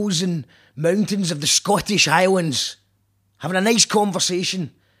rolling hills and mountains of the Scottish Highlands. Having a nice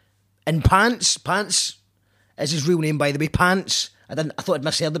conversation. And Pants is his real name, by the way. Pants. I thought I'd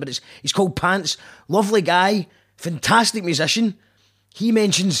misheard it, but he's called Pants. Lovely guy. Fantastic musician. He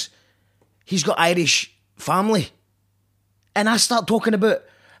mentions he's got Irish family. And I start talking about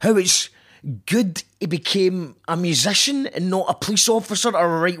how it's good he became a musician and not a police officer or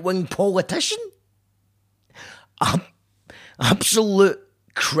a right-wing politician. Absolute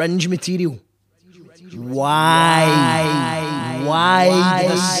cringe material. Why did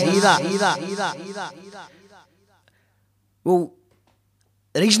I say that? Well,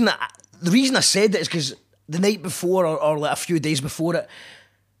 the reason I said that is because the night before, or like a few days before it,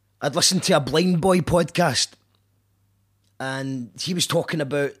 I'd listened to a Blind Boy podcast, and he was talking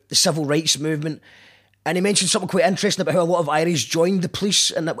about the civil rights movement, and he mentioned something quite interesting about how a lot of Irish joined the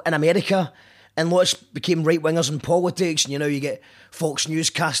police in America, and lots became right-wingers in politics, and you get Fox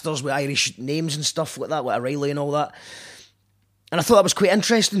newscasters with Irish names and stuff like that, like O'Reilly and all that. And I thought that was quite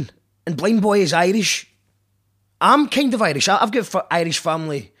interesting. And Blind Boy is Irish. I'm kind of Irish. I've got Irish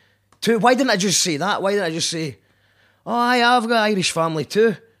family too. Why didn't I just say that? Why didn't I just say, oh, I've got Irish family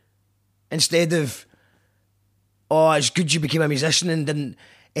too? Instead of, oh, it's good you became a musician and didn't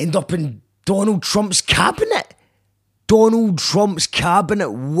end up in Donald Trump's cabinet. Donald Trump's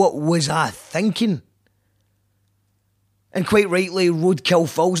cabinet, what was I thinking? And quite rightly, Roadkill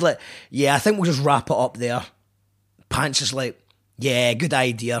Phil's like, yeah, I think we'll just wrap it up there. Pants is like, yeah, good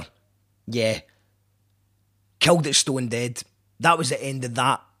idea. Yeah. Killed it stone dead. That was the end of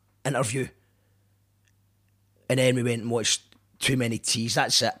that interview. And then we went and watched Too Many Teas.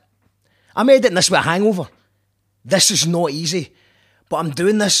 That's it. I'm editing this with a hangover. This is not easy. But I'm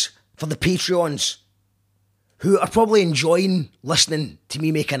doing this for the Patreons, who are probably enjoying listening to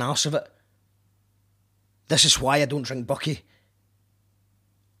me make an arse of it. This is why I don't drink Bucky.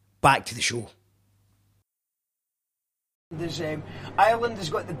 Back to the show. Ireland has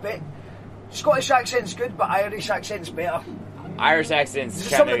got the bit. Scottish accent's good, but Irish accent's better. Irish accent's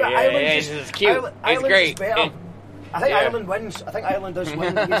kind of, it's cute. It's great. I think Ireland wins. I think Ireland does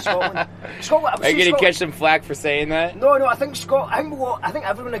win against Scotland. Are you going to catch some flack for saying that? No, I think I think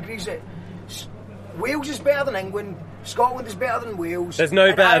everyone agrees that Wales is better than England. Scotland is better than Wales. There's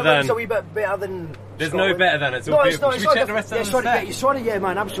no better Ireland's than. a wee bit better than. There's Scotland. no better than. It's all beautiful. Should we check the rest of the set? Sorry,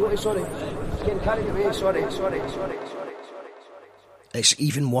 man. Absolutely sorry. Getting carried away. Sorry. it's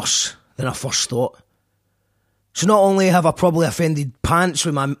even worse than I first thought. So not only have I probably offended Pants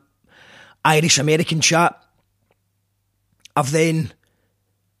with my Irish-American chat, I've then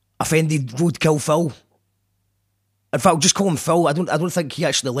offended Roadkill Phil. In fact, I'll just call him Phil. I don't think he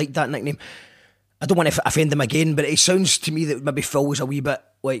actually liked that nickname. I don't want to offend him again, but it sounds to me that maybe Phil was a wee bit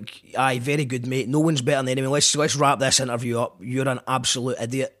like, aye, very good, mate. No one's better than anyone. Let's wrap this interview up. You're an absolute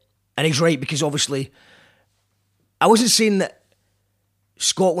idiot. And he's right, because obviously, I wasn't saying that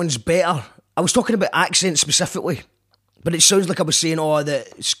Scotland's better. I was talking about accents specifically, but it sounds like I was saying,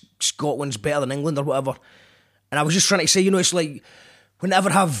 that Scotland's better than England or whatever. And I was just trying to say, it's like, whenever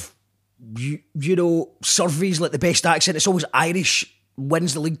I have, surveys like the best accent, it's always Irish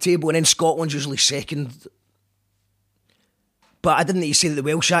wins the league table, and then Scotland's usually second. But I didn't need to say that the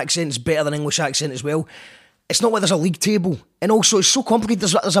Welsh accent's better than English accent as well. It's not like there's a league table. And also, it's so complicated.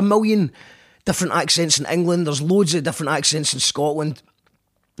 There's a million different accents in England. There's loads of different accents in Scotland.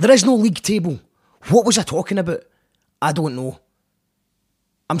 There is no league table. What was I talking about? I don't know.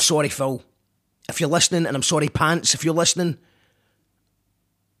 I'm sorry, Phil, if you're listening, and I'm sorry, Pants, if you're listening.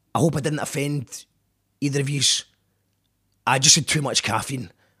 I hope I didn't offend either of yous. I just had too much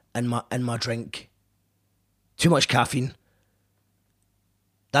caffeine in my drink. Too much caffeine.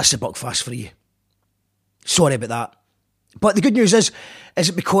 That's the Buckfast for you. Sorry about that. But the good news is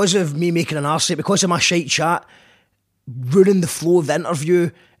it because of me making an arse, because of my shite chat, ruining the flow of the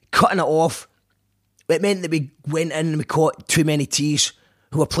interview, cutting it off, it meant that we went in and we caught Too Many Teas,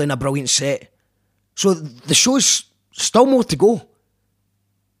 who were playing a brilliant set. So the show's still more to go.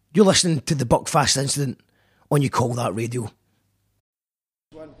 You're listening to the Buckfast Incident on You Call That Radio.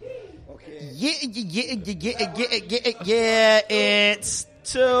 Yeah, it's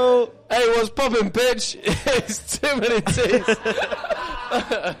two. Hey, what's poppin', bitch? It's Too Many Teas.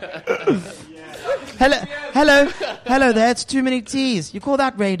 Hello there, it's Too Many Teas. You call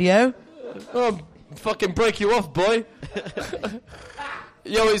that radio? Oh, fucking break you off, boy.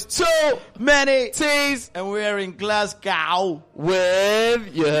 Yo, it's Too Many Teas, and we're in Glasgow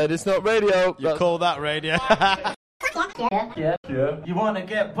with You Heard It's Not Radio. You call that radio? Yeah. You want to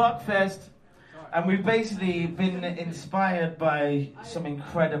get Buckfest, and we've basically been inspired by some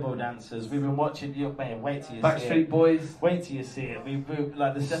incredible dancers. We've been watching you, man. Wait till you see it. Backstreet Boys. Wait till you see it. We've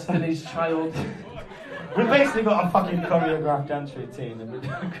like the Destiny's Child. We've basically got a fucking choreographed dance routine.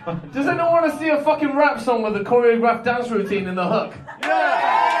 Does anyone want to see a fucking rap song with a choreographed dance routine in the hook?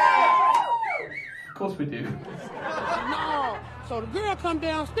 Yeah! Of course we do. No. So the girl come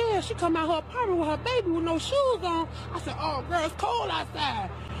downstairs. She come out her apartment with her baby with no shoes on. I said, oh, girl, it's cold outside.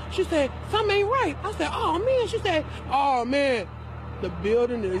 She said, something ain't right. I said, oh, man. She said, oh, man, the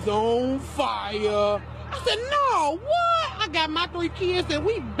building is on fire. I said, no, what? I got my 3 kids and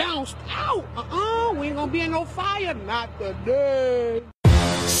we bounced out. We ain't gonna be in no fire, not today.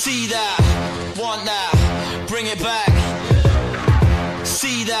 See that, want that, bring it back.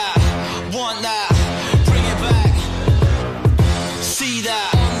 See that, want that, bring it back. See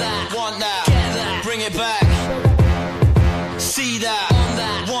that, want that, bring it back. See that,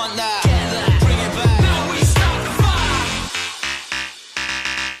 want that, bring it back. Now we start the fire.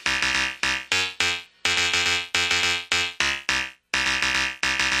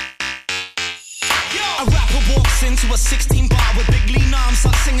 A rapper walks into a 16 bar with big lean arms,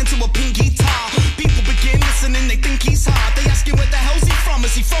 starts singing to a pink guitar. People begin listening, they think he's hard. They ask him where the hell's he from?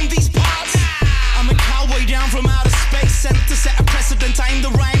 Is he from these parts? I'm a cowboy down from outer space, sent to set a precedent. I'm the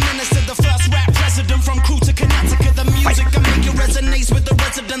rhyme minister, the first rap president. From crew to Connecticut, the music I make it resonates with the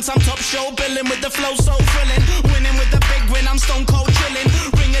residents. I'm top show billing with the flow so thrilling. Winning with the big win, I'm stone cold chilling.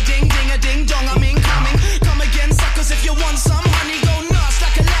 Ring a ding dong, I'm incoming. Come again, suckers, if you want some honey, go nuts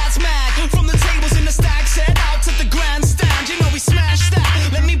like a lad's mag. From the tables in the stag set out to the grandstand, you know we smash that.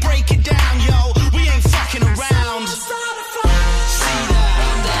 Let me break it down, yo. We ain't fucking around.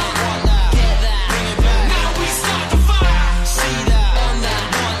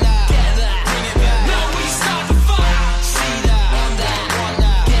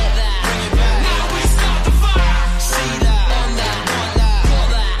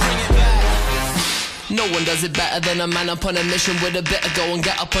 No one does it better than a man up on a mission with a bit of go and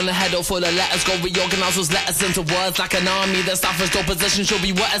get up on a header full of letters. Go reorganize those letters into words like an army. The suffers no position should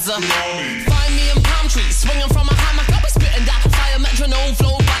be wet as a find me in palm trees, swinging from a hammock. I'll be spitting that fire metronome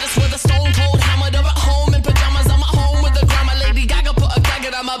flow. Baddest with a stone cold hammer. They're at home in pajamas. I'm at home with the grandma. Lady Gaga put a gag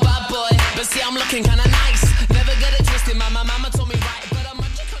on my bad boy. But see, I'm looking kinda nice. Never get it twisted. My mama told me right, but I'm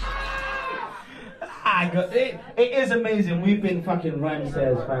It is amazing. We've been fucking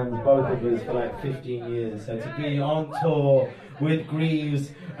Rhymesayers fans, both of us, for like 15 years. So to be on tour with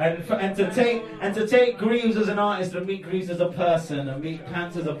Greaves and to take Greaves as an artist and meet Greaves as a person and meet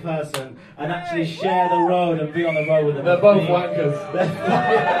Pants as a person and actually share the road and be on the road with them. They're both wankers.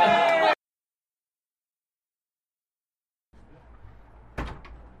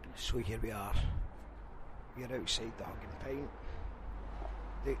 So here we are. We're outside the Hugging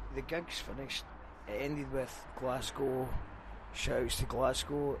Pint. The gig's finished. It ended with Glasgow. Shouts to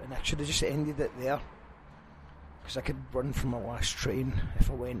Glasgow, and I should have just ended it there because I could run from my last train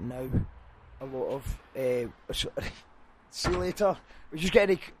if I went now. A lot of see you later. We just get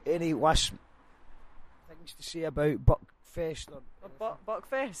any last things to say about Buckfest or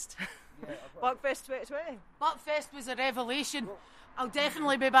Buckfest. Yeah, Buckfest 2020. Buckfest was a revelation. I'll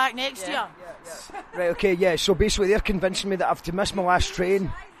definitely be back next year. Right, okay, yeah, so basically they're convincing me that I have to miss my last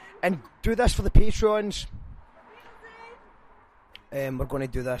train and do this for the Patreons. We're going to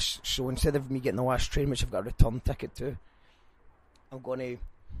do this, so instead of me getting the last train, which I've got a return ticket to, I'm going to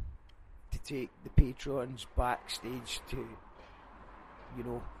take the Patreons backstage to,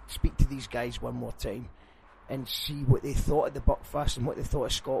 speak to these guys one more time and see what they thought of the Buckfast and what they thought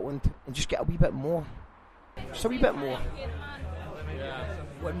of Scotland and just get a wee bit more. Just a wee bit more.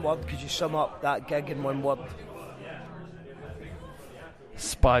 One word, could you sum up that gig in one word?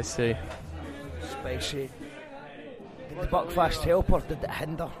 Spicy. Spicy. Did the Buckfast help or did it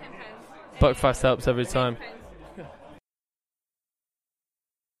hinder? Buckfast helps every time.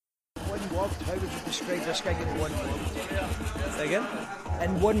 One word, how would you describe this gig in one word? Say again?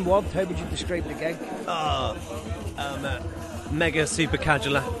 In one word, how would you describe the gig? Mega super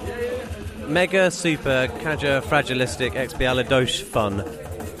casual. Mega super fragilistic expialidosh fun.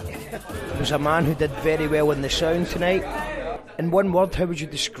 There was a man who did very well in the sound tonight. In one word, how would you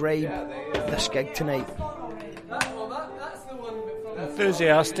describe this gig tonight?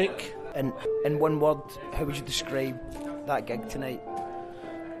 Enthusiastic. And in one word, how would you describe that gig tonight?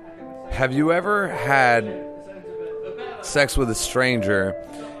 Have you ever had sex with a stranger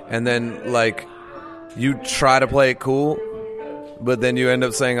and then, you try to play it cool, but then you end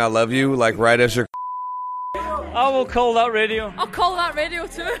up saying I love you, right as you're... I will call that radio. I'll call that radio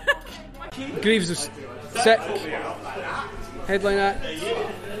too. Greaves was sick. Headline act.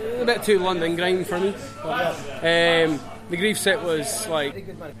 A bit too London grind for me. The Greaves set was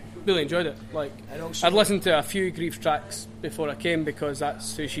really enjoyed it. I'd listened to a few Greaves tracks before I came because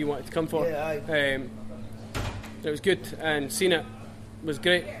that's who she wanted to come for. It was good and seeing it was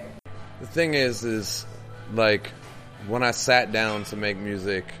great. The thing is when I sat down to make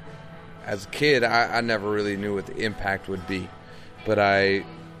music as a kid, I never really knew what the impact would be. But I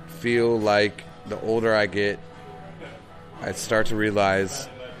feel like the older I get, I start to realize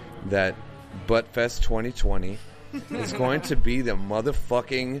that Buttfest 2020 is going to be the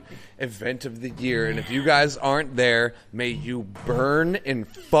motherfucking event of the year. And if you guys aren't there, may you burn in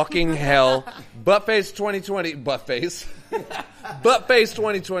fucking hell. Buttfest 2020. Buttfest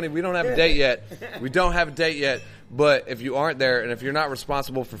 2020. We don't have a date yet. But if you aren't there and if you're not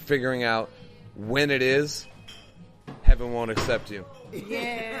responsible for figuring out when it is, heaven won't accept you.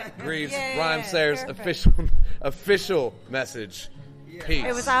 Yeah. Greaves, Rhymesayers, official message. Peace.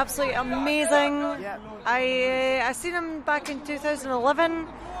 It was absolutely amazing. I seen him back in 2011,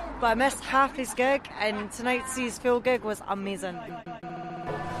 but I missed half his gig, and tonight's his full gig was amazing.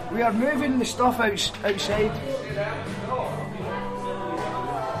 We are moving the stuff outside.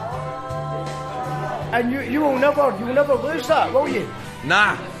 And you will never lose that, will you?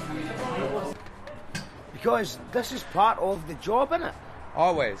 Nah. Because this is part of the job, innit?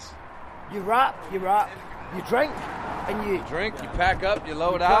 Always. You rap, you drink, and you pack up, you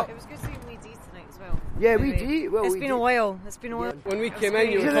load out. It was good seeing Wee D tonight as well. Yeah, Wee D. Well, it's been a while. When we came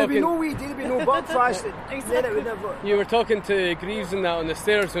in, you were there'd talking. be no Wee D, there'd be no Buckfast. Then it would never. You were talking to Greaves and that on the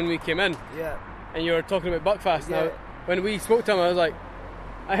stairs when we came in. Yeah. And you were talking about Buckfast. Now, when we spoke to him, I was like,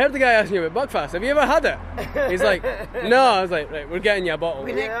 I heard the guy asking you about Buckfast. Have you ever had it? He's like, no. I was like, right, we're getting you a bottle.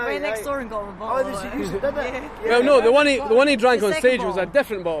 We went next door and got him a bottle. Well, no, the one he drank on stage was a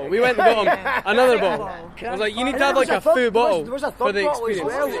different bottle. We went and got him another bottle. I was like, you need to have a full bottle for the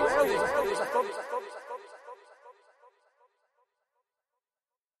experience.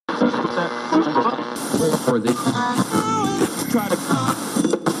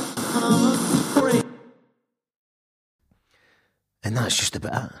 And that's just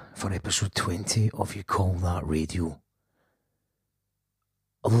about it for episode 20 of You Call That Radio.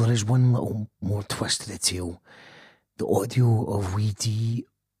 Although there is one little more twist to the tale. The audio of Wee D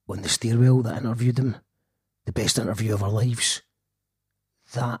on the stairwell that interviewed him, the best interview of our lives,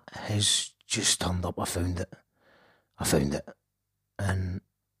 that has just turned up, I found it. And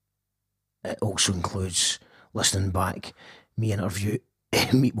it also includes listening back, me arguing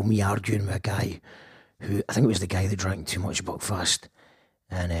with a guy who, I think it was the guy that drank too much Buckfast,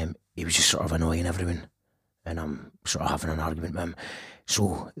 and he was just sort of annoying everyone, and I'm sort of having an argument with him.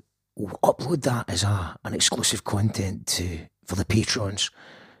 So we'll upload that as an exclusive content for the patrons.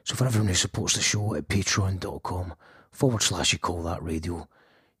 So for everyone who supports the show at patreon.com/You Call That Radio,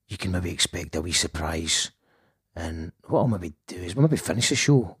 you can maybe expect a wee surprise. And what I'll maybe do is we'll maybe finish the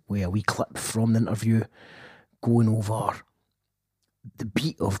show with a wee clip from the interview going over the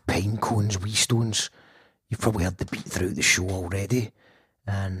beat of Pinecone's Wee Stones. You've probably heard the beat throughout the show already.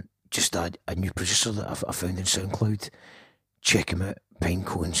 And just a new producer that I found in SoundCloud. Check him out,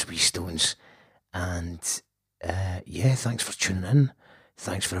 Pinecone's Wee Stones. And thanks for tuning in.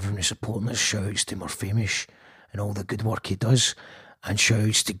 Thanks for everyone who's supporting us. Shoutouts to Murphamish and all the good work he does. And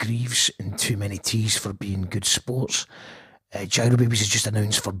shoutouts to Greaves and Too Many Teas for being good sports. Gyro Babies has just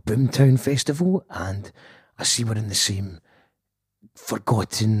announced for Boomtown Festival, and I see we're in the same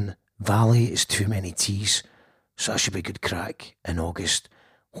Forgotten Valley as Too Many Teas, so that should be good crack in August.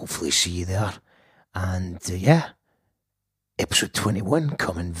 Hopefully see you there. And episode 21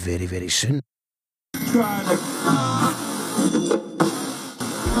 coming very, very soon.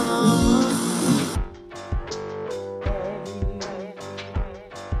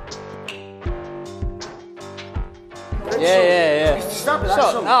 Yeah.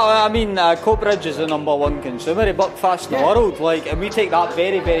 Coatbridge is the number one consumer of Buckfast in the world, and we take that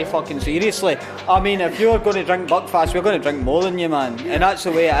very, very fucking seriously. I mean, if you're going to drink Buckfast, we're going to drink more than you, man, and that's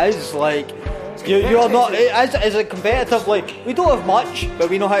the way it is. You're not as a competitive. We don't have much, but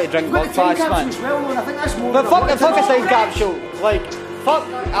we know how to drink Buckfast, man. But fuck a time capsule, Fuck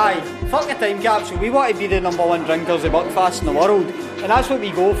a time capsule. We want to be the number one drinkers of Buckfast in the world, and that's what we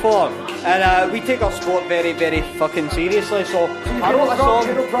go for. And we take our sport very, very fucking seriously. So I wrote a song.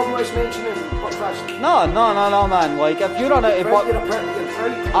 You no problem with mentioning Buckfast? No, man. If you run out of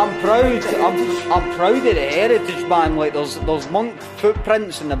I'm proud of the heritage, man. There's monk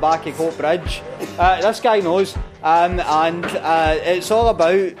footprints in the back of Coatbridge. This guy knows, and it's all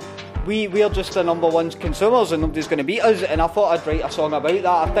about. We're just the number one consumers and nobody's going to beat us, and I thought I'd write a song about that.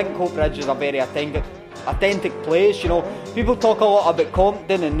 I think Coatbridge is a very authentic place, People talk a lot about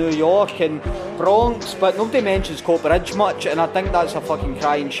Compton and New York and Bronx, but nobody mentions Coatbridge much, and I think that's a fucking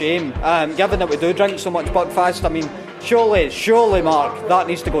crying shame. Given that we do drink so much Buckfast, I mean, surely, Mark, that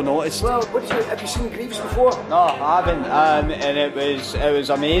needs to go noticed. Well, have you seen Greaves before? No, I haven't, and it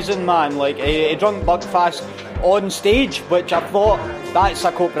was amazing, man. He drunk Buckfast on stage, which I thought, that's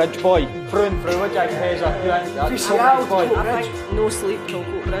a Coatbridge boy, through and through. What do you think, Heza? That's Coatbridge boy. I think no sleep till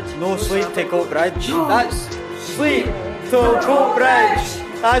Coatbridge. No sleep till Coatbridge. That's sleep till Coatbridge.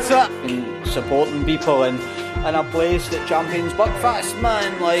 That's it. And supporting people in a place that champions Buckfast,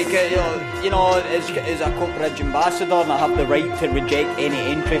 man. As a Coatbridge ambassador, and I have the right to reject any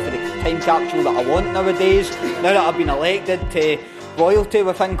entry for the time capsule that I want nowadays. Now that I've been elected to royalty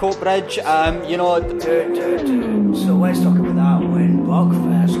within Coatbridge, So let's talk about that when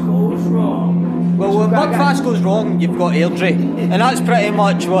Buckfast goes wrong. Well, when Buckfast goes wrong, you've got Airdrie, and that's pretty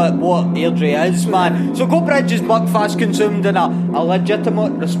much what Airdrie is, man. So Coatbridge is Buckfast consumed in a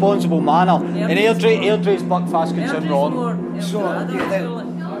legitimate, responsible manner, and Airdrie's Buckfast consumed wrong. It's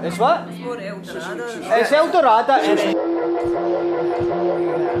what? It's El Dorado.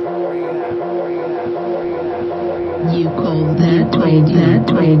 You call that radio.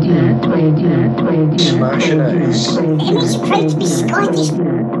 Smashing Eyes. Emmy's proud to be Scottish.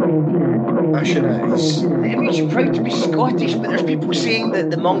 Smashing Eyes. Emmy's proud to be Scottish, but there's people saying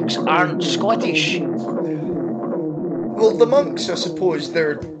that the monks aren't Scottish. Well, the monks, I suppose,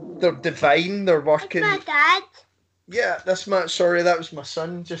 they're divine. They're working. That's my dad. Yeah, that's my. Sorry, that was my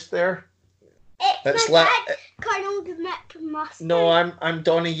son just there. It's my dad, Colonel McMaster. No, I'm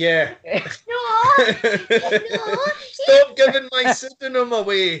Donnie. Yeah. No. Stop giving my pseudonym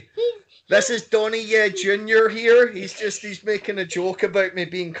away. This is Donnie Junior here. He's making a joke about me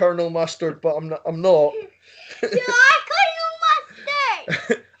being Colonel Mustard, but I'm not. You are Colonel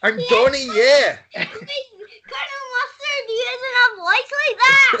Mustard. I'm Donnie. Yeah. Colonel Mustard, you doesn't have voice like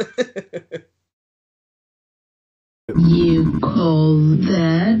that. You call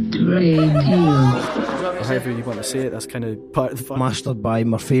that radio? However you want to say it, that's kind of part of the fun. Mastered by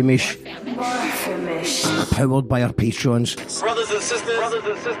Murphamish. Powered by our patrons. Brothers and sisters.